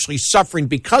that are actually suffering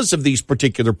because of these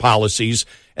particular policies,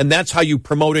 and that's how you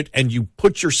promote it, and you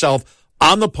put yourself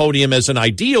on the podium as an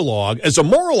ideologue, as a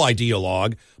moral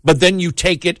ideologue, but then you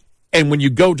take it, and when you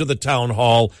go to the town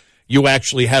hall, you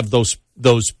actually have those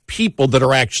people that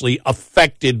are actually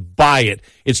affected by it.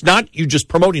 It's not you just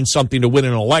promoting something to win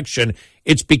an election.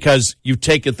 It's because you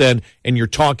take it then and you're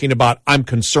talking about, I'm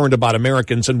concerned about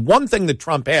Americans. And one thing that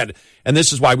Trump had, and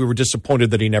this is why we were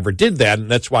disappointed that he never did that, and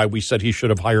that's why we said he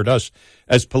should have hired us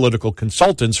as political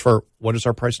consultants for, what is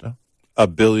our price now?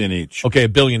 $1 billion each. Okay,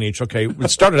 $1 billion each. Okay,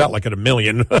 it started out like at $1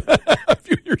 million a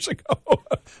few years ago.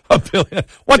 $1 billion.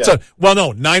 Well,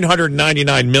 no,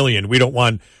 $999 million. We don't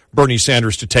want Bernie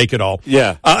Sanders to take it all.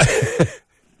 Yeah.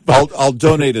 I'll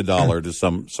donate $1 to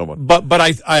someone. But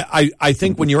I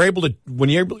think when you're able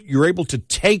to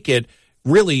take it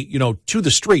really, to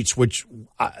the streets, which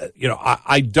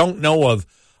I don't know of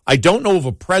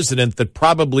a president that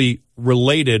probably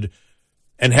related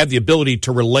and had the ability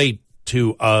to relate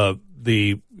to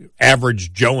the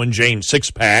average Joe and Jane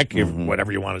six-pack,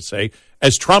 whatever you want to say,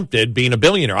 as Trump did, being a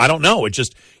billionaire. I don't know. It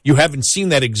just, you haven't seen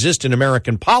that exist in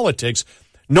American politics.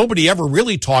 Nobody ever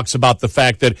really talks about the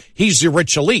fact that he's the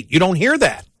rich elite. You don't hear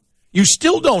that. You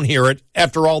still don't hear it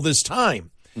after all this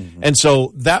time. And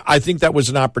so that, I think that was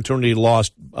an opportunity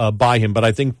lost by him. But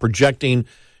I think projecting,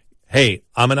 hey,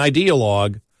 I'm an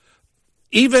ideologue.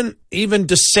 Even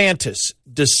DeSantis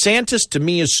to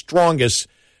me is strongest.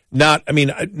 Now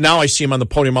I see him on the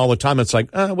podium all the time. It's like,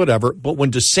 whatever. But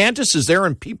when DeSantis is there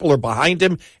and people are behind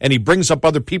him and he brings up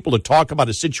other people to talk about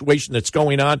a situation that's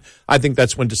going on, I think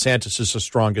that's when DeSantis is the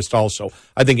strongest also.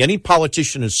 I think any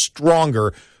politician is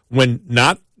stronger when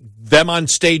not them on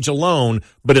stage alone,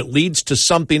 but it leads to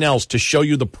something else to show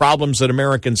you the problems that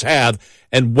Americans have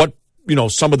and what,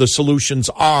 some of the solutions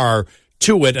are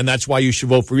to it, and that's why you should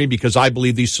vote for me, because I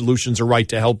believe these solutions are right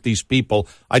to help these people.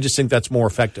 I just think that's more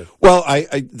effective. Well,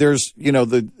 there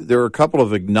are a couple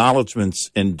of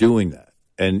acknowledgments in doing that,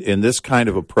 and in this kind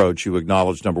of approach, you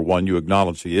acknowledge, number one, you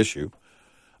acknowledge the issue.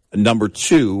 Number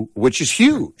two, which is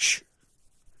huge,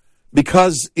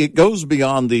 because it goes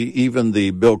beyond even the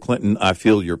Bill Clinton "I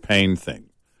feel your pain" thing.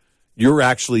 You're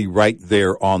actually right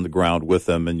there on the ground with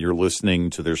them, and you're listening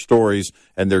to their stories,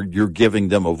 and you're giving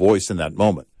them a voice in that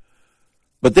moment.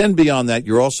 But then beyond that,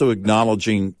 you're also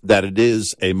acknowledging that it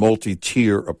is a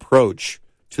multi-tier approach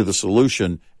to the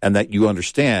solution, and that you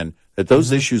understand that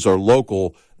those issues are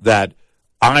local, that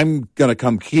I'm going to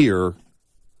come here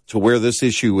to where this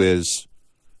issue is,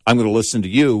 I'm going to listen to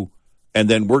you, and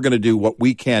then we're going to do what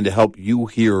we can to help you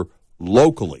here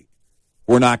locally.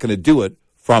 We're not going to do it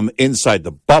from inside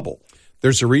the bubble.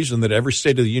 There's a reason that every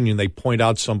State of the Union, they point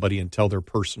out somebody and tell their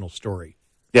personal story.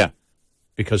 Yeah.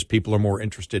 Because people are more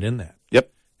interested in that.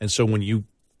 Yep. And so when you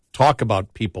talk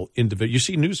about people individually, you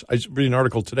see news. I read an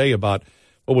article today about,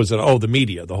 what was it? Oh, the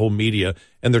media, the whole media,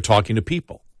 and they're talking to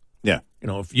people. Yeah. You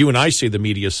know, if you and I say the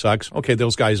media sucks, okay,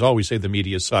 those guys always say the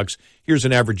media sucks. Here's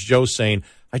an average Joe saying,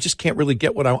 I just can't really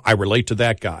get what I relate to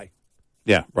that guy.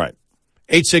 Yeah, right.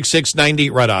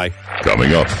 866-90 Red Eye.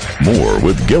 Coming up, more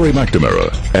with Gary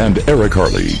McNamara and Eric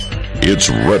Harley. It's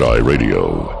Red Eye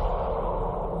Radio.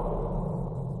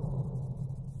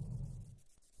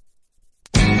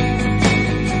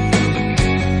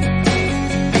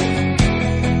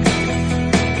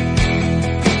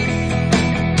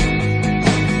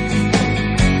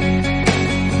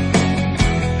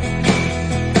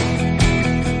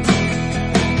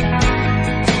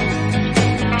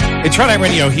 It's Red Eye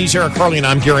Radio. He's Eric Harley, and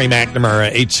I'm Gary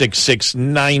McNamara.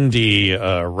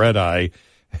 866-90 Red Eye.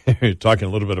 Talking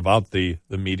a little bit about the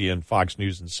media and Fox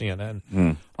News and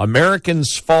CNN.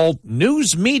 Americans fault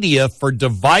news media for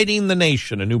dividing the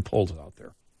nation. A new poll's out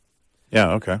there.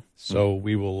 Yeah, okay. So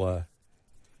we will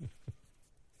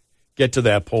get to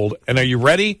that poll. And are you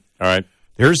ready? All right.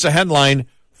 Here's the headline: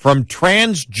 From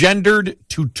transgendered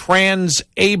to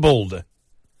transabled.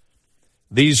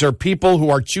 These are people who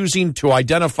are choosing to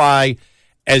identify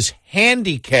as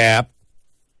handicapped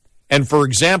and, for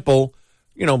example,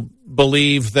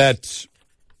 believe that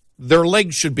their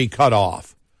legs should be cut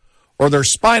off or their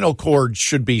spinal cord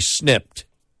should be snipped.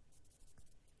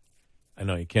 I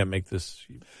know you can't make this.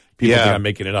 People think I'm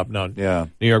making it up. No. Yeah.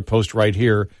 New York Post right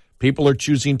here. People are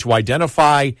choosing to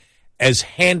identify as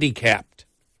handicapped.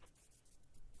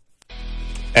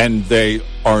 And they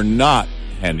are not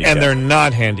handicapped. And they're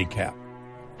not handicapped.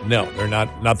 No, they're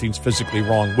not. Nothing's physically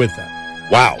wrong with them.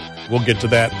 Wow. We'll get to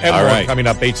that. And all more right. Coming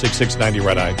up, 866-90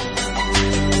 Red Eye.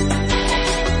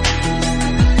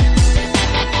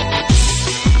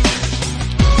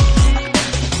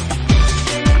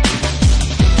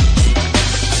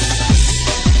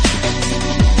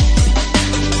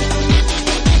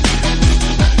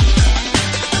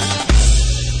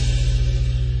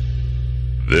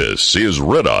 This is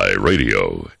Red Eye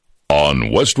Radio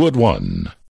on Westwood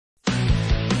One.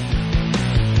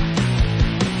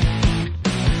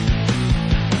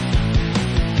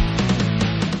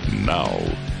 Now,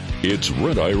 it's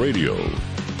Red Eye Radio.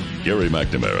 Gary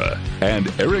McNamara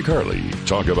and Eric Harley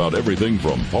talk about everything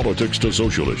from politics to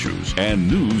social issues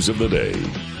and news of the day.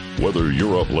 Whether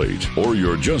you're up late or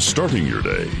you're just starting your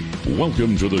day,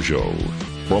 welcome to the show.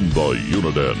 From the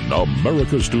Uniden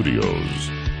America Studios,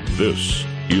 this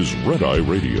is Red Eye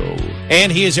Radio.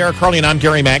 And he is Eric Harley, and I'm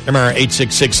Gary McNamara,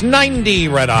 866-90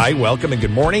 Red Eye. Welcome and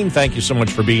good morning. Thank you so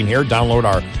much for being here. Download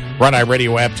our Red Eye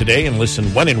Radio app today and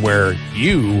listen when and where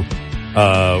you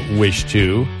wish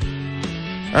to.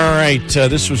 All right,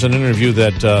 this was an interview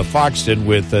that Fox did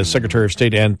with Secretary of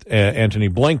State Antony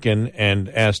Blinken and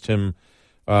asked him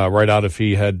right out if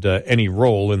he had any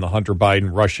role in the Hunter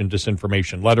Biden Russian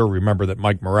disinformation letter. Remember that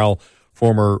Mike Morrell,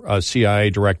 former CIA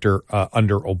director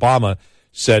under Obama,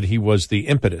 said he was the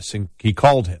impetus, and he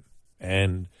called him,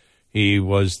 and he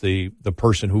was the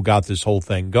person who got this whole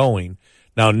thing going.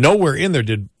 Now, nowhere in there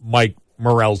did Mike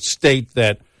Morrell state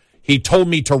that he told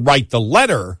me to write the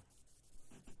letter,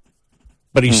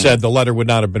 but he said the letter would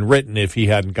not have been written if he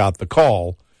hadn't got the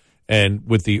call, and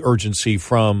with the urgency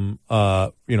from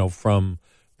from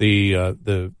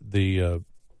the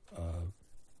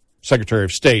Secretary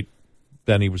of State,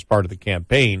 then he was part of the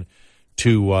campaign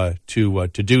to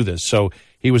do this. So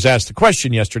he was asked the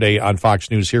question yesterday on Fox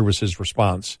News. Here was his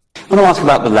response. I want to ask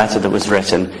about the letter that was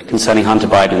written concerning Hunter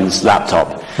Biden's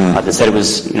laptop that said it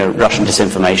was Russian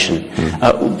disinformation.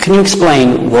 Can you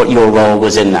explain what your role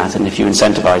was in that and if you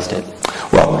incentivized it?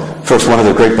 Well, first, one of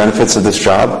the great benefits of this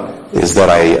job is that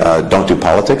I don't do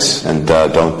politics and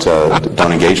don't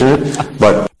engage in it.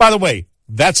 But by the way,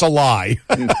 that's a lie.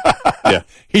 Yeah.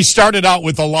 He started out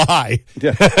with a lie.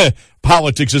 Yeah.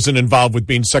 Politics isn't involved with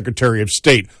being Secretary of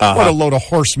State. What a load of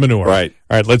horse manure. Right.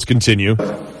 All right, let's continue.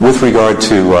 with regard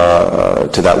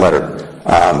to that letter,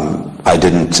 I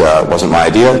didn't, wasn't my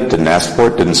idea, didn't ask for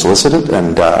it, didn't solicit it,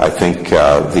 and I think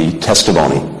the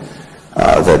testimony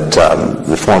that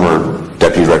the former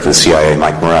Deputy Director of the CIA,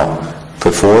 Mike Morrell,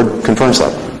 put forward confirms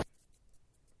that.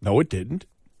 No, it didn't.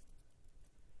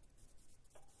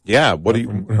 Yeah, what are you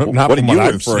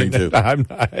referring to? I'm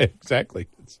not, exactly.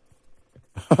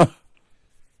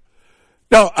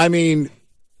 No, I mean,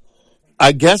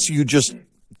 I guess you just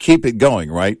keep it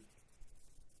going, right?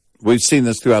 We've seen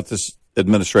this throughout this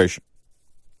administration.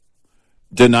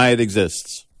 Deny it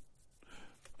exists.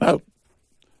 Oh,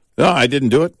 no, I didn't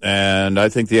do it, and I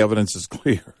think the evidence is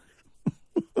clear.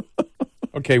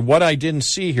 Okay, what I didn't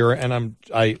see here, and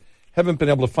I haven't been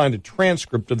able to find a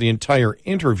transcript of the entire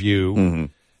interview.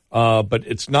 but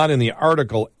it's not in the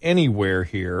article anywhere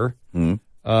here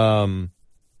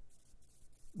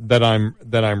that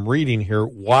I'm reading here.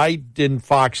 Why didn't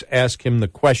Fox ask him the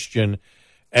question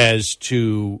as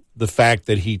to the fact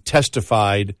that he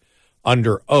testified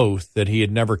under oath that he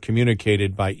had never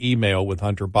communicated by email with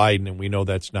Hunter Biden, and we know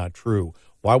that's not true?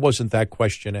 Why wasn't that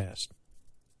question asked?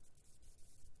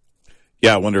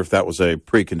 Yeah, I wonder if that was a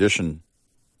precondition.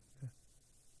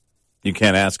 You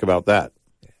can't ask about that.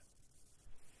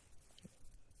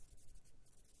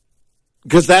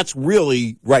 Because that's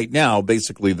really, right now,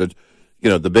 basically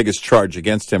the biggest charge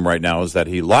against him right now is that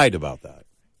he lied about that.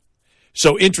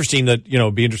 So interesting that,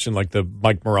 it'd be interesting, like the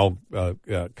Mike Morrell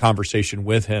conversation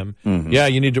with him. Mm-hmm. Yeah,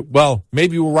 you need to,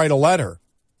 maybe we'll write a letter.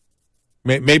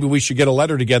 Maybe we should get a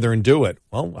letter together and do it.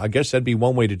 Well, I guess that'd be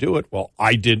one way to do it. Well,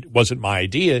 wasn't my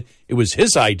idea. It was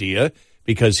his idea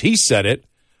because he said it.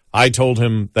 I told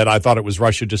him that I thought it was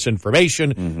Russia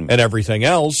disinformation and everything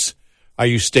else. Are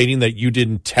you stating that you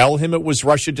didn't tell him it was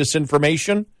Russia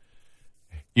disinformation?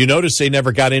 You notice they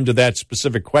never got into that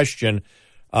specific question.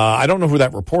 I don't know who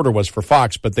that reporter was for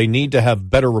Fox, but they need to have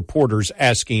better reporters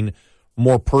asking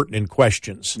more pertinent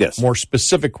questions, more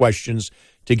specific questions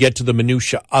to get to the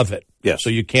minutia of it. Yes.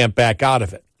 So you can't back out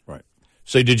of it. Right.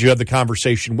 So did you have the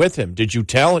conversation with him? Did you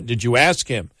ask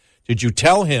him? Did you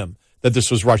tell him that this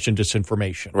was Russian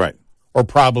disinformation? Right. Or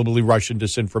probably Russian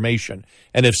disinformation?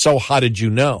 And if so, how did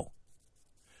you know?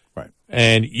 Right.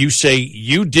 And you say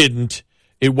you didn't,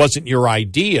 it wasn't your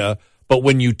idea, but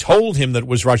when you told him that it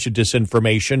was Russian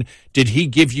disinformation, did he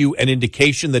give you an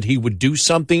indication that he would do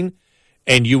something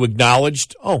and you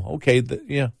acknowledged, oh, okay,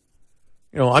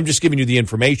 I'm just giving you the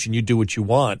information, you do what you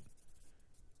want.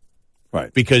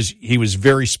 Right. Because he was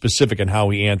very specific in how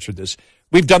he answered this.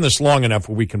 We've done this long enough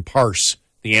where we can parse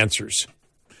the answers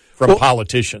from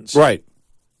politicians. Right.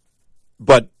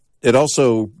 But it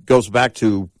also goes back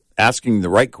to asking the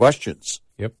right questions.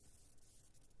 Yep.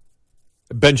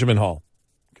 Benjamin Hall.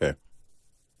 Okay.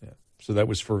 Yeah. So that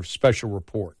was for special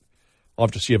report. I'll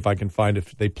have to see if I can find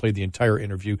if they played the entire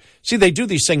interview. See, they do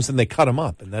these things and they cut them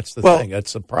up, and that's the thing.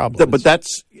 That's the problem. But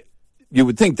you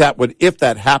would think that would, if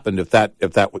that happened, if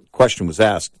that question was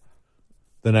asked,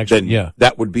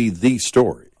 that would be the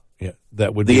story. Yeah,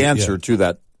 that would be the answer to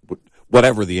that,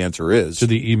 whatever the answer is. To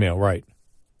the email, right.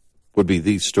 Would be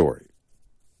the story.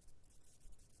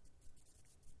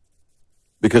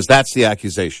 Because that's the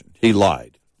accusation. He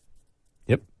lied.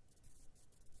 Yep.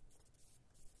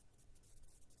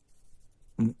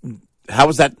 How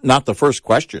is that not the first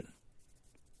question?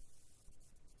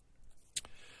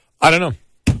 I don't know.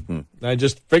 I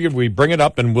just figured we'd bring it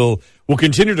up and we'll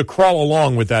continue to crawl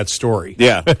along with that story.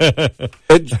 Yeah.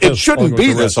 It shouldn't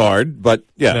be this hard, but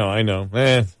yeah. No, I know.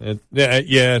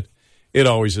 It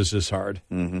always is this hard.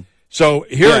 Mm-hmm. So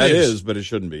here it is. It is, but it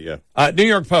shouldn't be, yeah. New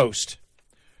York Post.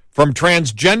 From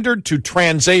transgendered to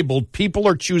transabled, people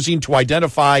are choosing to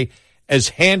identify as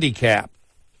handicapped.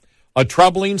 A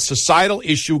troubling societal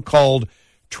issue called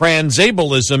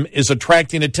transableism is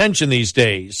attracting attention these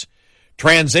days.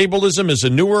 Transableism is a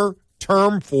newer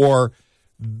term for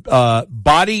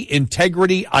body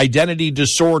integrity identity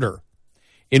disorder,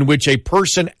 in which a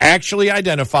person actually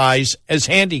identifies as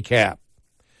handicapped.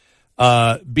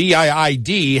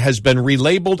 BIID has been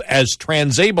relabeled as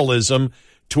transableism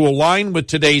to align with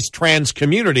today's trans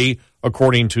community,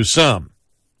 according to some.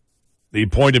 The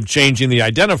point of changing the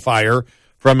identifier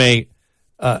from a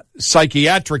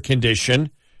psychiatric condition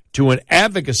to an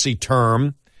advocacy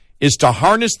term is to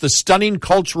harness the stunning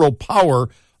cultural power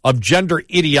of gender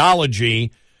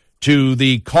ideology to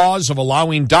the cause of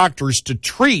allowing doctors to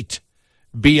treat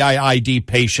BIID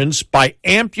patients by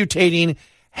amputating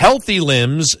healthy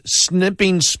limbs,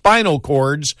 snipping spinal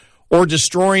cords, or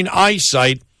destroying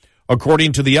eyesight,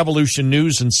 according to the Evolution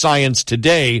News and Science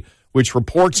Today, which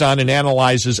reports on and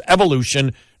analyzes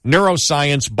evolution,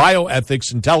 neuroscience,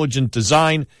 bioethics, intelligent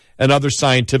design, and other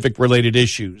scientific-related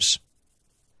issues.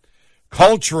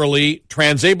 Culturally,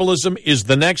 transableism is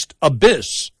the next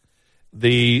abyss,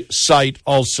 the site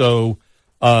also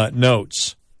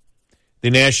notes. The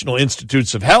National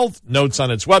Institutes of Health notes on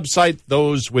its website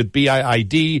those with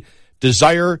BIID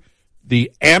desire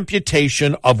the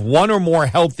amputation of one or more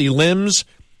healthy limbs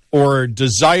or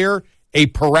desire a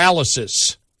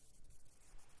paralysis.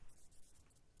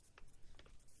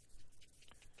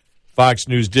 Fox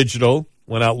News Digital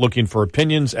went out looking for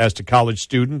opinions, asked a college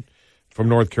student from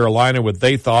North Carolina what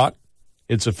they thought.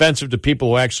 It's offensive to people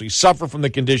who actually suffer from the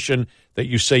condition that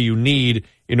you say you need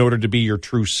in order to be your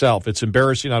true self. It's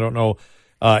embarrassing. I don't know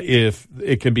if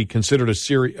it can be considered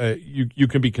you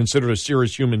can be considered a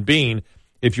serious human being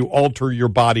if you alter your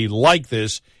body like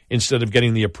this instead of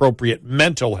getting the appropriate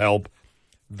mental help.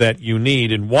 that you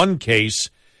need. In one case,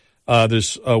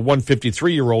 this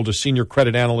 153-year-old, a senior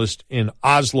credit analyst in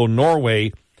Oslo,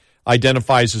 Norway,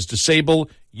 identifies as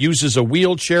disabled, uses a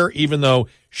wheelchair even though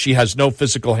she has no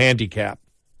physical handicap.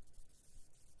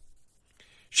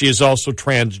 She is also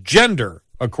transgender,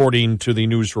 according to the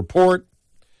news report.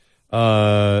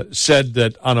 Said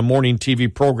that on a morning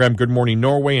TV program, Good Morning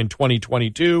Norway, in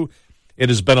 2022, it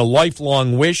has been a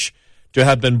lifelong wish to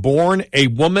have been born a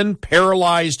woman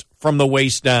paralyzed from the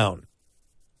waist down.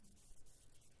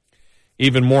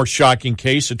 Even more shocking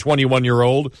case, a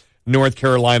 21-year-old North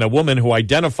Carolina woman who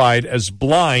identified as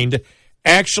blind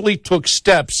actually took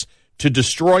steps to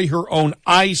destroy her own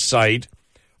eyesight,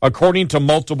 according to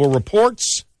multiple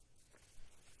reports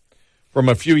from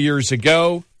a few years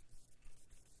ago.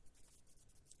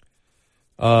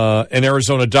 An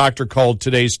Arizona doctor called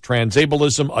today's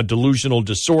transableism a delusional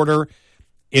disorder.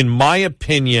 In my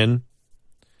opinion,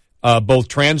 both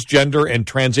transgender and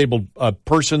transabled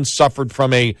persons suffered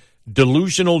from a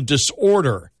delusional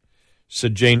disorder,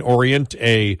 said Jane Orient,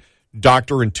 a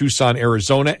doctor in Tucson,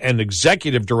 Arizona, and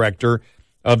executive director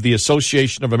of the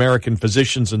Association of American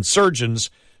Physicians and Surgeons,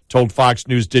 told Fox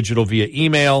News Digital via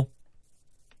email.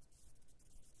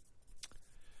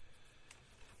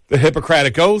 The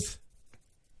Hippocratic Oath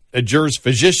adjures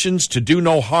physicians to do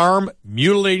no harm.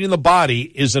 Mutilating the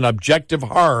body is an objective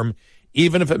harm,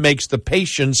 even if it makes the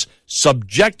patients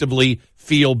subjectively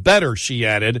feel better, she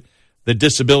added. The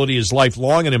disability is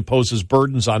lifelong and imposes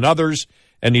burdens on others,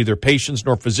 and neither patients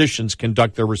nor physicians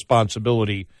conduct their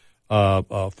responsibility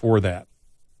for that.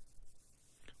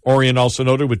 Orient also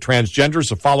noted with transgenders,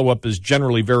 the follow-up is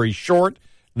generally very short.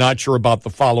 Not sure about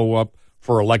the follow-up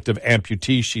for elective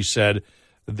amputees, she said.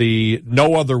 The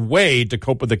no other way to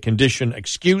cope with the condition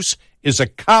excuse is a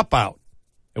cop-out,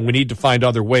 and we need to find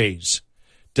other ways.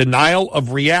 Denial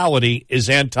of reality is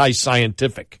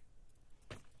anti-scientific.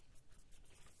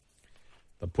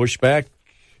 The pushback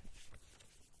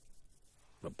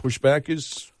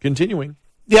is continuing.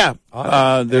 Yeah,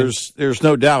 there's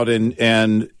no doubt,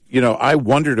 and you know, I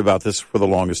wondered about this for the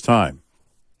longest time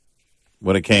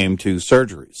when it came to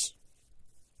surgeries.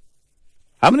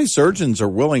 How many surgeons are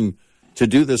willing to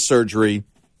do this surgery,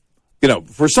 you know,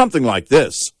 for something like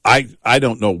this? I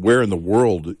don't know where in the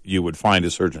world you would find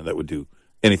a surgeon that would do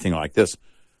anything like this.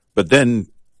 But then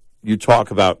you talk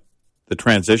about the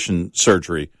transition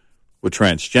surgery with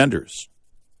transgenders.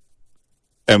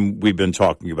 And we've been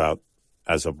talking about,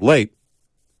 as of late,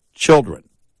 children.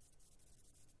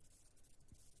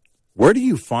 Where do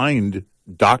you find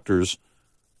doctors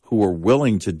who are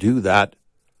willing to do that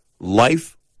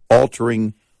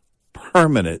life-altering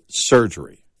permanent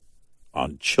surgery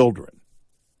on children?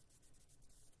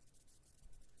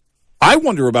 I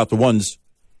wonder about the ones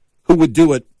who would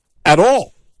do it at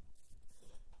all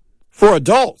for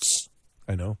adults.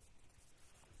 I know.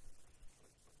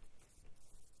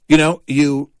 You know,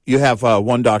 you have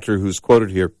one doctor who's quoted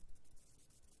here.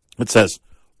 It says,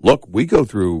 look, we go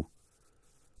through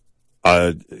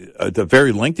a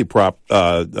very lengthy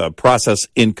process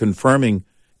in confirming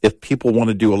if people want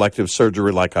to do elective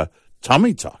surgery like a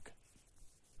tummy tuck,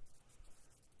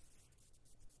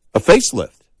 a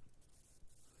facelift.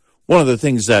 One of the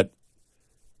things that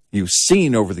you've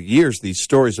seen over the years, these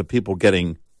stories of people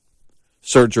getting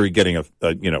surgery, getting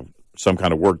some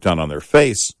kind of work done on their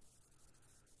face,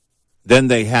 then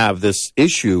they have this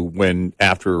issue when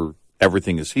after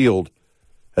everything is healed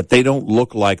that they don't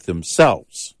look like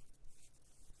themselves.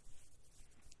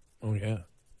 Oh yeah.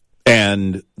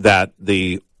 And that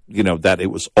that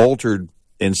it was altered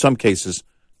in some cases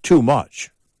too much.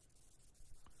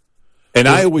 And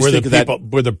I always think of that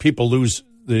where the people lose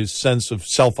the sense of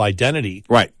self-identity,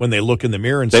 right, when they look in the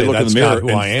mirror and say, that's not who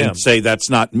I am. And say,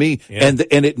 that's not me. Yeah.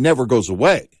 And it never goes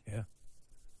away. Yeah.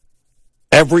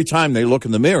 Every time they look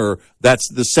in the mirror, that's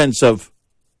the sense of,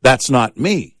 that's not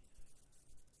me.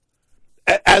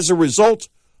 As a result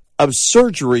of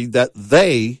surgery that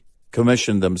they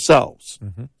commissioned themselves.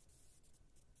 Mm-hmm.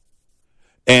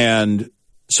 And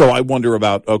so I wonder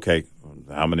about, okay,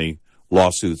 how many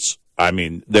lawsuits? I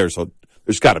mean, there's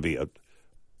got to be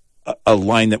a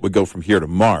line that would go from here to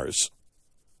Mars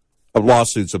of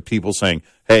lawsuits of people saying,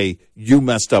 hey, you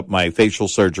messed up my facial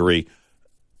surgery.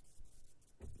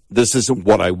 This isn't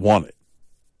what I wanted.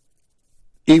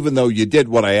 Even though you did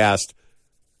what I asked,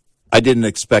 I didn't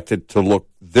expect it to look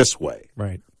this way.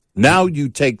 Right. Now you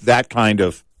take that kind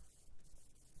of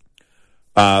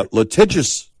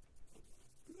litigious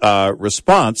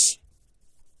response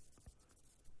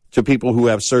to people who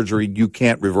have surgery you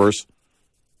can't reverse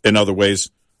in other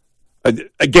ways.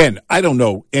 Again, I don't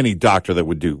know any doctor that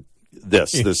would do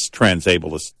this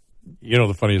transableist. You know,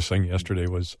 the funniest thing yesterday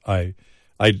was I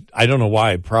I don't know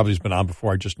why. It probably has been on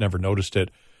before. I just never noticed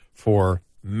it. For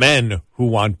men who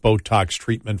want Botox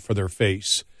treatment for their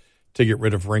face to get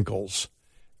rid of wrinkles.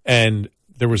 And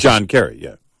there was John Kerry,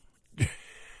 yeah.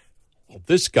 Well,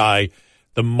 this guy,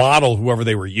 the model, whoever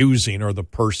they were using, or the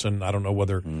person, I don't know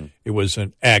whether it was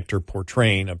an actor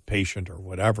portraying a patient or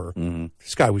whatever.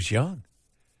 This guy was young.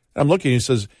 I'm looking, he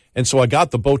says, and so I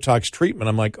got the Botox treatment.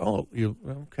 I'm like, oh,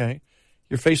 okay.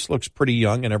 Your face looks pretty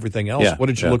young and everything else. Yeah, what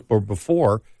did you look for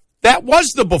before? That was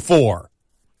the before.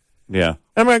 Yeah.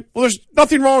 I'm like, well, there's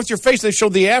nothing wrong with your face. They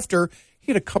showed the after.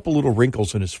 He had a couple little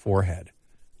wrinkles in his forehead.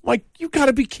 I'm like, you got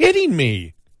to be kidding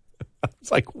me.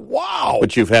 It's like, wow.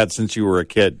 What you've had since you were a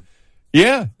kid.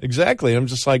 Yeah, exactly. I'm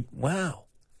just like, wow.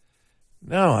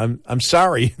 No, I'm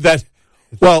sorry that.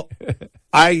 Well,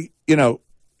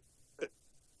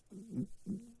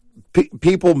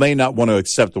 people may not want to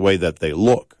accept the way that they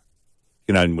look.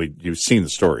 And you've seen the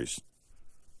stories.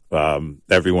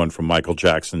 Everyone from Michael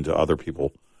Jackson to other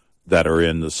people that are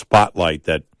in the spotlight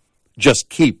that just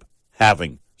keep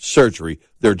having surgery.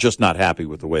 They're just not happy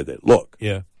with the way they look.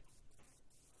 Yeah.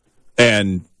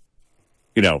 And,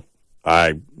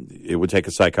 it would take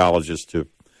a psychologist to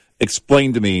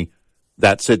explain to me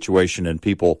that situation, and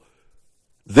people,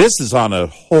 this is on a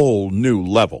whole new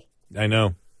level. I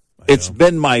know. It's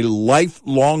been my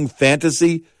lifelong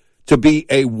fantasy to be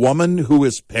a woman who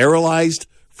is paralyzed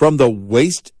from the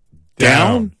waist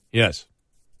down. Yes.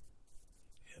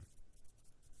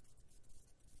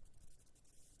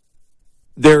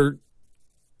 There,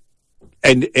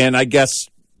 and I guess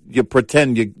you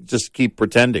just keep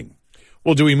pretending.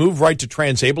 Well, do we move right to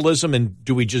transableism, and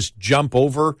do we just jump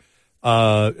over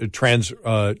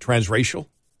transracial?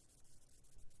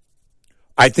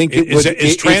 I think is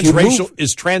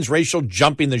transracial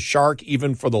jumping the shark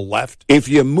even for the left? If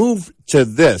you move to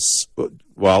this,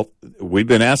 well, we've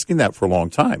been asking that for a long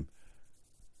time.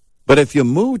 But if you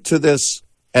move to this,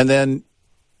 and then,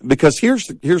 because here's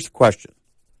the question.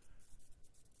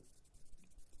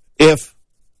 If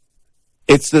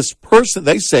it's this person,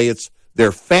 they say it's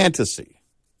their fantasy.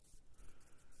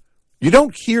 You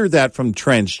don't hear that from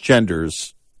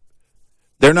transgenders.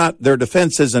 Their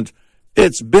defense isn't,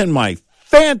 it's been my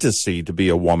fantasy to be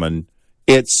a woman.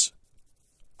 It's,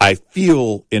 I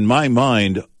feel in my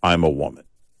mind I'm a woman.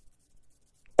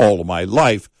 All of my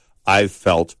life, I've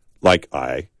felt like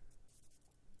I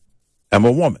am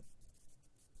a woman.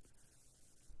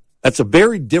 That's a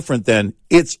very different than,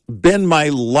 it's been my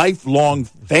lifelong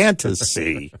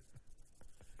fantasy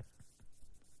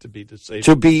to be disabled.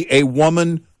 To be a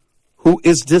woman who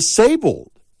is disabled.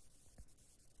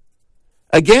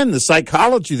 Again, the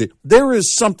psychology, there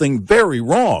is something very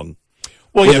wrong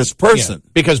with this person.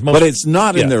 Because but it's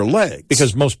not in their legs.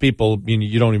 Because most people,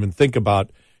 you don't even think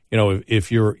about,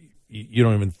 if you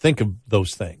don't even think of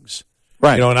those things.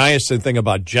 Right. And I used to think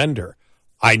about gender.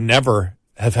 I never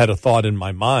have had a thought in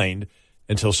my mind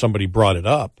until somebody brought it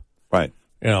up. Right.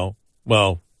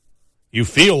 Well, you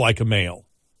feel like a male.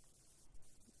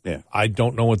 Yeah. I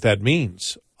don't know what that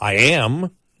means. I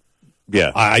am.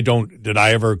 Yeah. Did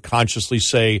I ever consciously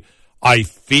say, I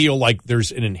feel like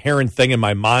there's an inherent thing in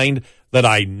my mind that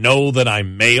I know that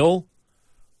I'm male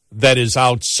that is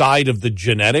outside of the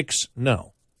genetics?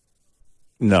 No.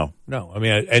 No. I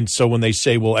mean, and so when they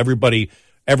say, well, everybody,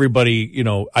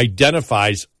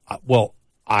 identifies, well,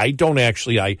 I don't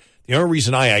actually, the only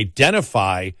reason I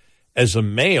identify as a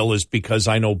male is because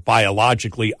I know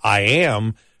biologically I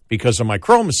am because of my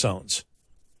chromosomes.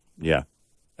 Yeah.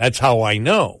 That's how I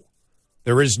know.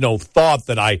 There is no thought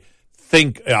that I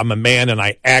think I'm a man and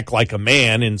I act like a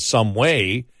man in some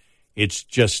way. It's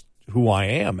just who I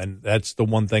am. And that's the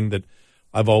one thing that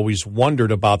I've always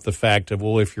wondered about, the fact of,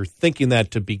 well, if you're thinking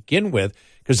that to begin with,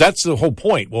 because that's the whole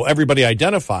point. Well, everybody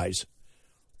identifies.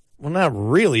 Well, not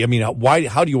really. I mean,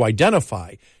 how do you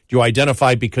identify? Do you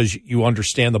identify because you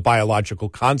understand the biological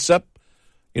concept,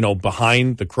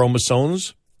 behind the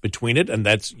chromosomes between it, and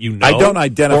that's, I don't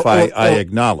identify, I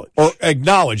acknowledge. Or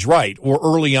acknowledge, right. Or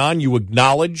early on you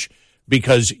acknowledge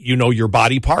because you know your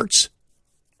body parts.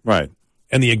 Right.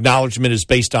 And the acknowledgement is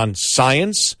based on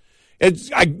science.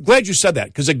 I'm glad you said that,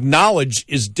 because acknowledge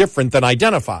is different than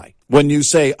identify. When you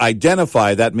say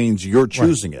identify, that means you're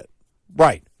choosing it.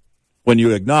 Right. When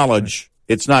you acknowledge,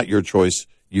 it's not your choice.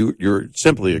 You're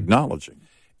simply acknowledging.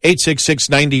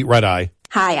 866-90 Red Eye.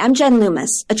 Hi, I'm Jen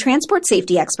Loomis, a transport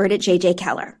safety expert at J.J.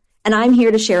 Keller, and I'm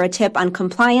here to share a tip on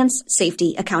compliance,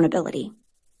 safety, accountability.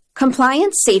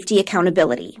 Compliance, Safety,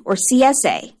 Accountability, or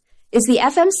CSA, is the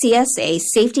FMCSA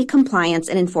Safety, Compliance,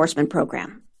 and Enforcement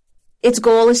Program. Its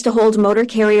goal is to hold motor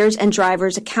carriers and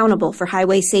drivers accountable for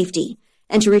highway safety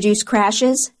and to reduce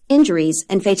crashes, injuries,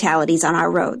 and fatalities on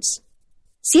our roads.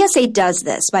 CSA does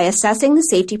this by assessing the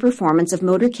safety performance of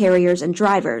motor carriers and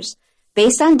drivers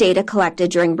based on data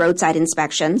collected during roadside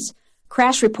inspections,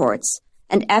 crash reports,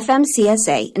 and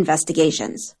FMCSA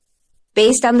investigations.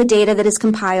 Based on the data that is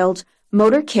compiled,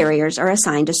 motor carriers are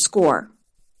assigned a score.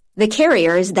 The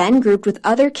carrier is then grouped with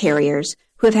other carriers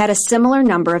who have had a similar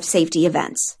number of safety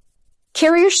events.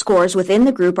 Carrier scores within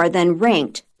the group are then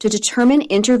ranked to determine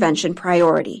intervention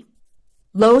priority.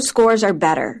 Low scores are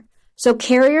better, so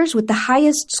carriers with the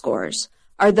highest scores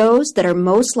are those that are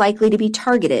most likely to be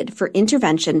targeted for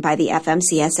intervention by the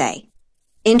FMCSA.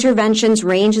 Interventions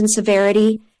range in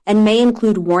severity and may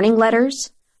include warning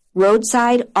letters,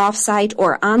 roadside, off-site,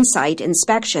 or on-site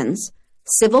inspections,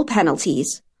 civil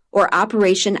penalties, or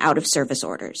operation out-of-service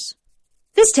orders.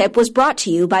 This tip was brought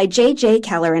to you by J.J.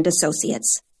 Keller &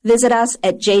 Associates. Visit us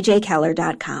at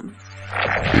jjkeller.com.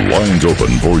 Lines open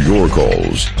for your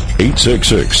calls.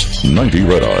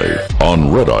 866-90-RED-EYE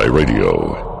on Red Eye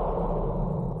Radio.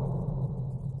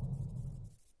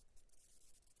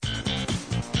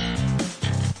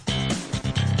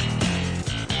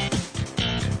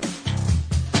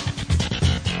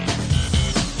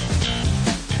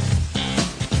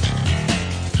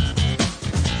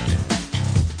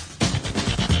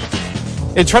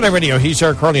 It's Red Eye Radio. He's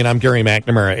Eric Carly, and I'm Gary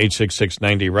McNamara,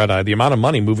 866-90-RED-EYE. The amount of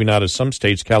money moving out of some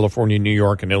states, California, New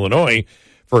York, and Illinois,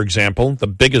 for example, the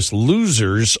biggest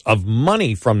losers of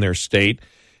money from their state.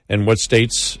 And what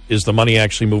states is the money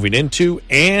actually moving into?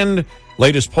 And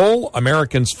latest poll,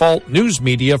 Americans fault news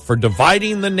media for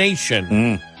dividing the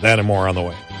nation. That and more on the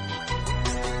way.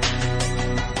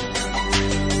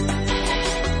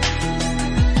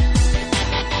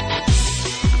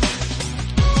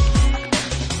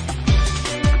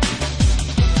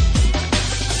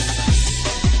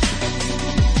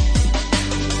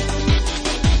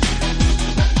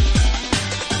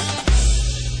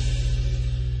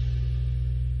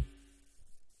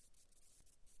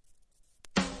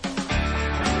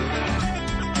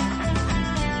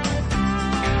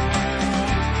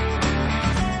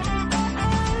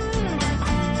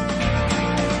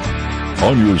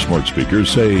 On your smart speaker,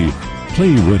 say, play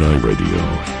Red Eye Radio.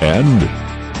 And,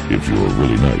 if you're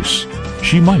really nice,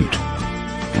 she might.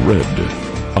 Red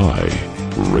Eye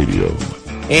Radio.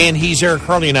 And he's Eric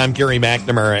Carly, and I'm Gary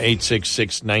McNamara,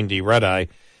 866-90-RED-EYE.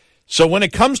 So when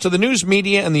it comes to the news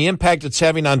media and the impact it's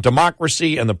having on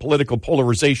democracy and the political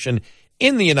polarization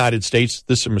in the United States,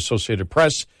 this is from Associated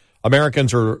Press,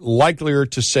 Americans are likelier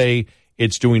to say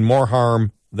it's doing more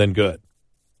harm than good.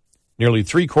 Nearly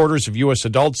 3/4 of U.S.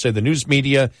 adults say the news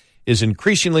media is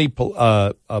increasingly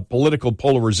political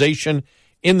polarization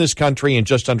in this country, and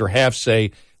just under half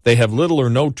say they have little or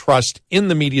no trust in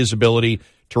the media's ability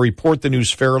to report the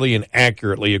news fairly and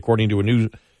accurately, according to a new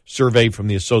survey from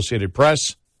the Associated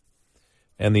Press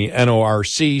and the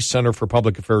NORC, Center for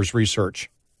Public Affairs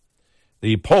Research.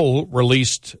 The poll,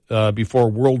 released before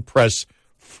World Press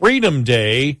Freedom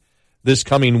Day this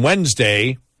coming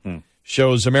Wednesday,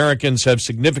 shows Americans have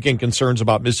significant concerns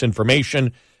about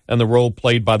misinformation and the role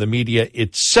played by the media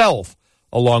itself,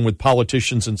 along with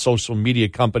politicians and social media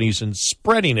companies in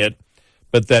spreading it,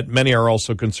 but that many are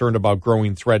also concerned about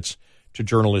growing threats to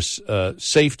journalists'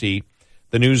 safety.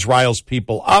 The news riles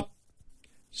people up,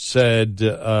 said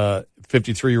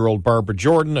 53-year-old Barbara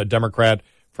Jordan, a Democrat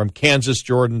from Kansas.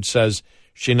 Jordan says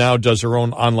she now does her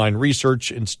own online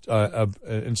research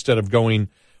instead of going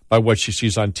by what she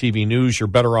sees on TV news. You're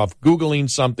better off Googling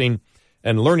something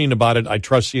and learning about it. I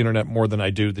trust the internet more than I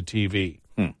do the TV.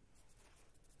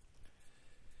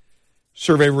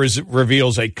 Survey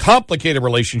reveals a complicated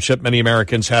relationship many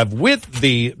Americans have with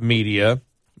the media.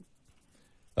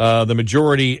 The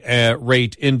majority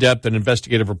rate in-depth and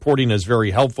investigative reporting as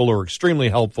very helpful or extremely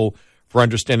helpful for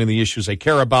understanding the issues they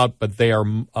care about, but they are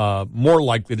more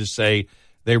likely to say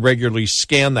they regularly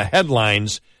scan the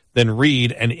headlines than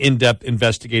read an in-depth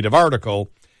investigative article.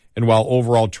 And while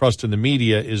overall trust in the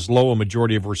media is low, a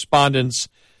majority of respondents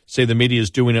say the media is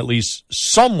doing at least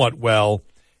somewhat well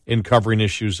in covering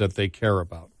issues that they care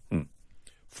about.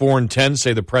 4 in 10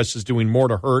 say the press is doing more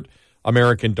to hurt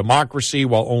American democracy,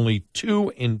 while only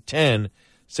 2 in 10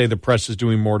 say the press is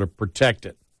doing more to protect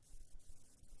it.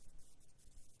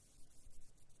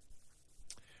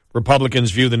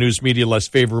 Republicans view the news media less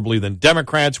favorably than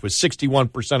Democrats, with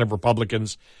 61% of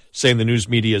Republicans saying the news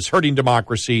media is hurting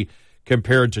democracy,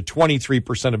 compared to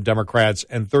 23% of Democrats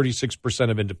and 36%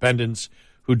 of independents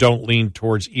who don't lean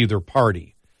towards either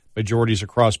party. Majorities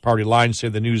across party lines say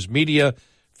the news media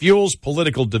fuels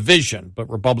political division, but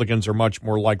Republicans are much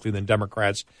more likely than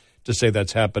Democrats to say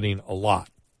that's happening a lot.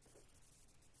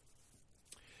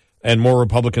 And more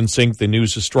Republicans think the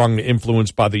news is strongly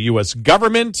influenced by the U.S.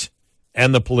 government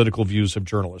and the political views of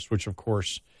journalists, which, of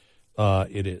course,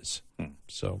 it is.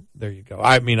 So there you go.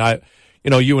 I mean,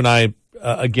 you and I,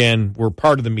 again, we're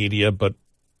part of the media, but,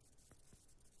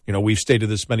 we've stated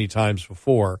this many times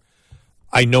before.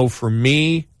 I know for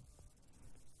me,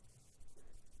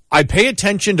 I pay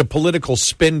attention to political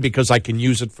spin because I can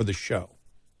use it for the show.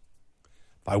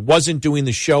 If I wasn't doing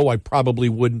the show, I probably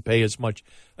wouldn't pay as much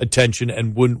attention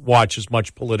and wouldn't watch as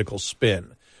much political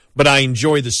spin. But I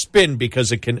enjoy the spin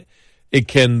because it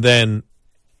can then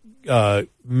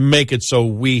make it so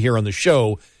we here on the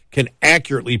show can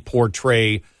accurately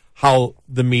portray how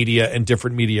the media and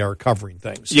different media are covering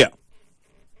things. Yeah.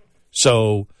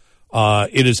 So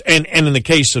it is, and in the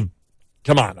case of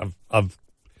Biden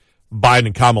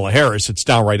and Kamala Harris, it's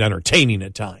downright entertaining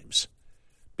at times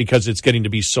because it's getting to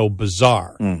be so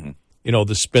bizarre,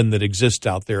 the spin that exists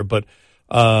out there. But,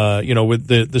 with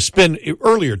the spin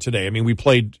earlier today, I mean, we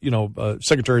played,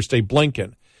 Secretary of State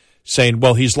Blinken saying,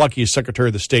 well, he's lucky as Secretary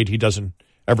of the State he doesn't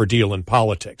ever deal in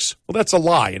politics. Well, that's a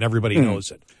lie, and everybody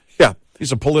knows it. Yeah.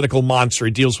 He's a political monster.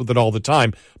 He deals with it all the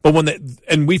time. But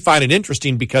and we find it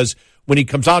interesting because when he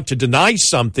comes out to deny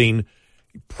something,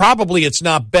 probably it's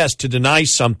not best to deny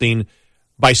something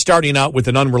by starting out with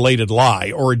an unrelated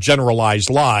lie or a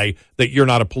generalized lie that you're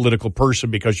not a political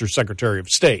person because you're Secretary of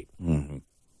State. Mm-hmm.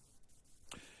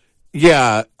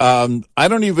 Yeah, I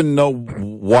don't even know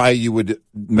why you would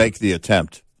make the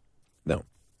attempt. No.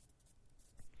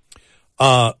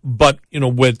 But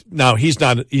he's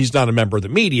not a member of the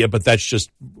media, but that's just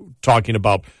talking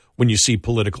about when you see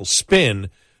political spin.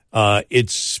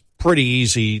 It's pretty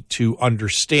easy to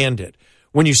understand it.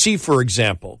 When you see, for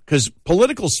example, because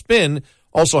political spin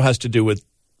also has to do with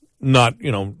not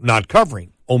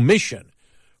covering, omission.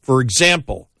 For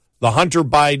example, the Hunter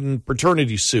Biden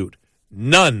paternity suit.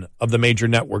 None of the major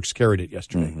networks carried it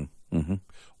yesterday. Mm-hmm. Mm-hmm.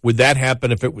 Would that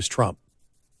happen if it was Trump?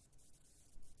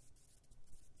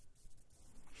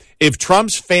 If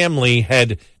Trump's family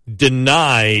had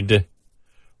denied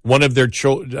one of their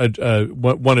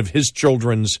one of his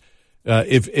children's,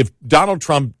 if Donald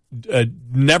Trump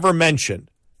never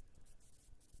mentioned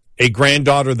a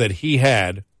granddaughter that he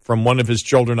had from one of his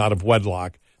children out of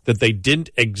wedlock, that they didn't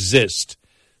exist,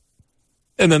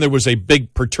 and then there was a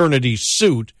big paternity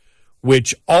suit,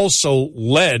 which also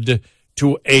led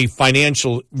to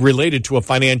related to a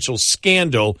financial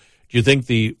scandal, do you think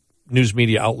the news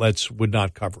media outlets would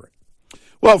not cover it?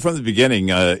 Well, from the beginning,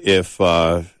 if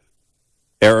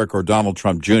Eric or Donald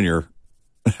Trump Jr.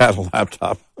 had a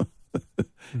laptop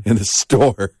in the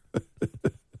store,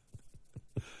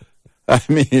 I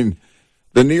mean,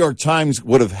 the New York Times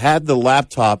would have had the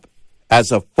laptop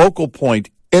as a focal point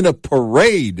in a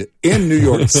parade in New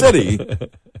York City.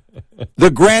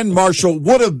 The Grand Marshal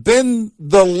would have been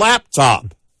the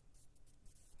laptop.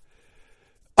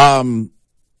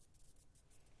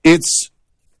 It's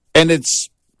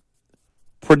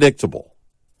predictable.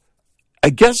 I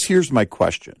guess here's my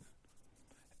question.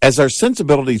 As our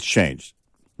sensibilities change,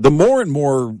 the more and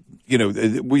more,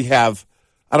 we have,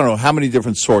 I don't know how many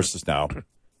different sources now,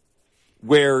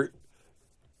 where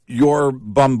you're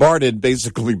bombarded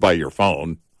basically by your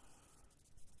phone.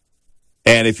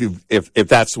 And if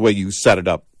that's the way you set it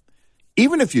up,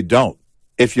 even if you don't,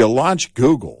 if you launch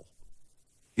Google,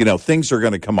 things are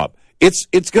going to come up.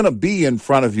 It's going to be in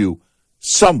front of you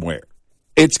somewhere.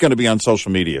 It's going to be on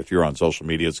social media. If you're on social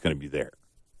media, it's going to be there.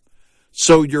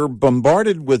 So you're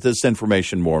bombarded with this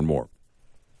information more and more.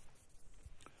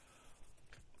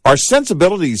 Our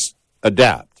sensibilities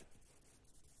adapt.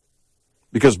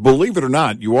 Because believe it or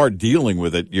not, you are dealing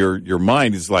with it. Your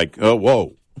mind is like, oh,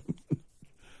 whoa.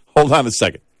 Hold on a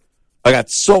second. I got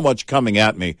so much coming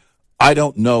at me. I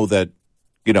don't know that,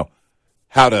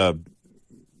 how to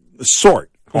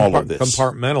sort all of this.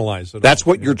 Compartmentalize it. That's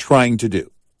what you're trying to do.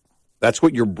 That's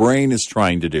what your brain is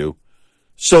trying to do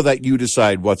so that you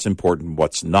decide what's important,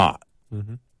 what's not.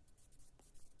 Mm-hmm.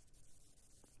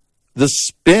 The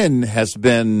spin has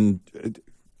been,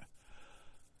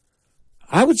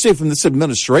 I would say from this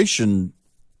administration,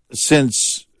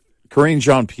 since Karine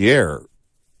Jean-Pierre,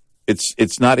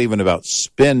 it's not even about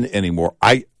spin anymore.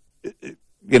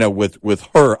 With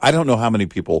her, I don't know how many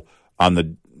people on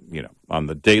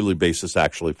the daily basis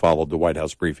actually followed the White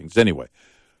House briefings anyway.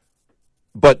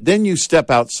 But then you step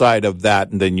outside of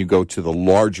that, and then you go to the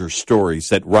larger stories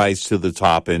that rise to the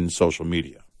top in social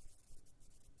media.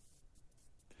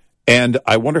 And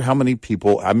I wonder how many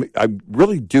people, I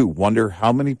really do wonder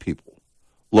how many people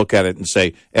look at it and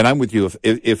say, and I'm with you,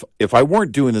 if I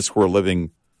weren't doing this for a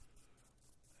living,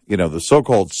 the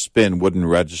so-called spin wouldn't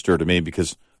register to me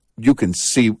because you can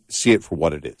see it for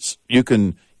what it is. You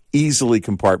can easily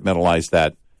compartmentalize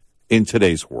that in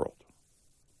today's world.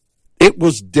 It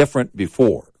was different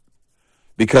before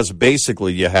because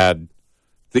basically you had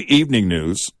the evening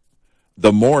news,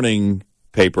 the morning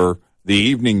paper, the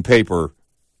evening paper,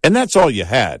 and that's all you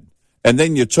had. And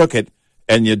then you took it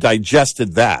and you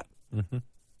digested that. Mm-hmm.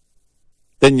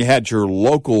 Then you had your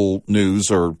local news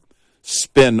or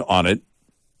spin on it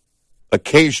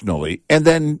occasionally, and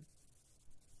then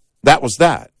that was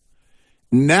that.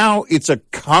 Now it's a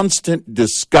constant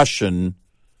discussion,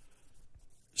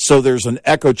 so there's an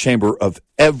echo chamber of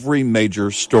every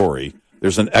major story.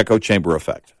 There's an echo chamber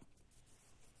effect.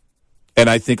 And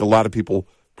I think a lot of people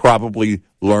probably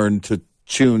learn to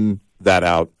tune that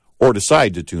out or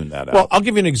decide to tune that out. Well, I'll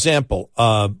give you an example.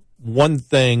 One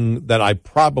thing that I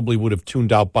probably would have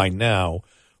tuned out by now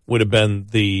would have been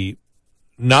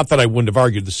not that I wouldn't have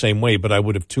argued the same way, but I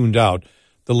would have tuned out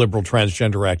the liberal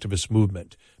transgender activist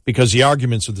movement because the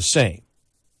arguments are the same.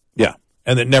 Yeah.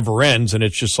 And it never ends, and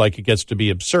it's just like it gets to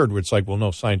be absurd where it's like, well, no,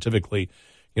 scientifically,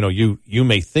 you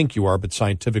may think you are, but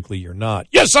scientifically you're not.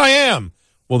 Yes, I am.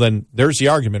 Well, then there's the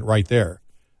argument right there.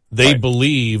 They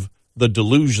believe the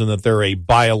delusion that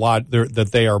that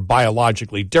they are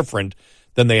biologically different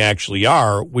than they actually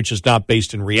are, which is not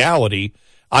based in reality.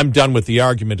 I'm done with the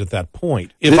argument at that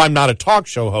point. If I'm not a talk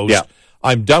show host,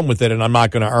 I'm done with it, and I'm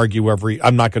not going to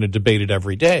I'm not going to debate it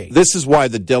every day. This is why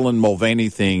the Dylan Mulvaney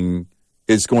thing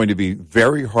is going to be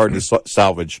very hard to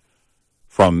salvage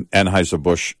from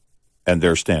Anheuser-Busch and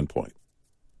their standpoint.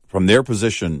 From their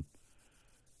position,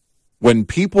 when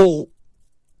people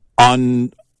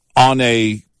on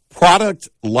a product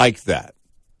like that,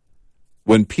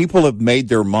 when people have made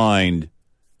their mind,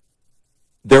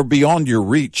 they're beyond your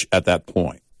reach at that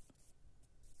point.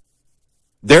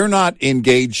 They're not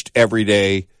engaged every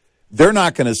day. They're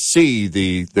not going to see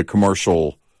the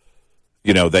commercial,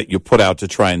 that you put out to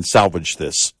try and salvage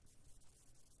this.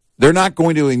 They're not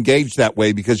going to engage that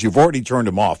way because you've already turned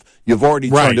them off. You've already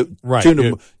tuned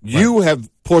them. You have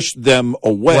pushed them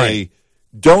away. Right.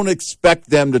 Don't expect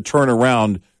them to turn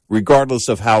around regardless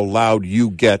of how loud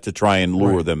you get to try and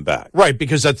lure them back. Right,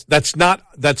 because that's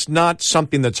not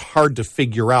something that's hard to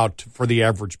figure out for the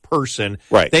average person.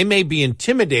 Right. They may be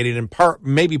intimidated, and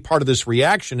maybe part of this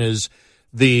reaction is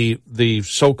the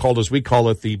so-called, as we call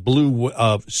it, the blue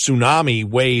tsunami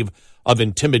wave of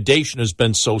intimidation has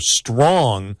been so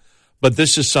strong, but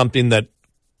this is something that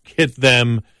hit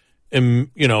them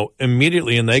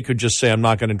immediately, and they could just say, I'm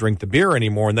not going to drink the beer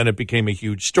anymore. And then it became a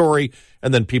huge story.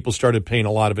 And then people started paying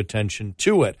a lot of attention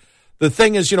to it. The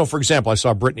thing is, for example, I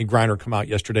saw Brittany Griner come out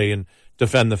yesterday and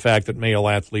defend the fact that male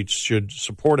athletes should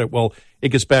support it. Well, it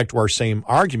gets back to our same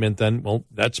argument then. Well,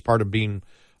 that's part of being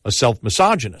a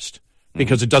self-misogynist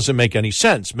because it doesn't make any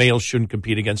sense. Males shouldn't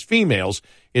compete against females.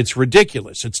 It's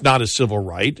ridiculous. It's not a civil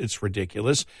right. It's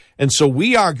ridiculous. And so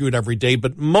we argue it every day,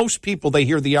 but most people, they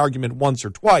hear the argument once or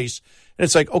twice, and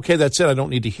it's like, okay, that's it. I don't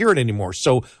need to hear it anymore.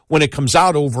 So when it comes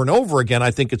out over and over again,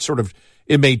 I think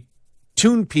it may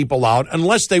tune people out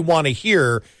unless they want to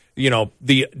hear,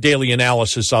 the daily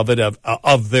analysis of it,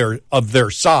 of their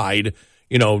side,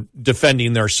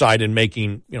 defending their side and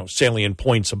making, salient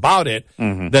points about it.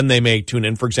 Mm-hmm. Then they may tune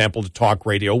in, for example, to talk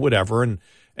radio, whatever.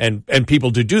 And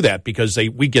people do that because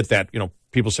we get that,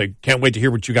 people say, can't wait to hear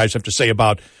what you guys have to say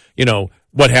about,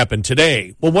 what happened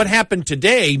today. Well, what happened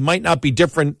today might not be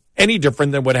any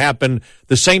different than what happened.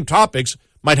 The same topics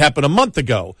might happen a month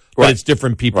ago, but it's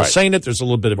different people saying it. There's a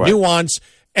little bit of nuance,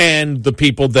 and the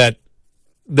people that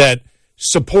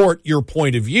support your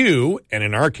point of view, and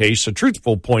in our case, a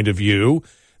truthful point of view,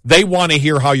 they want to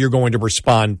hear how you're going to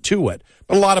respond to it.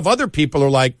 But a lot of other people are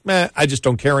like, I just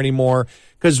don't care anymore,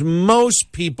 because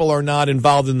most people are not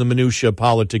involved in the minutia of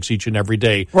politics each and every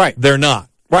day. Right. They're not.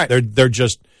 Right. They're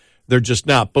just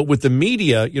not. But with the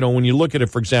media, when you look at it,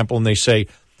 for example, and they say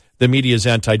the media is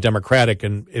anti-democratic,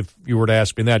 and if you were to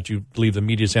ask me that, do you believe the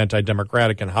media is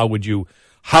anti-democratic, and how would you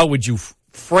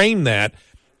frame that?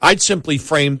 I'd simply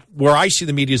frame where I see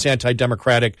the media as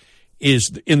anti-democratic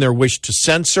is in their wish to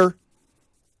censor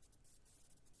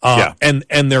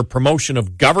and their promotion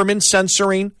of government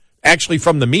censoring, actually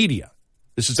from the media.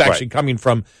 This is actually coming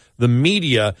from the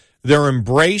media. Their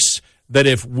embrace that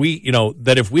if we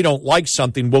don't like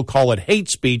something, we'll call it hate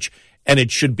speech and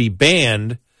it should be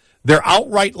banned. They're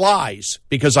outright lies,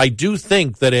 because I do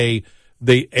think that a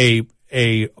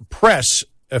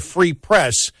free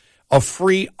press, a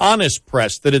free, honest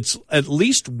press, that it's at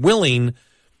least willing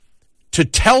to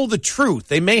tell the truth.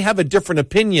 They may have a different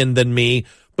opinion than me,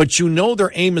 but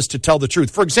their aim is to tell the truth.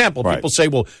 For example, people say,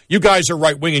 well, you guys are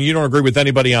right-wing and you don't agree with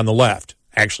anybody on the left.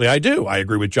 Actually, I do. I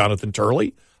agree with Jonathan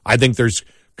Turley. I think there's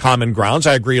common grounds.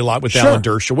 I agree a lot with Alan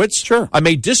Dershowitz. Sure. I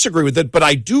may disagree with it, but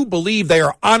I do believe they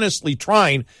are honestly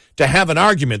trying to have an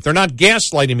argument. They're not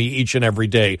gaslighting me each and every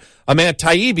day. A Matt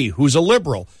Taibbi, who's a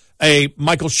liberal, a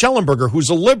Michael Schellenberger, who's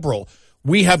a liberal.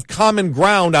 We have common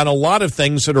ground on a lot of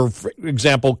things that are, for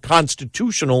example,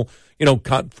 constitutional,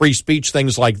 free speech,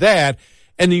 things like that.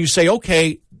 And then you say,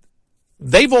 okay,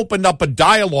 they've opened up a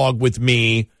dialogue with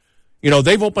me.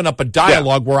 They've opened up a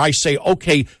dialogue where I say,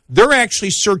 okay, they're actually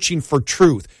searching for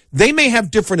truth. They may have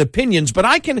different opinions, but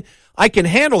I can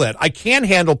handle that. I can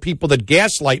handle people that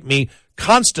gaslight me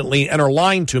constantly and are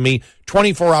lying to me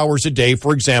 24 hours a day.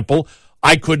 For example,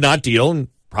 I could not deal, and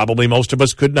probably most of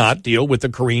us could not deal with the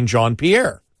Karine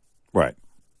Jean-Pierre. Right.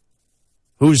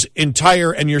 Whose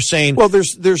entire, and you're saying... Well,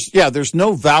 there's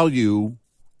no value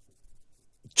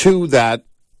to that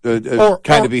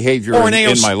kind of behavior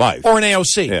in my life. Or an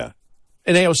AOC. Yeah.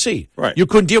 An AOC. Right. You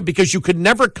couldn't deal because you could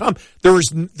never come. There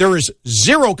is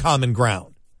zero common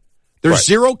ground. There's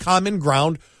zero common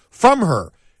ground from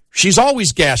her. She's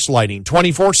always gaslighting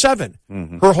 24/7.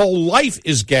 Mm-hmm. Her whole life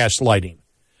is gaslighting.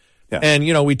 Yeah. And,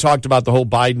 we talked about the whole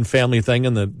Biden family thing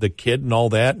and the kid and all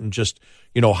that, and just,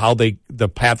 how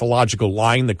the pathological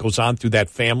lying that goes on through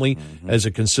that family as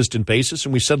a consistent basis.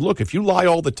 And we said, look, if you lie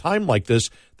all the time like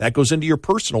this, that goes into your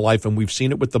personal life. And we've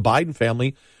seen it with the Biden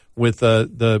family, with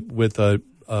Hunter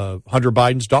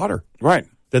Biden's daughter. Right.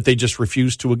 That they just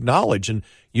refuse to acknowledge. And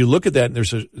you look at that, and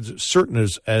there's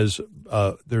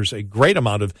there's a great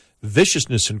amount of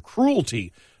viciousness and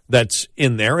cruelty that's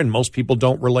in there, and most people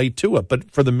don't relate to it. But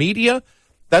for the media,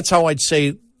 that's how I'd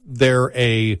say they're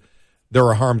a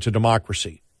harm to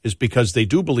democracy, is because they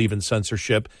do believe in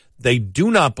censorship. They do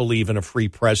not believe in a free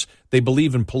press. They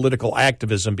believe in political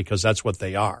activism because that's what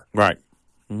they are. Right.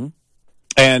 Mm-hmm.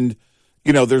 And,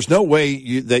 there's no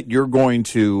way that you're going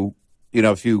to,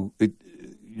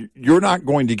 you're not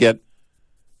going to get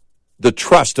the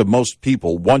trust of most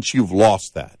people once you've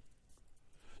lost that.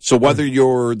 So whether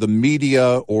you're the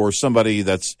media or somebody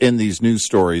that's in these news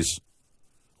stories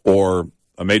or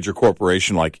a major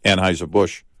corporation like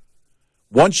Anheuser-Busch,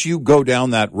 once you go down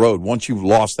that road, once you've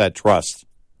lost that trust,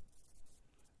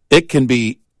 it can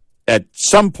be at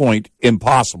some point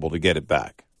impossible to get it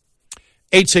back.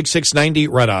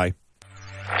 866-90-RED-EYE.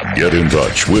 Get in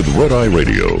touch with Red Eye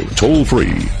Radio, toll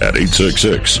free at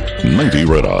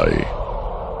 866-90-RED-EYE.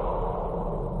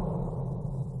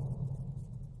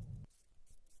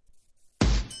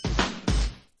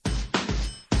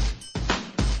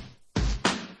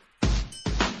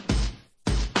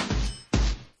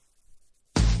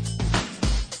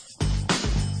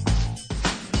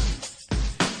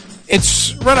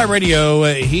 It's Red Eye Radio.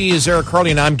 He is Eric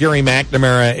Carly, and I'm Gary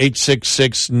McNamara,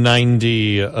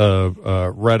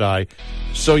 866-90 Red Eye.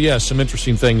 So, yeah, some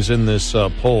interesting things in this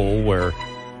poll where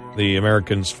the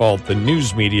Americans fault the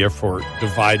news media for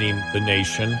dividing the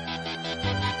nation.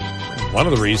 One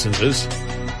of the reasons is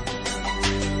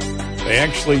they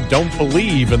actually don't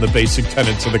believe in the basic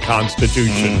tenets of the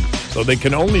Constitution. So they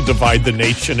can only divide the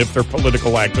nation if they're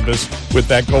political activists with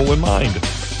that goal in mind.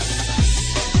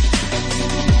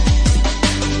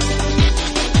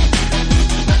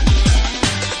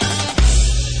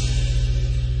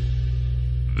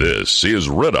 This is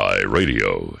Red Eye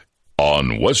Radio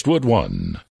on Westwood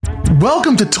One.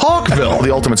 Welcome to Talkville,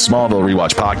 the ultimate Smallville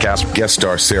rewatch podcast. Guest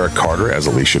star Sarah Carter as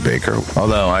Alicia Baker,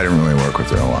 although I didn't really work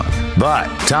with her a lot. But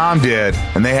Tom did,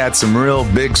 and they had some real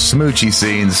big smoochy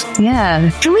scenes. Yeah.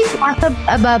 Can we talk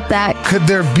about that? Could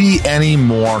there be any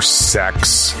more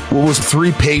sex? What was a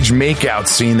 3-page makeout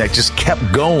scene that just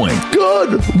kept going?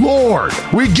 Good Lord.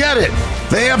 We get it.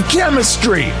 They have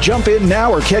chemistry. Jump in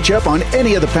now or catch up on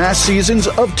any of the past seasons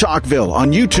of Talkville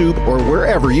on YouTube or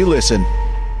wherever you listen.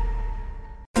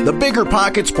 The Bigger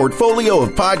Pockets portfolio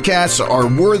of podcasts are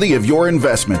worthy of your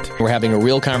investment. We're having a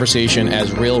real conversation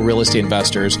as real estate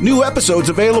investors. New episodes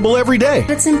available every day.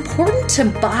 It's important to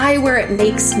buy where it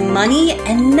makes money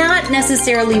and not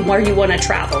necessarily where you want to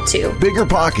travel to. Bigger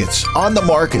Pockets, On the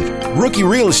Market, Rookie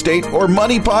Real Estate, or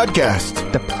Money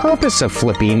Podcast. The purpose of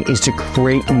flipping is to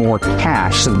create more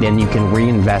cash so then you can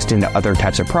reinvest into other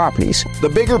types of properties. The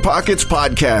Bigger Pockets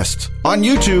Podcast on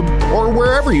YouTube or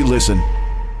wherever you listen.